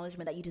get the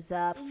acknowledgement that you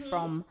deserve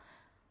from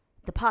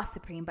the past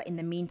Supreme. But in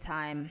the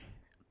meantime,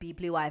 be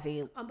Blue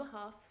Ivy On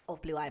behalf.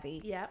 of Blue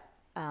Ivy, Yep.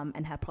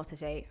 and her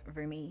protege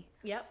Rumi.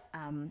 Yep.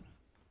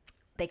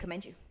 They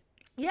commend you.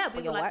 Yeah, we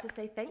would your like work. to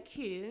say thank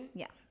you.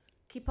 Yeah.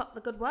 Keep up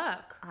the good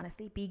work.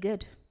 Honestly, be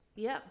good,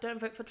 Yep. Don't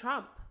vote for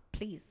Trump.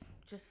 please.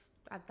 Just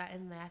add that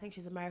in there. I think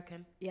she's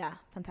American. Yeah,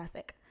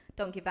 fantastic.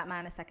 Don't give that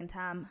man a second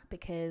term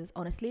because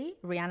honestly,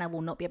 Rihanna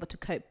will not be able to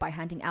cope by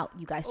handing out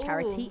you guys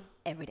charity Ooh.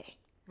 every day.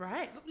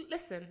 Right.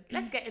 Listen,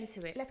 let's get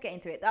into it. Let's get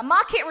into it. The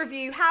market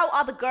review. How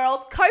are the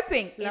girls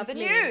coping Lovely. in the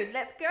news?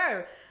 Let's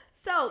go.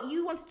 So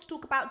you wanted to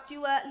talk about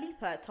Dua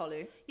Lipa,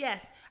 Tolu.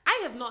 Yes, I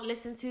have not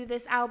listened to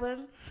this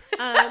album.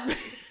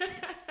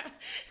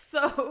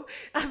 So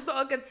that's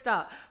not a good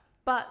start.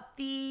 But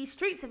the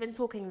streets have been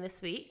talking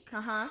this week.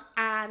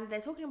 And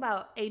they're talking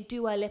about a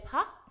Dua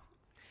Lipa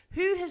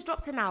who has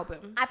dropped an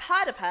album. I've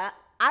heard of her.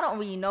 I don't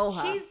really know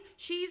her.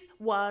 She's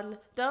one.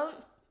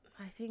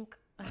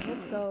 I hope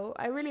so.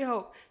 I really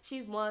hope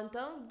she's one.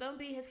 Don't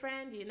be his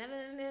friend. You never.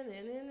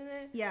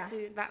 Yeah.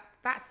 To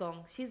that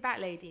song. She's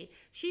that lady.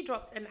 She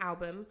dropped an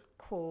album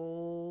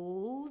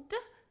called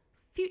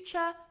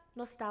Future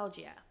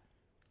Nostalgia.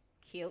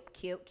 Cute.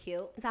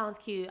 Sounds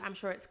cute. I'm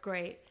sure it's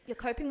great. You're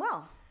coping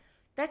well.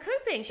 They're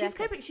coping. She's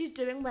They're coping. She's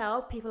doing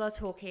well. People are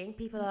talking.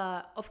 People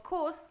are, of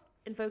course,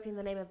 invoking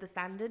the name of the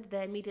standard.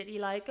 They're immediately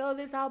like, oh,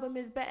 this album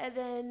is better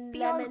than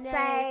Lemonade.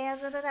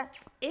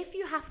 Beyonce. If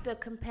you have to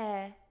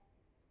compare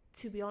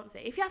to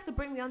Beyonce, if you have to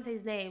bring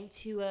Beyonce's name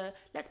to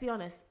let's be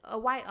honest, a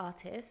white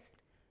artist,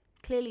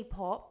 clearly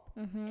pop,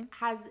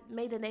 has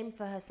made a name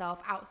for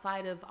herself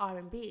outside of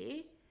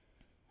R&B,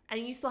 and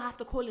you still have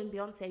to call in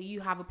Beyonce, you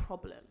have a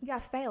problem. Yeah, I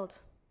failed.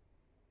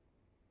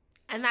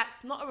 And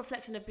that's not a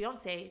reflection of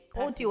Beyonce.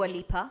 Or personally. Dua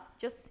Lipa.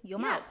 Just your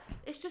Yeah, mouths.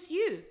 it's just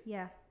you.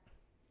 Yeah.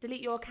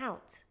 Delete your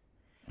account.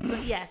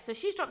 But yeah, so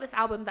she's dropped this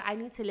album that I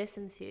need to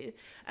listen to.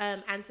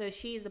 And so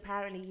she's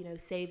apparently,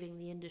 saving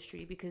the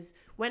industry, because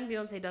when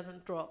Beyonce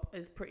doesn't drop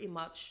is pretty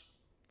much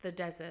the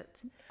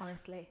desert.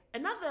 Honestly.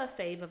 Another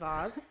fave of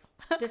ours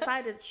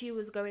decided she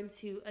was going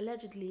to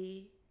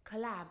allegedly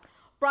collab.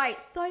 Right,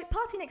 so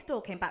Party Next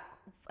Door came back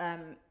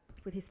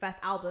with his first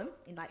album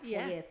in like 4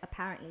 years, Yes.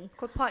 apparently. It's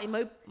called Party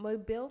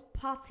Mobile.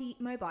 Party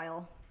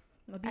Mobile.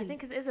 I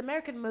think it is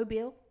American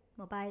Mobile.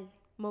 Mobile.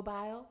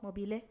 Mobile.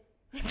 Mobile.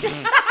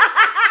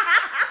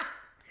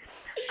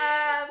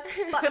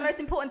 But the most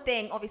important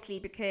thing, obviously,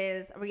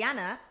 because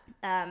Rihanna,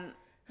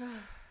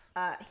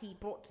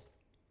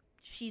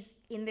 she's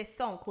in this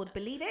song called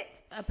Believe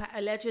It.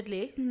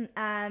 Allegedly.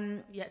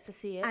 Um, Yet to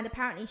see it. and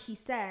apparently she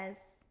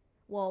says,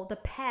 well, the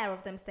pair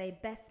of them say,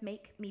 best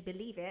make me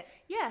believe it.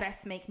 Yeah.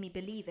 Best make me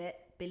believe it.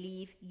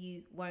 Believe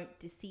you won't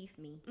deceive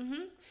me.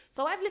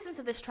 So I've listened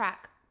to this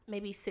track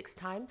maybe 6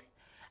 times.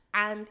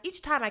 And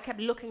each time I kept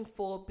looking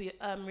for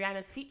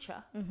Rihanna's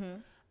feature.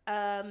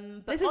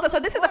 But This is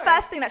the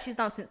first thing that she's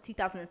done since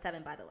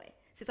 2007, by the way.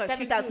 Sorry,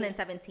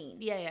 2017.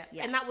 Yeah.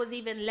 And that was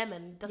even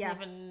Lemon. Doesn't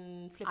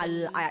even flip.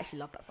 I actually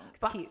love that song. It's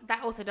but cute.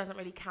 that also doesn't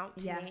really count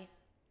to me.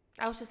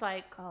 I was just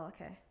like, Oh,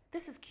 okay.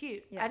 this is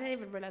cute. Yeah. I didn't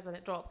even realize when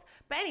it dropped.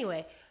 But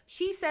anyway,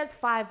 she says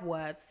 5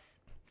 words.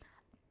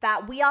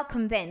 That we are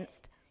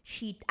convinced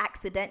she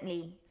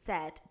accidentally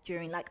said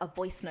during like a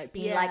voice note,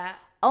 being like,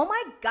 "Oh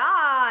my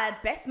God,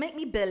 best make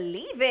me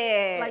believe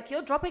it. Like,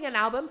 you're dropping an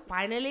album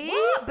finally?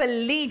 What?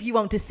 Believe you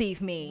won't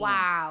deceive me.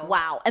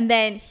 Wow. And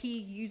then he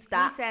used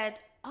that. He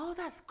said, oh,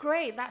 that's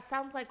great. That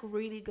sounds like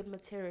really good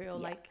material.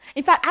 Yeah. Like,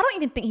 in fact, I don't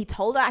even think he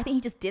told her. I think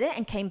he just did it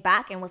and came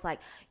back and was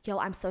like, yo,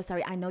 I'm so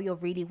sorry. I know you're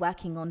really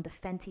working on the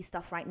Fenty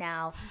stuff right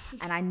now.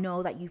 And I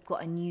know that you've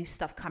got a new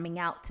stuff coming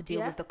out to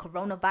deal with the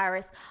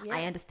coronavirus.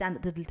 I understand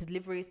that the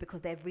deliveries,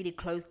 because they've really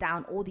closed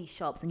down all these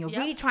shops and you're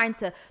really trying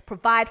to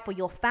provide for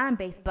your fan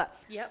base. But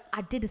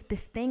I did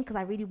this thing because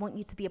I really want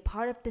you to be a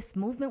part of this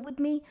movement with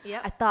me.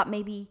 I thought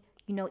maybe,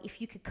 you know, if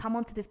you could come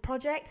onto this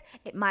project,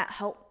 it might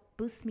help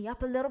boost me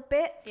up a little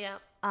bit.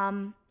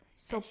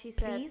 So she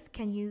please,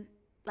 can you,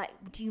 like,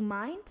 do you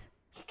mind?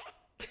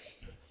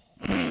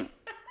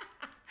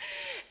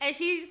 And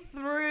she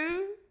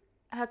threw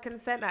her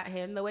consent at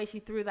him the way she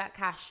threw that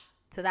cash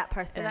to that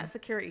person, to that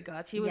security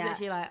guard. She was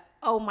literally like,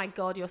 oh my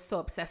God, you're so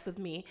obsessed with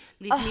me.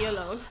 Leave me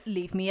alone.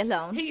 Leave me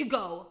alone. Here you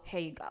go.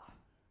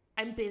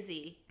 I'm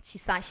busy.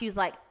 She was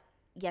like,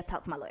 yeah,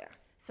 talk to my lawyer.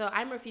 So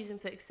I'm refusing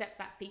to accept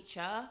that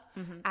feature,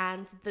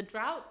 and the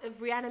drought of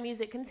Rihanna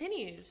music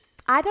continues.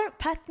 I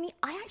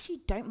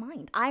actually don't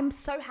mind. I'm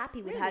so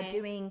happy with her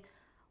doing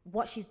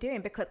what she's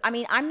doing, because I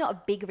mean, I'm not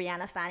a big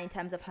Rihanna fan in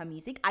terms of her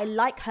music. I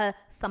like her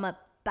summer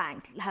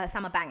bangers.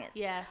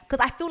 Yes.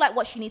 Because I feel like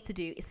what she needs to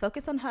do is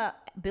focus on her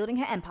building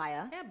her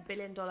empire. Yeah, $1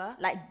 billion.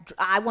 Like,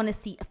 I want to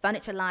see a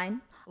furniture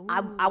line.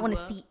 I want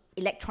to see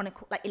electronic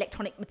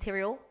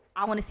material.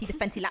 I want to see the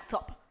Fenty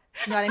laptop.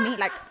 Do you know what I mean?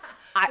 Like,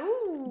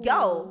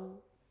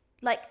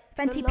 like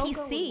Fenty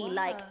PC,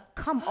 like,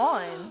 come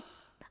on.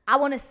 I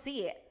want to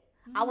see it.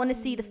 I want to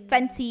see the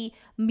Fenty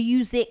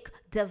music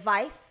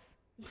device.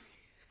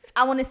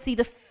 I want to see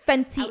the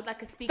Fenty. I would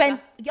like a speaker.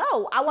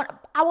 I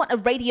want a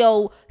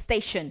radio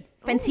station.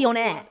 Fenty on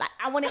air. Like,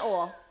 I want it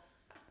all.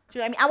 Do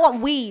you know what I mean? I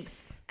want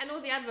weaves. And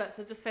all the adverts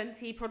are just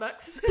Fenty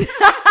products.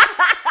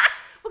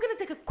 We're going to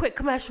take a quick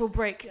commercial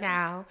break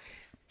now.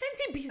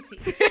 Fenty Beauty.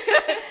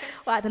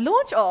 Right, the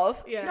launch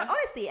of, no,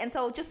 honestly, and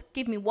so just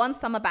give me one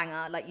summer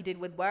banger like you did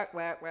with Work,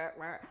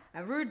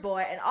 and Rude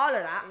Boy and all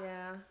of that.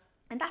 Yeah.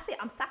 And that's it.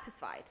 I'm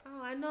satisfied.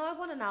 Oh, I know. I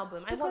want an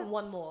album. I want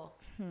one more.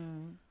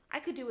 I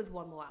could do with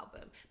one more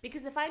album.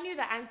 Because if I knew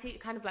that Auntie,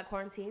 kind of like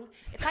Quarantine,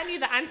 if I knew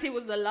that Auntie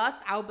was the last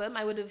album,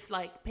 I would have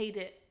like paid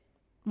it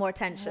more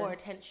attention.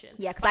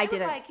 Yeah, because I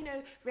didn't. Like, you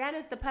know,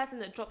 Rihanna's the person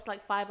that drops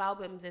like 5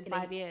 albums in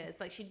 5 years.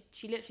 Like,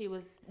 she literally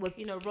was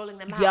you know, rolling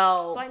them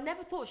out. So I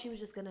never thought she was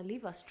just gonna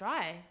leave us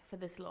dry for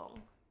this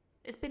long.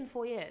 It's been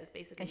 4 years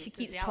basically. And she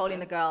keeps telling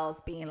the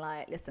girls, being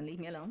like, "Listen, leave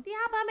me alone. The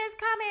album is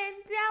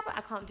coming. The album."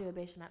 I can't do a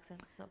Bayesian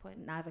accent. It's no point.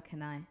 Neither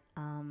can I.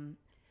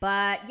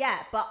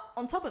 But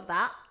on top of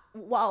that,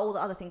 what are all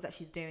the other things that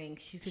she's doing?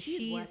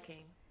 She's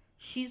working.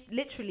 She's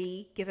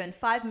literally given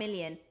 $5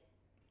 million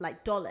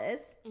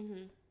dollars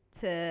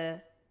to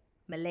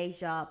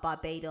Malaysia,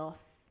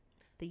 Barbados,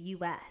 the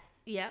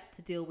US,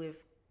 to deal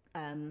with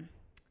the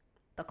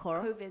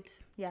COVID.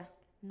 Yeah.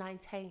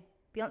 19.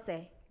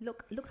 Beyonce,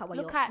 look how well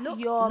look.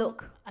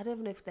 I don't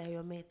even know if they're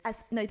your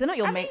mates. No, they're not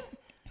your mates.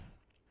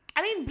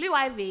 I mean, Blue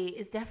Ivy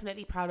is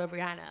definitely proud of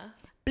Rihanna.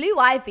 Blue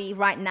Ivy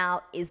right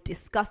now is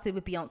disgusted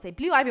with Beyonce.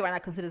 Blue Ivy right now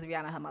considers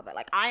Rihanna her mother.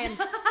 Like, I am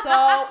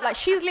so, like,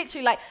 she's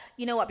literally like,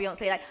 you know what,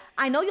 Beyonce, like,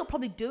 I know you're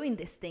probably doing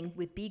this thing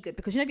with Be Good,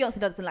 because you know Beyonce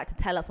doesn't like to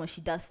tell us when she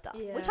does stuff,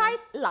 which I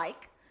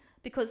like,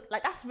 because,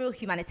 like, that's real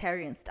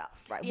humanitarian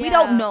stuff, right? We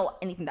don't know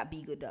anything that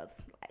Be Good does.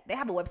 Like, they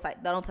have a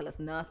website, they don't tell us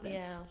nothing.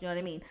 Yeah. Do you know what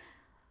I mean?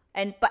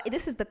 But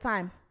this is the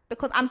time,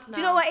 because do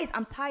you know what it is?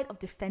 I'm tired of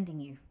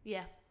defending you.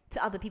 Yeah.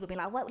 To other people being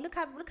like, well, look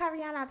at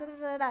Rihanna, da, da,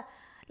 da, da.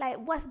 Like,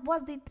 what's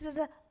the... Da, da,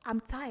 da. I'm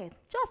tired.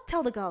 Just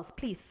tell the girls,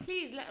 please.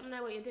 Please let them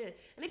know what you're doing.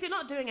 And if you're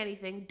not doing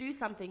anything, do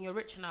something. You're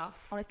rich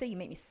enough. Honestly, you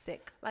make me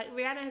sick. Like,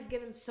 Rihanna has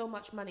given so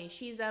much money.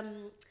 She's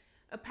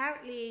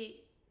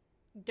apparently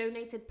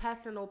donated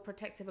personal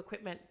protective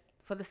equipment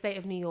for the state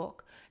of New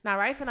York. Now,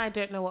 Raif and I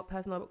don't know what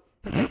personal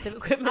protective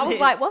equipment is. I was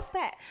like, what's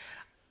that?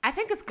 I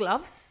think it's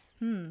gloves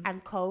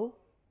and co.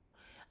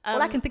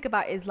 All I can think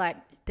about is, like,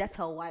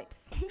 Dettol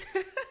wipes.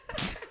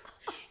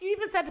 You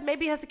even said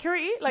maybe her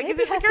security. Like,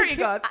 maybe is it security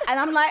guard? And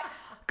I'm like,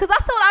 because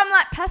that's what I'm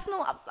like,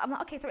 personal. I'm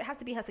like, okay, so it has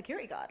to be her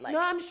security guard. Like,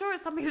 no, I'm sure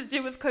it's something to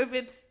do with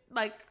COVID,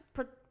 like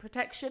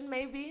protection,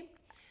 maybe.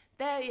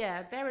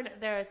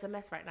 There is a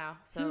mess right now.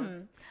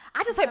 So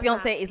I just hope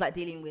Beyonce is like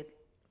dealing with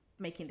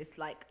making this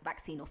like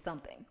vaccine or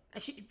something.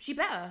 She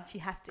better. She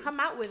has to come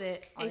out with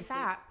it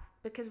ASAP,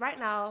 because right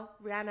now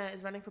Rihanna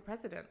is running for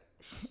president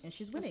and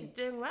she's winning. She's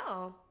doing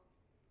well,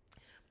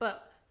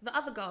 but the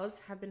other girls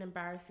have been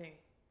embarrassing.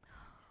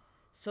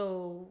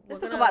 So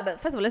Let's talk about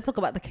first of all, let's talk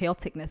about the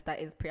chaoticness that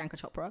is Priyanka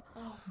Chopra.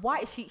 Why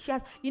is she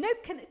has,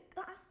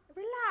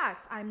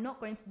 relax. I'm not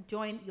going to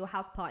join your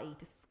house party.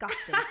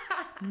 Disgusting.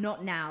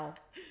 Not now.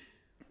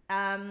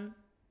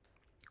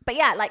 But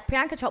yeah, like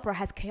Priyanka Chopra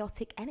has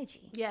chaotic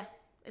energy. Yeah,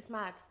 it's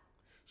mad.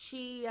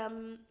 She,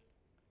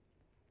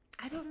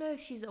 I don't know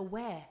if she's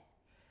aware.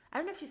 I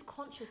don't know if she's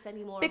conscious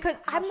anymore. Because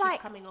of how I'm she's like,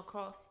 coming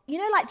across. You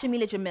know, like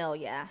Jamila Jamil,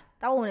 yeah?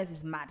 That woman is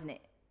just mad, innit?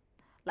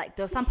 Like,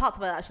 there are some parts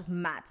of her that's just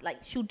mad. Like,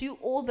 she'll do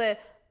all the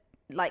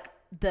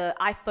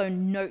iPhone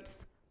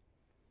notes,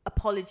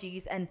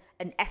 apologies and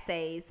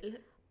essays.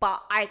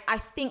 But I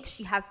think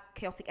she has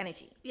chaotic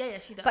energy. Yeah,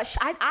 she does. But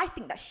I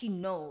think that she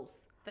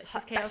knows that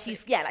she's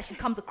chaotic. That she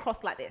comes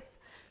across like this.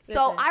 Listen.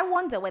 So I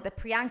wonder whether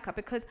Priyanka,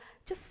 because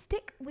just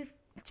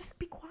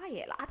be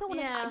quiet. Like, I don't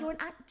want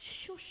to, you're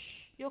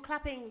shush. You're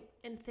clapping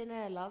in thin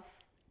air, love.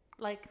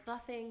 Like,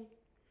 nothing.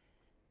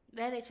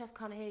 The NHS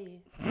can't hear you.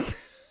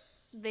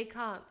 They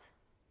can't.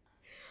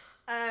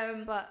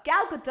 But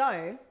Gal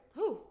Gadot.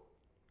 Who?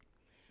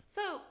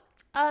 So,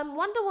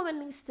 Wonder Woman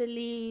needs to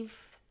leave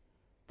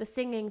the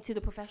singing to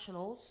the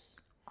professionals.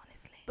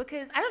 Honestly.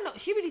 Because, I don't know,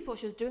 she really thought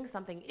she was doing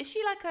something. Is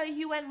she like a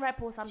UN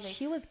rep or something?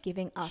 She was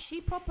giving us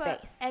She proper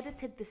face.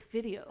 edited this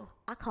video.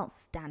 I can't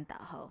stand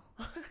that hoe.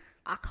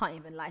 I can't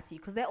even lie to you.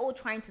 Because they're all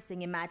trying to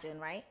sing Imagine,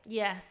 right?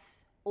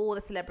 Yes. All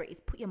the celebrities,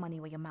 put your money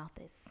where your mouth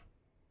is.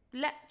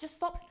 Just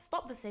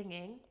stop the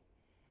singing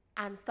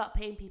and start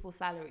paying people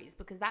salaries,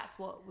 because that's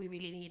what we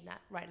really need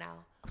right now.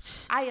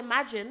 I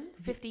imagine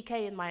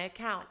 50K in my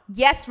account.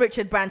 Yes,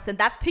 Richard Branson,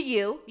 that's to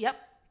you. Yep.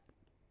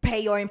 Pay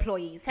your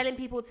employees. Telling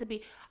people to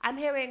be, I'm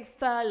hearing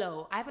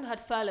furlough. I haven't heard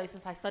furlough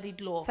since I studied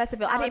law. First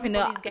of all, I Now didn't even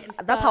know.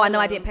 everybody's That's how I know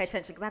I didn't furloughed. pay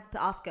attention, because I had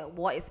to ask her,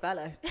 what is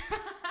furlough?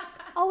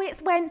 Oh,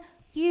 it's when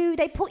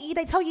they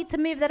tell you to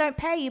move, they don't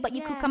pay you, but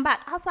you could come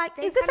back. I was like,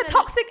 They is this a kinda-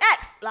 toxic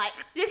ex? Like,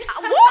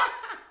 what?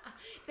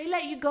 They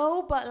let you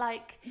go, but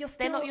like You're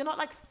you're not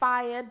like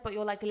fired, but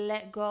you're like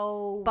let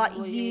go. But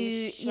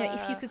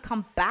if you could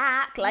come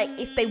back, like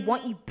if they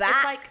want you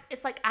back,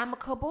 it's like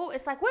amicable.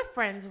 It's like we're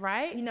friends,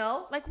 right? you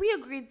know, Like we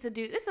agreed to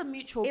do this. Is a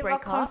mutual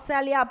breakup.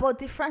 irreconcilable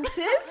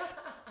differences,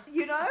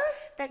 you know.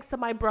 Thanks to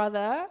my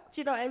brother. Do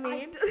you know what I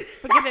mean?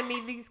 For giving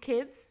me these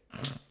kids.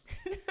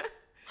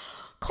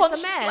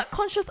 Mess.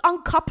 Conscious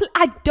uncoupling.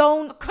 I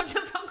don't.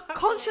 Conscious uncoupling.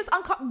 Conscious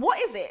uncoupling. What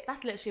is it?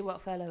 That's literally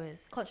what furlough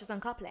is. Conscious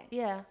uncoupling.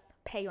 Yeah.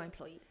 Pay your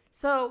employees.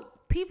 So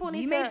people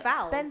need You to made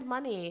vows. spend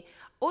money.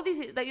 All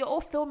these that you're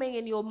all filming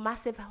in your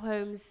massive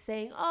homes,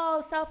 saying,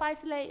 "Oh,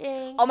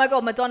 self-isolating." Oh my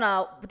God,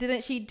 Madonna,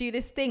 didn't she do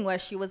this thing where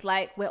she was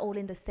like, we're all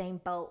in the same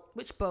boat?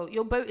 Which boat?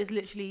 Your boat is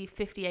literally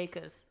 50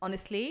 acres.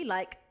 Honestly,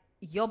 like,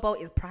 your boat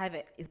is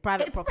private. It's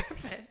private property.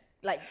 Private.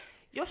 Like,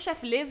 Your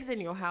chef lives in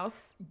your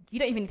house. you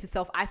don't even need to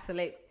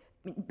self-isolate.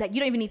 Like, you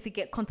don't even need to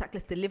get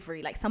contactless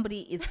delivery. Like,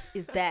 somebody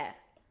is there.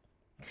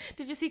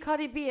 Did you see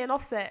Cardi B and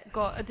Offset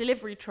got a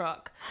delivery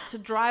truck to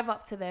drive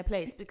up to their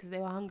place because they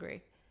were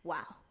hungry?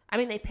 Wow. I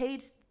mean, they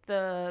paid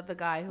the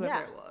guy,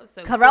 whoever it was.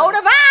 So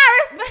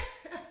Coronavirus!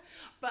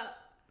 But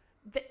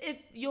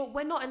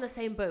we're not in the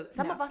same boat.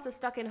 Some No. of us are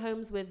stuck in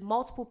homes with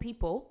multiple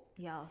people.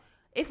 Yeah.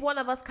 If one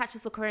of us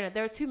catches the corona,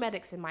 there are 2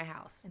 medics in my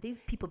house. And these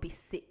people be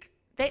sick.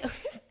 They're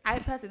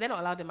not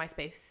allowed in my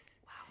space.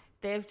 Wow.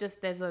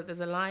 There's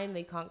a line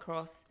they can't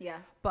cross. Yeah.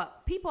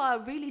 But people are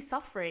really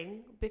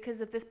suffering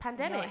because of this You're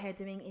pandemic. here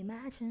doing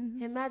Imagine.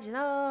 Imagine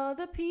all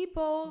the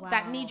people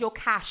that Wow. need your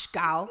cash,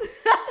 gal.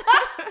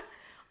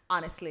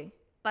 Honestly.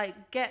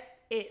 Like, get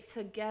it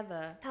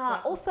together.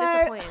 Also,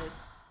 disappointed.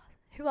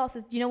 who else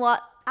is, you know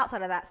what?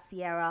 Outside of that,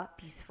 Sierra,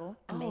 beautiful,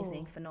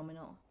 amazing,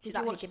 phenomenal. Did She's you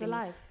out here watch the giving me-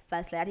 live?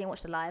 Firstly, I didn't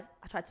watch the live.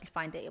 I tried to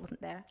find it. It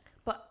wasn't there.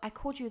 But I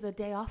called you the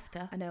day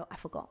after. I know, I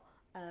forgot.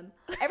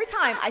 Every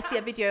time I see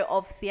a video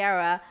of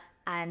Sierra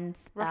and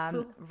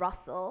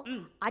Russell,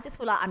 I just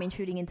feel like I'm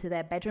intruding into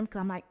their bedroom, because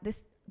I'm like,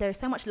 there is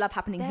so much love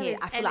happening There here. is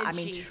I feel like I'm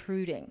energy.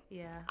 intruding.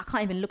 Yeah. I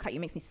can't even look at you.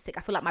 It makes me sick.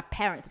 I feel like my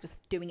parents are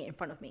just doing it in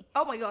front of me.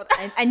 Oh my God.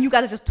 And you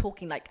guys are just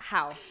talking like,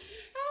 how?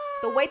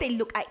 The way they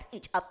look at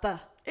each other.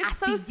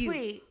 It's I so see you.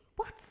 sweet.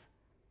 What?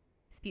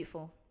 It's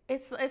beautiful.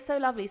 It's so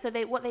lovely. So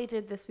what they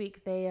did this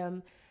week,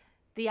 the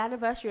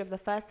anniversary of the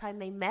first time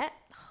they met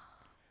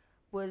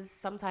was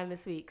sometime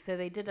this week. So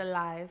they did a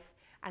live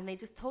and they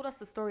just told us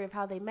the story of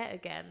how they met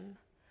again.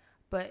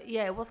 But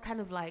yeah, it was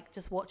kind of like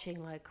just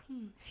watching, like,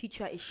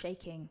 Future is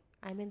shaking.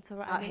 I'm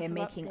Out here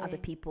making other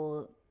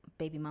people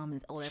baby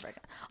mamas all over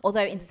again.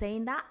 Although in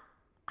saying that,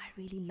 I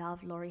really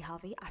love Lori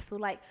Harvey. I feel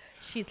like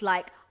she's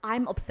like,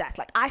 I'm obsessed.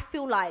 Like, I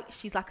feel like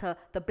she's like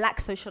the black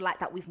socialite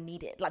that we've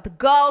needed. Like, the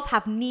girls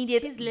have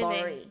needed She's living.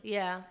 Lori.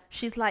 Yeah.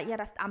 She's like,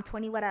 yeah, I'm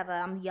 20, whatever.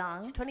 I'm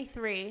young. She's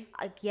 23.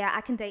 Yeah, I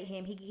can date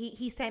him.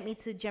 He sent me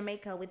to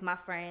Jamaica with my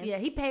friends. Yeah,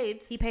 he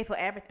paid. He paid for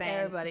everything.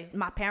 Everybody.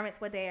 My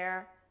parents were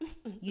there.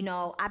 You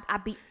know,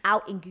 I'd be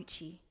out in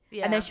Gucci.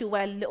 Yeah. And then she'll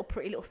wear a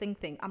pretty little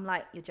thing. I'm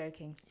like, you're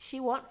joking.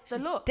 She wants the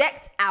She's look.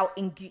 decked out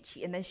in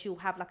Gucci, and then she'll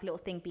have like a little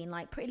thing being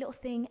like, pretty little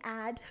thing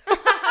ad.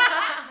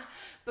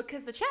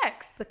 Because the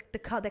checks.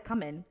 They're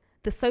coming.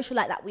 The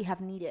socialite that we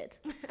have needed.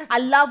 I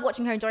love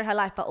watching her enjoy her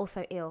life, but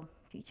also ill.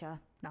 Future,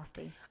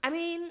 nasty. I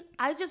mean,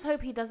 I just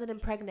hope he doesn't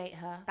impregnate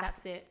her.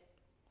 That's it.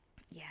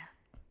 Yeah.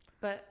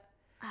 But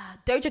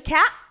Doja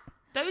Cat.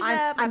 Doja,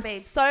 my I'm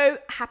babe. so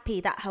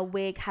happy that her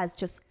wig has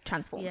just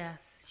transformed.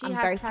 Yes, she I'm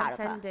has very proud of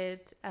her.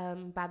 transcended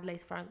bad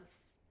lace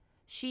fronts.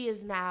 She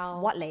is now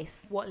What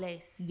lace? What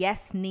lace?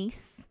 Yes,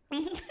 niece.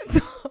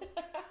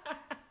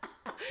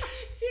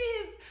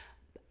 She's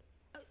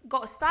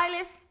got a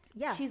stylist.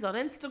 Yeah. She's on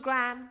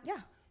Instagram. Yeah.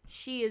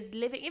 She is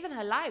living even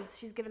her lives.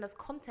 She's given us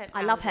content.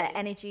 I love her nowadays.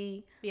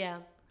 energy. Yeah.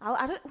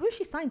 I don't. Who is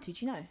she signed to?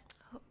 Do you know?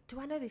 Do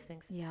I know these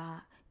things? Yeah,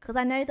 because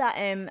I know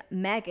that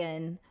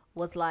Megan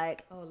was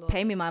like, Oh, Lord.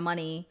 pay me my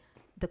money.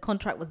 The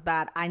contract was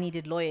bad. I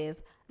needed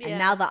lawyers, Yeah. and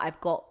now that I've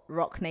got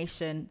Rock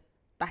Nation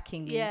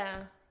backing me, Yeah.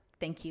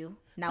 thank you.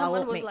 Now Someone I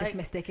won't was make this like-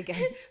 mistake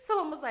again.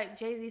 Someone was like,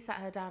 Jay-Z sat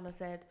her down and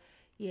said,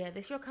 "Yeah,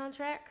 this your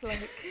contract. Like,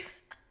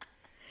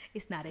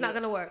 It's not. it's not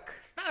gonna work.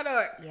 It's not gonna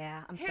work.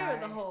 Yeah, I'm Here sorry. are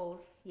the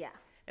holes." Yeah.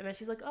 And then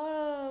she's like,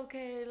 "Oh,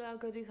 okay, I'll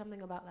go do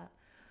something about that."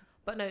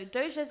 But no,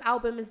 Doja's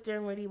album is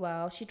doing really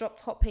well. She dropped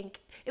Hot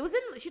Pink.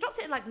 She dropped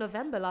it in like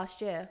November last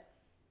year.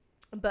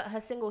 But her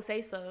single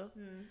Say So,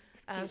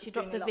 she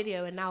dropped the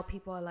video, and now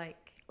people are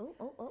like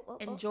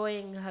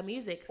enjoying her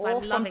music. So All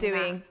I'm from loving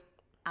doing, that.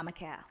 I'm a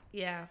cow.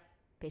 Yeah.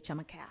 Bitch,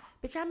 I'm a cow.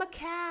 Bitch, I'm a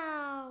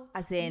cow.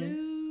 As in,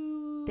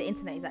 Moo. the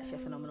internet is actually a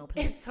phenomenal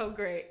place. It's so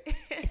great.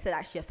 It's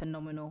actually a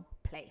phenomenal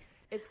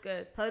place. It's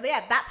good. So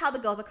yeah, that's how the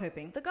girls are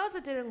coping. The girls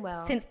are doing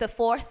well. Since the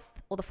 4th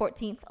or the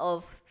 14th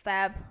of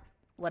Feb,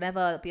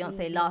 whatever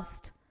Beyonce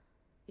last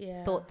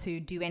yeah. thought to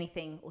do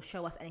anything or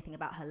show us anything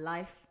about her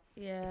life.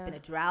 Yeah. It's been a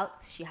drought.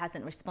 She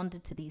hasn't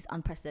responded to these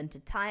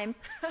unprecedented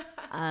times.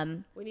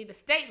 We need a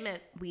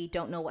statement. We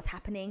don't know what's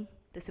happening.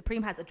 The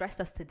Supreme has addressed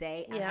us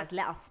today and Yeah. has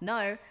let us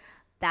know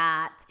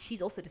that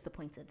she's also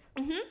disappointed.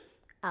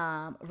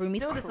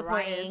 Rumi's Still disappointed.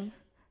 crying.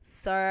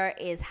 Sir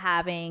is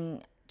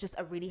having just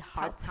a really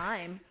hard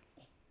time.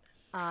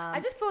 I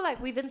just feel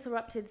like we've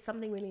interrupted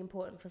something really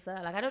important for Sir.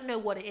 Like, I don't know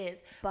what it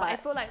is, but I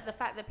feel like the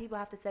fact that people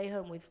have to stay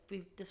home, we've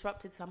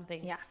disrupted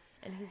something. Yeah.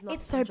 And he's not.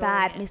 It's so enjoying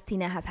bad. it. Miss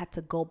Tina has had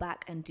to go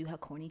back and do her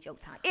corny joke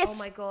time. Oh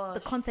my gosh. The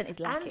content is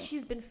lacking. And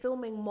she's been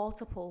filming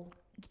multiple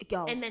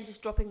Yo. and then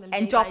just dropping them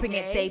And day dropping by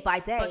it day by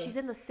day. But she's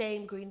in the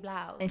same green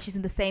blouse. And she's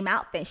in the same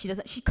outfit.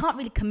 She can't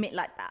really commit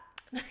like that.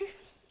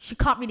 She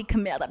can't really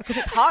commit like that because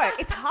it's hard.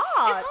 It's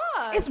hard. It's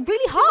hard. It's really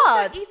She's also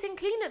hard. eating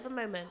clean at the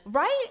moment.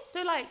 Right?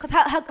 So like,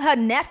 Because her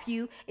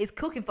nephew is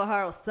cooking for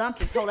her or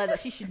something, told her that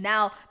she should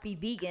now be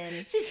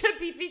vegan. she should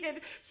be vegan.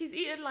 She's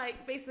eating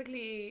like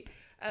basically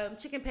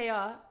chicken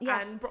paella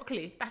and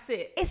broccoli. That's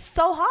it. It's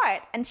so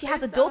hard. And she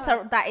has a It's so daughter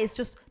hard. that is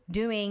just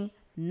doing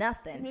I'm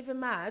nothing. even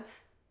mad.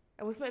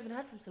 And we've not even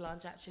heard from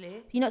Solange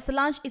actually. You know,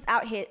 Solange is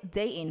out here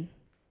dating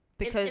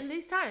because in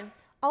these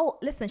times. oh,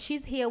 listen,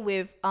 she's here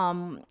with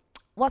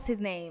what's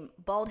his name?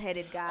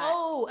 Bald-headed guy.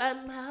 Oh, her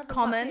husband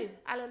Common. part two,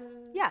 Alan.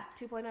 Yeah.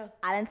 2.0.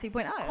 Alan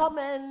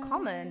 2.0.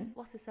 Common.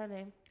 What's his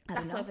surname? I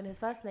That's don't not know. even his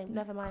first name.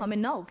 Never mind.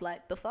 Common Knowles,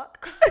 like the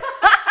fuck.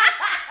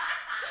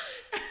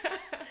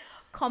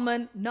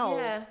 Common Knowles.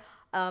 Yeah.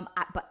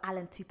 But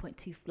Alan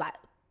 2.2, like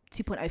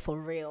 2.0 for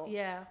real.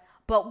 Yeah.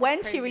 But when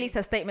she crazy. released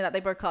her statement that they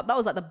broke up, that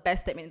was like the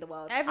best statement in the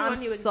world. Everyone I'm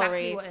knew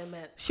sorry. exactly what it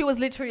meant. She was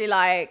literally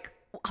like,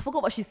 I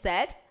forgot what she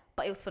said,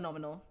 but it was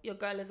phenomenal. Your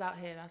girl is out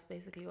here. That's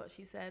basically what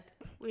she said.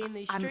 We in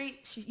these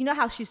streets. You know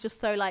how she's just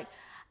so like,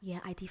 yeah,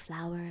 I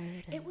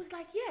deflowered. It was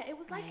like, yeah, it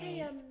was like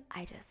a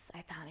I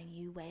found a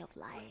new way of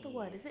life. what's the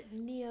word? Is it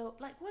neo?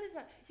 Like, what is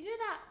that? You know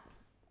that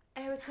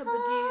Erica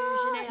Badu,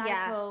 Janae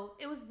yeah. Aiko?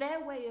 It was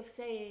their way of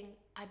saying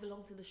I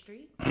belong to the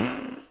streets.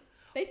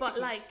 But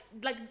Basically. like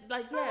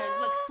yeah,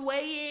 like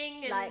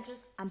swaying and like,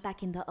 just I'm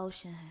back in the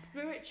ocean.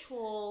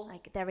 spiritual.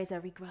 Like there is a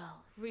regrowth.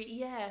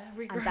 I'm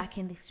Regress. back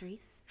in the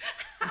streets.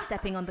 I'm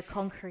stepping on the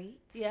concrete.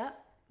 Yeah.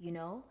 You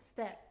know?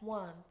 Step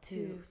 1, 2,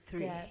 2,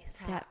 3.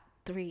 Step tap.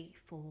 3,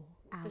 4.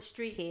 Out The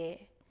streets. here.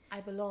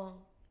 I belong.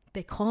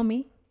 They call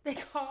me. They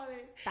calling.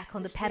 Back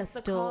on the streets are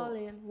pedestal.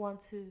 calling. 1,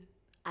 2.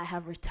 I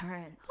have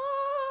returned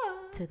Ah,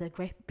 to the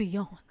great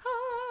beyond.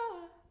 ah.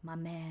 My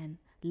man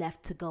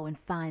left to go and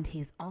find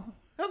his own.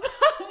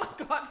 Oh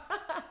my god.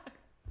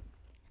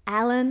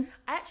 Alan.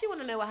 I actually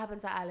want to know what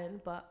happened to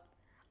Alan, but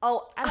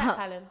Oh, I liked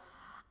Alan.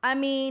 I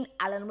mean,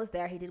 Alan was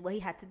there. He did what he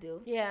had to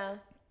do. Yeah.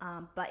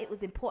 But it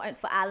was important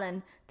for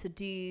Alan to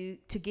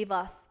give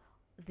us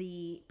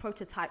the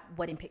prototype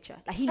wedding picture.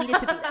 Like he needed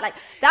to be there. Like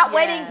that Yeah.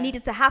 wedding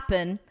needed to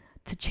happen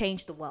to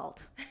change the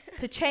world,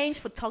 to change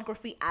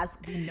photography as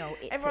we know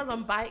it. Everyone's to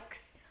on be.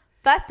 bikes.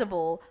 First of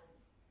all,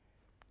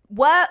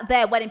 were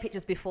there wedding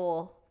pictures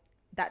before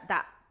that?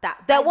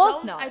 There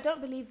was no. I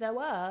don't believe there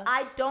were.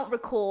 I don't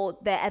recall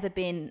there ever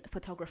been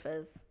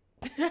photographers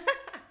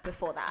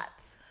before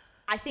that.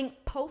 I think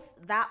post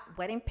that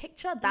wedding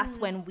picture, that's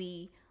when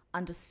we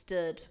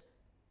understood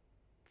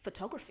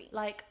photography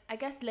Like, I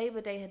guess Labor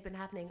Day had been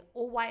happening.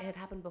 All White had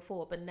happened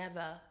before, but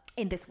never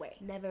in this way.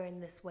 in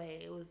this way.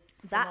 It was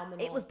That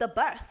phenomenal. it was the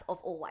birth of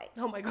All White.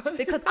 Oh my god.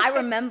 Because I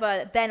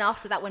remember then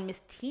after that when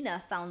Miss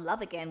Tina found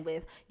love again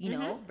with, you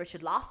know,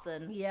 Richard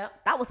Lawson. Yeah.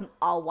 That was an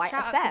all white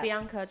Shout affair. out to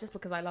Bianca just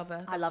because I love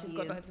her. I love She's you.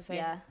 got nothing to say.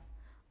 Yeah.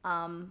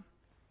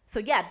 So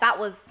yeah, that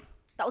was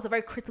a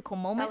very critical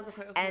That moment. was a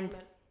critical and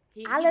moment.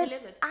 He Alan,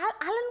 delivered.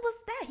 Alan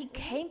was there. He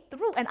came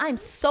through, and I'm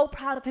so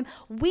proud of him.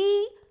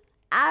 We,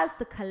 as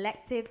the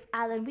collective,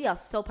 Alan, we are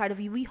so proud of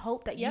you. We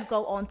hope that you Yep.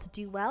 go on to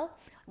do well,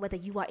 whether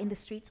you are in the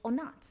streets or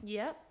not.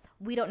 Yep.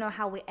 We don't know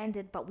how it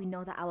ended, but we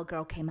know that our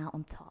girl came out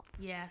on top.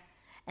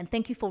 Yes. And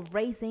thank you for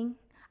raising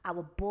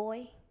our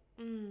boy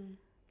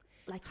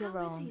like your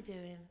How is own. he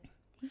doing?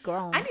 He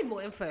grown. I need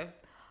more info.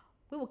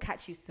 We will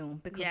catch you soon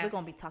because Yeah. we're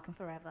gonna be talking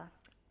forever.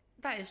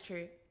 That is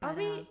true. But, Are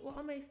we? What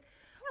am I?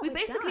 We we're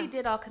basically done.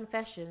 did our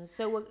confessions,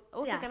 so we're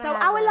also Yeah. gonna. So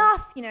have our a-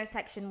 last,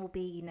 section will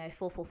be,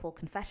 444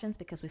 confessions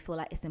because we feel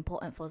like it's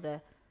important for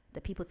the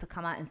people to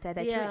come out and say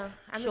their truth.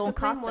 And Sean the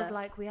Supreme Carter. was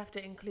like, we have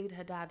to include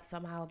her dad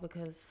somehow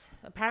because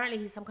apparently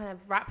he's some kind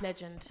of rap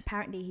legend.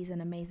 Apparently, he's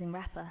an amazing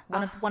rapper.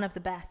 One of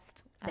the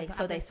best. They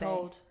I've been say.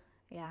 told.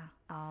 Yeah.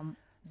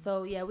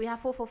 So yeah, we have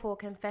 444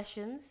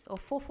 confessions or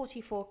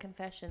 444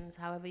 confessions,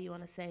 however you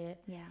want to say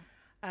it.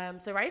 Yeah.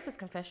 So Raifa's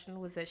confession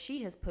was that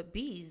she has put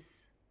bees.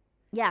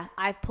 Yeah.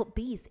 I've put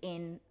bees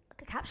in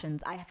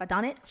captions. I have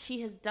done it,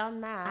 She has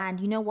done that. and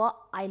you know what?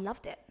 I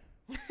loved it.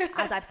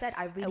 As I've said,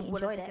 I really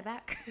wouldn't enjoyed take it.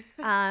 back.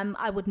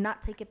 I would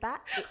not take it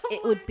back.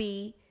 It would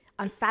be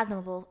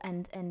unfathomable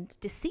and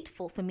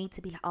deceitful for me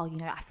to be like, oh,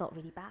 I felt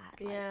really bad.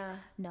 Like, Yeah.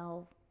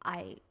 no,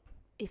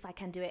 if I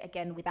can do it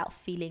again without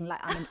feeling like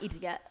I'm an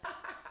idiot,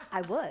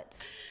 I would.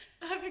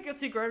 I think you're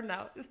too grown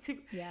now. It's too.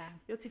 Yeah.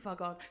 You're too far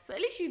gone. So at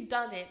least you've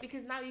done it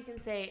because now you can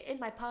say, in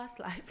my past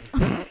life,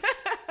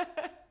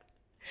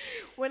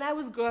 when I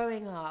was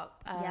growing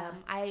up, Yeah.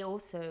 I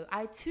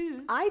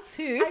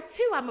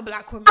too, I'm a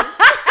black woman.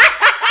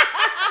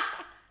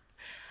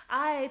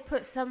 I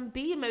put some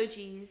bee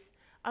emojis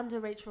under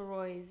Rachel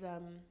Roy's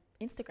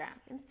Instagram.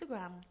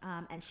 Instagram.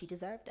 And she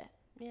deserved it.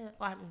 Yeah.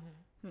 Well,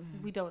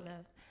 we don't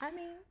know. I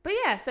mean, But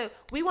yeah, so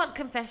we want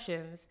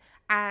confessions.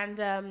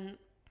 And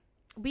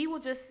we will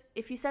just,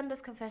 if you send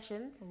us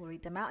confessions. we'll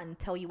read them out and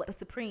tell you what the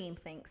Supreme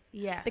thinks.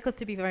 Yes. Because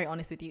to be very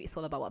honest with you, it's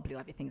all about what Blue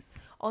Ivy thinks.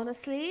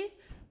 Honestly,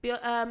 Blue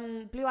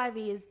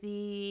Ivy is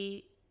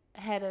the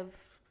head of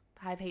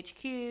Hive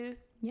HQ.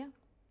 Yeah.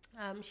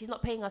 She's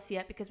not paying us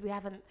yet because we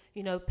haven't,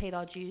 paid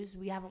our dues.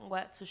 We haven't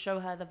worked to show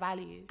her the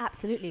value.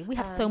 Absolutely. We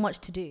have so much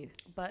to do.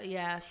 But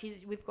yeah,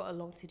 we've got a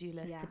long to-do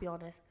list, Yeah. to be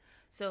honest.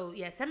 So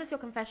yeah, send us your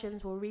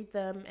confessions. We'll read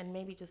them and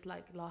maybe just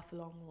laugh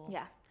along or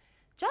Yeah.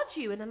 judge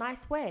you in a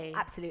nice way.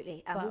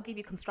 Absolutely. And But- we'll give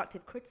you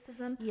constructive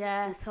criticism.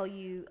 Yes. We'll tell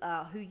you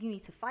who you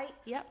need to fight.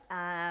 Yep.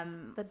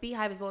 Um, The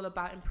Beehive is all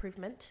about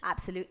improvement.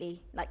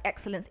 absolutely. Like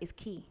excellence is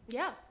key.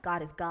 Yeah.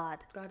 God is God.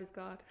 God is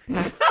God.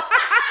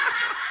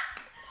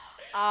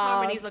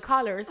 Harmonies are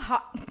colors.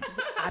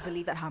 I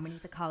believe that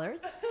harmonies are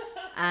colors.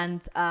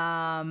 And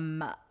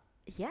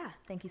yeah,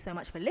 thank you so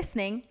much for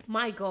listening.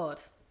 My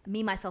God.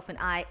 Me, Myself, and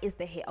I is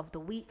the hit of the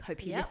week.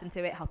 Hope you Yep. listen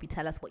to it. Hope you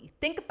tell us what you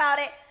think about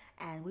it.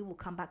 And we will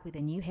come back with a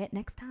new hit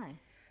next time.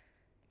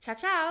 Ciao,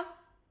 ciao.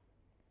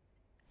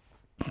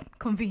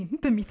 Convene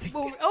the meeting.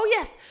 Oh,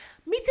 yes.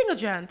 Meeting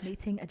adjourned.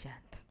 Meeting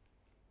adjourned.